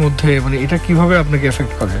ট্যাঙ্কস এর মধ্যে, মানে এটা কিভাবে আপনাকে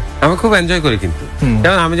এফেক্ট করে? আমি খুব এনজয় করি, কিন্তু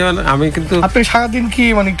আমি কিন্তু, আপনি সারাদিন কি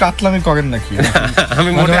মানে একটু আতলামি করেন নাকি? আমি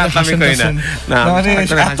মোটে আতলামি করি না, মানে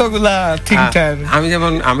এতগুলা থিঙ্ক ট্যাঙ্ক,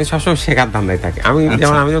 আমি সবসময় শেখার ধান্দায় থাকি। আমি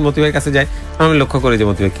যেমন মতিভাইয়ের কাছে যাই, আমি লক্ষ্য করি যে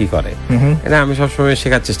মতিভাই কি করে, এটা আমি সবসময়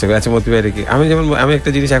শেখার চেষ্টা করি। আচ্ছা মতিভাইয়ের কি, আমি একটা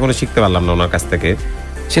জিনিস এখনো শিখতে পারলাম না ওনার কাছ থেকে,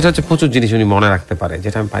 সেটা হচ্ছে প্রচুর জিনিস উনি মনে রাখতে পারে,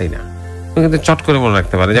 যেটা আমি পারি না। কিন্তু চট করে মনে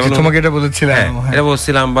রাখতে পারে। যেমন তোমাকে এটা বলেছিলাম, এটা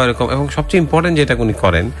বলছিলাম বা এরকম। এবং সবচেয়ে ইম্পর্টেন্ট যেটা উনি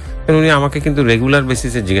করেন, উনি আমাকে কিন্তু রেগুলার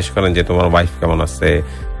বেসিসে জিজ্ঞেস করেন যে তোমার ওয়াইফ কেমন আছে,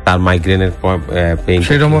 তার মাইগ্রেনের পেইন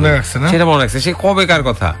সেটা মনে রাখছে না, সেটা মনে রাখছে, সে কবেকার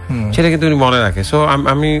কথা সেটা কিন্তু উনি মনে রাখে। সো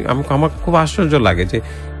আমার খুব আশ্চর্য লাগে যে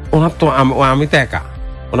ওনার তো, আমি তো একা,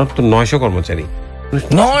 ওনার তো 900 কর্মচারী,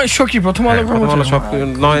 900 কি প্রথম আলো সব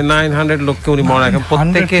 900 লোককে উনি মনে রাখেন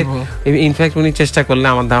প্রত্যেকে। ইনফ্যাক্ট উনি চেষ্টা করলে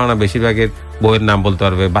আমার ধারণা বেশিরভাগের বইয়ের নাম বলতে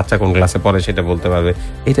পারবে, বাচ্চা কোন ক্লাসে পড়ে সেটা বলতে পারবে।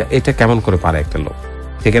 এটা কেমন করে পারে একটা লোক?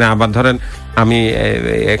 ঠিক না? আবার ধরেন আমি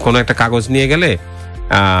কোনো একটা কাগজ নিয়ে গেলে,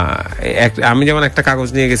 আমি যেমন একটা কাগজ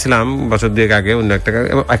নিয়ে গেছিলাম বছর 2 আগে, অন্য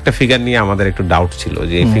একটা ফিগার নিয়ে আমাদের একটু ডাউট ছিল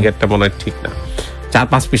যে এই ফিগারটা মনে হয় ঠিক না,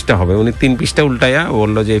 4-5 পৃষ্ঠা হবে, উনি 3 পৃষ্ঠা উল্টাইয়া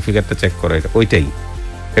বললো যে এই ফিগারটা চেক করো, ওইটাই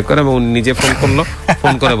চেক করে। এবং উনি নিজে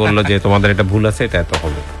ফোন করে বললো যে তোমাদের এটা ভুল আছে, এটা এত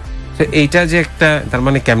হবে। এইটা যে একটা, তার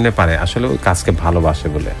মানে কেমনে পারে? আসলে ওই কাজকে ভালোবাসে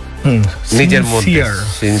বলে, নিজের মধ্যে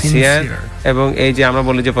সিনসিয়ার। এবং এই যে আমরা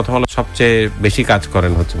বলি যে প্রথম আলো সবচেয়ে বেশি কাজ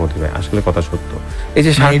করেন হচ্ছে মতি ভাই, আসলে কথা সত্য। এই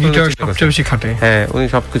যে সবচেয়ে বেশি খাটে, হ্যাঁ, উনি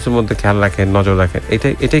সবকিছুর মধ্যে খেয়াল রাখেন, নজর রাখেন।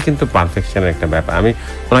 এটাই কিন্তু পারফেকশনের একটা ব্যাপার। আমি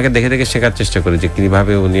ওনাকে দেখে দেখে শেখার চেষ্টা করি যে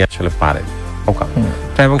কিভাবে উনি আসলে পারেন।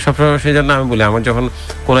 এবং সবসময় সেই জন্য আমি বলি, আমার যখন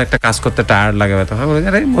কোন একটা কাজ করতে টায়ার্ড লাগে, তখন আমি বলি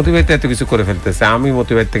আরে মতি ভাই তো এত কিছু করে ফেলতেছে, আমি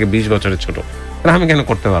মতি ভাই থেকে 20 বছরের ছোট, আমি কেন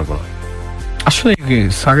করতে পারবো না? আসলে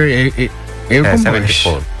এরকম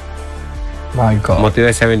 74 My God. মতি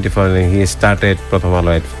ভাই 74 and he started প্রথম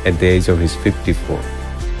আলো at the age of his 54.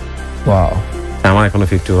 Wow. আমার এখনো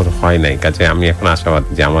 54 হয় নাই, কাজে আমি এখন আশাবাদী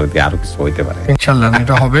যে আমার দিয়ে আরো কিছু হইতে পারে ইনশাআল্লাহ।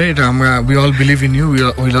 এটা হবে, এটা আমরা we all believe in you,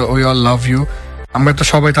 we all love you. আমরা তো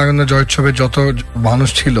সবাই তারুণ্য জয়োৎসবের যত মানুষ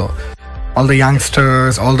ছিল, all the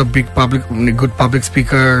youngsters, all the big good public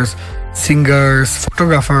speakers, singers,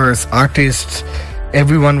 photographers, artists,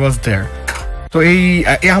 everyone was there. তো এই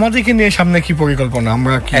আমাদেরকে নিয়ে সামনে কি পরিকল্পনা?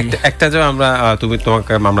 আমরা কি একটা যে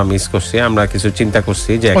তোমাকে আমরা মিস করছি, আমরা কিছু চিন্তা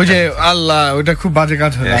করছি যে ওই যে আল্লাহ, ওটা খুব বাজে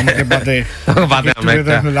কাজ হলো আমাকে বাদে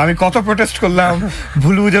আমি কত প্রোটেস্ট করলাম,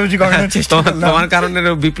 ভুল বুঝাবুঝি করার চেষ্টা করলাম, তোমার কারণে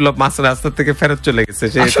বিপ্লব মাছ রাস্তা থেকে ফেরত চলে গেছে,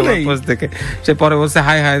 সে তোমার পোস্ট থেকে সে পরে বলছে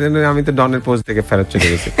হাই হাই, আমি তো ডনের পোস্ট থেকে ফেরত চলে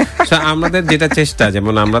গেছি। আমাদের যেটা চেষ্টা,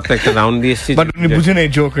 যেমন আমরা তো একটা রাউন্ড দিয়ে এসেছি, বাট উনি বুঝেন এই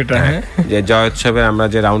জোক এটা, হ্যাঁ, যে জয়োৎসবে আমরা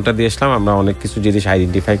যে রাউন্ডটা দিয়ে আসলাম, আমরা অনেক কিছু জিনিস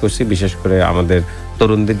আইডেন্টিফাই করছি, বিশেষ করে আমাদের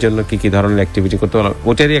তরুণদের জন্য কি কি ধরনের অ্যাক্টিভিটি করতে হবে,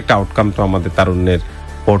 ওটারই একটা আউটকাম তো আমাদের তারুণ্যের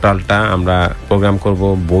পোর্টালটা। আমরা প্রোগ্রাম করব,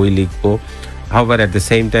 বই লিখবো, however at the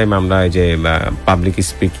same time আমরা এই যে পাবলিক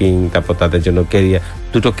স্পিকিং, তারপর তাদের জন্য ক্যারিয়ার,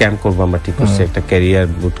 দুটো ক্যাম্প করবো আমরা ঠিক করছি, একটা ক্যারিয়ার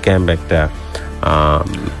বুট ক্যাম্প, একটা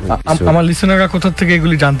আমার লিসেনাররা কোথা থেকে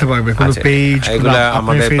এগুলি জানতে পারবে? কোনো পেজ? এগুলো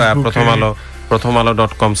আমাদের প্রথম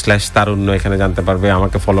আলো.com/তারুণ্য, এখানে জানতে পারবে।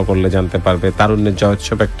 আমাকে ফলো করলে জানতে পারবে। তারুণ্যের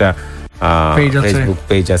জয়োৎসব একটা ফেসবুক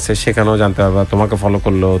পেজ আছে, সেখানেও জানতে পারবে। তোমাকে ফলো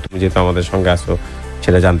করলেও তুমি যেহেতু আমাদের সঙ্গে আসো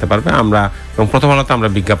সেটা জানতে পারবে। আমরা এবং প্রথম আলোতে আমরা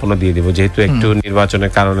বিজ্ঞাপনও দিয়ে দিব, যেহেতু একটু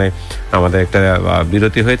নির্বাচনের কারণে আমাদের একটা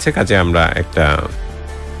বিরতি হয়েছে, কাজে আমরা একটা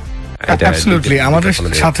অ্যাবসলিউটলি আমাদের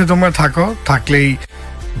সাথে তোমরা থাকলেই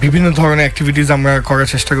বিভিন্ন ধরনের অ্যাক্টিভিটিস আমরা করার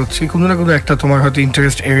চেষ্টা করছি। কোনো না কোনো একটা তোমার হয়তো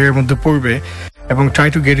ইন্টারেস্ট এরিয়ার মধ্যে পড়বে, এবং try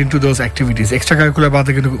to get into those activities. Extra curricular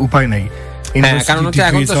বাদে কিন্তু উপায় নাই, কারণ হচ্ছে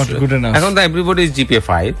এখন তো everybody is GPA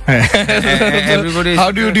 5। Everybody, how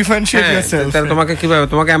do you differentiate yourself? তাহলে তোমাকে কিভাবে,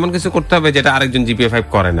 তোমাকে এমন কিছু করতে হবে যেটা আরেকজন GPA 5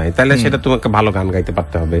 করে নাই, তাহলে সেটা তোমাকে ভালো গান গাইতে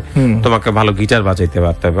পারতে হবে, তোমাকে ভালো গিটার বাজাইতে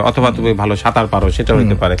পারতে হবে, অথবা তুমি ভালো সাঁতার পারো, সেটা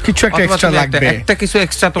হতে পারে। কিছু একটা এক্সট্রা লাগবে, একটা কিছু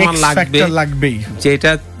এক্সট্রা তোমার লাগবেই,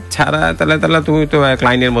 যেটা ছাড়া তাহলে তুমি তো এক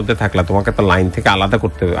লাইনের মধ্যে থাকলা, তোমাকে তো লাইন থেকে আলাদা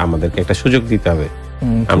করতে হবে, আমাদেরকে একটা সুযোগ দিতে হবে।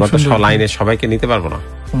 আমরা তো লাইনে সবাইকে নিতে পারবো না।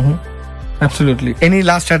 Absolutely. Any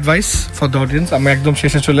last advice for the audience? আমরা একদম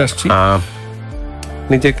শেষে চলে আসছি।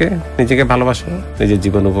 নিজেকে ভালোবাসো, নিজের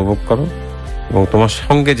জীবন উপভোগ করো, এবং তোমার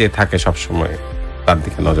সঙ্গে যে থাকে সব সময় তার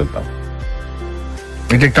দিকে নজর দাও।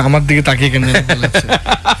 এটা একটা আমার দিকে তাকিয়ে কেন বলেছে।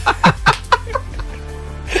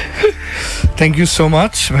 Thank you so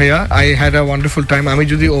much, ভাইয়া. I had a wonderful time. আমি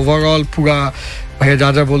যদি ওভারঅল পুরা ভাইয়া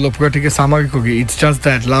যা বললো পুরা থেকে সামারি করি, it's just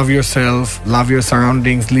that love yourself, love your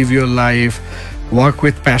surroundings, live your life, work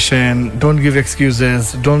with passion, don't give excuses,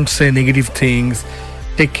 don't say negative things,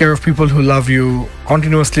 take care of people who love you,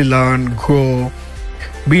 continuously learn, grow,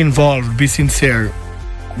 be involved, be sincere,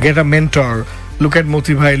 get a mentor. Look at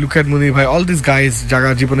Moti bhai, look at Munir bhai, all these guys যারা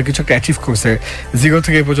জীবনে কিছু একটা achieve করছে, 0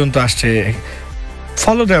 থেকে এই পর্যন্ত আসছে।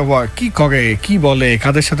 Follow their work, কি করে, কি বলে,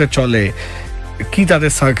 কাদের সাথে চলে, কি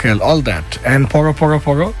তাদের সার্কেল, অল দ্যাট, অ্যান্ড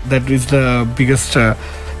পড়ো, that is the biggest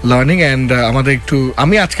learning. And আমাদের একটু,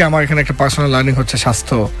 আমি আজকে আমার এখানে একটা পার্সোনাল লার্নিং হচ্ছে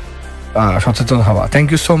স্বাস্থ্য সচেতন হওয়া। Thank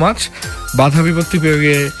you so much. বাধা বিপত্তি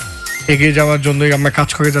পেরিয়ে এগিয়ে যাওয়ার জন্যই আমরা কাজ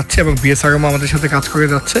করে যাচ্ছি, এবং বিএসআরএম আমাদের সাথে কাজ করে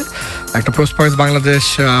যাচ্ছে একটা প্রসপারাস বাংলাদেশ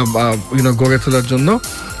গড়ে তোলার জন্য।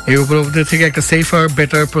 এই উপলব্ধি থেকে একটা সেফার,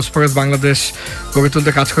 বেটার, প্রসপারাস বাংলাদেশ গড়ে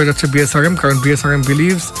তুলতে কাজ করে যাচ্ছে BSRM, কারণ BSRM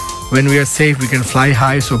believes when we are safe we can fly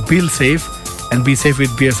high, so build safe and be safe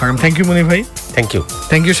with BSRM. Thank you Munir bhai.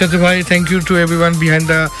 Thank you Shatu bhai. Thank you to everyone behind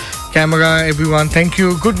the camera, everyone. Thank you.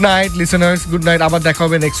 Good night listeners. Good night. আবার দেখা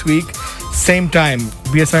হবে next week same time.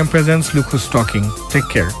 BSRM presents, look who's talking. Take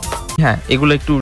care. হ্যাঁ, এগুলো একটু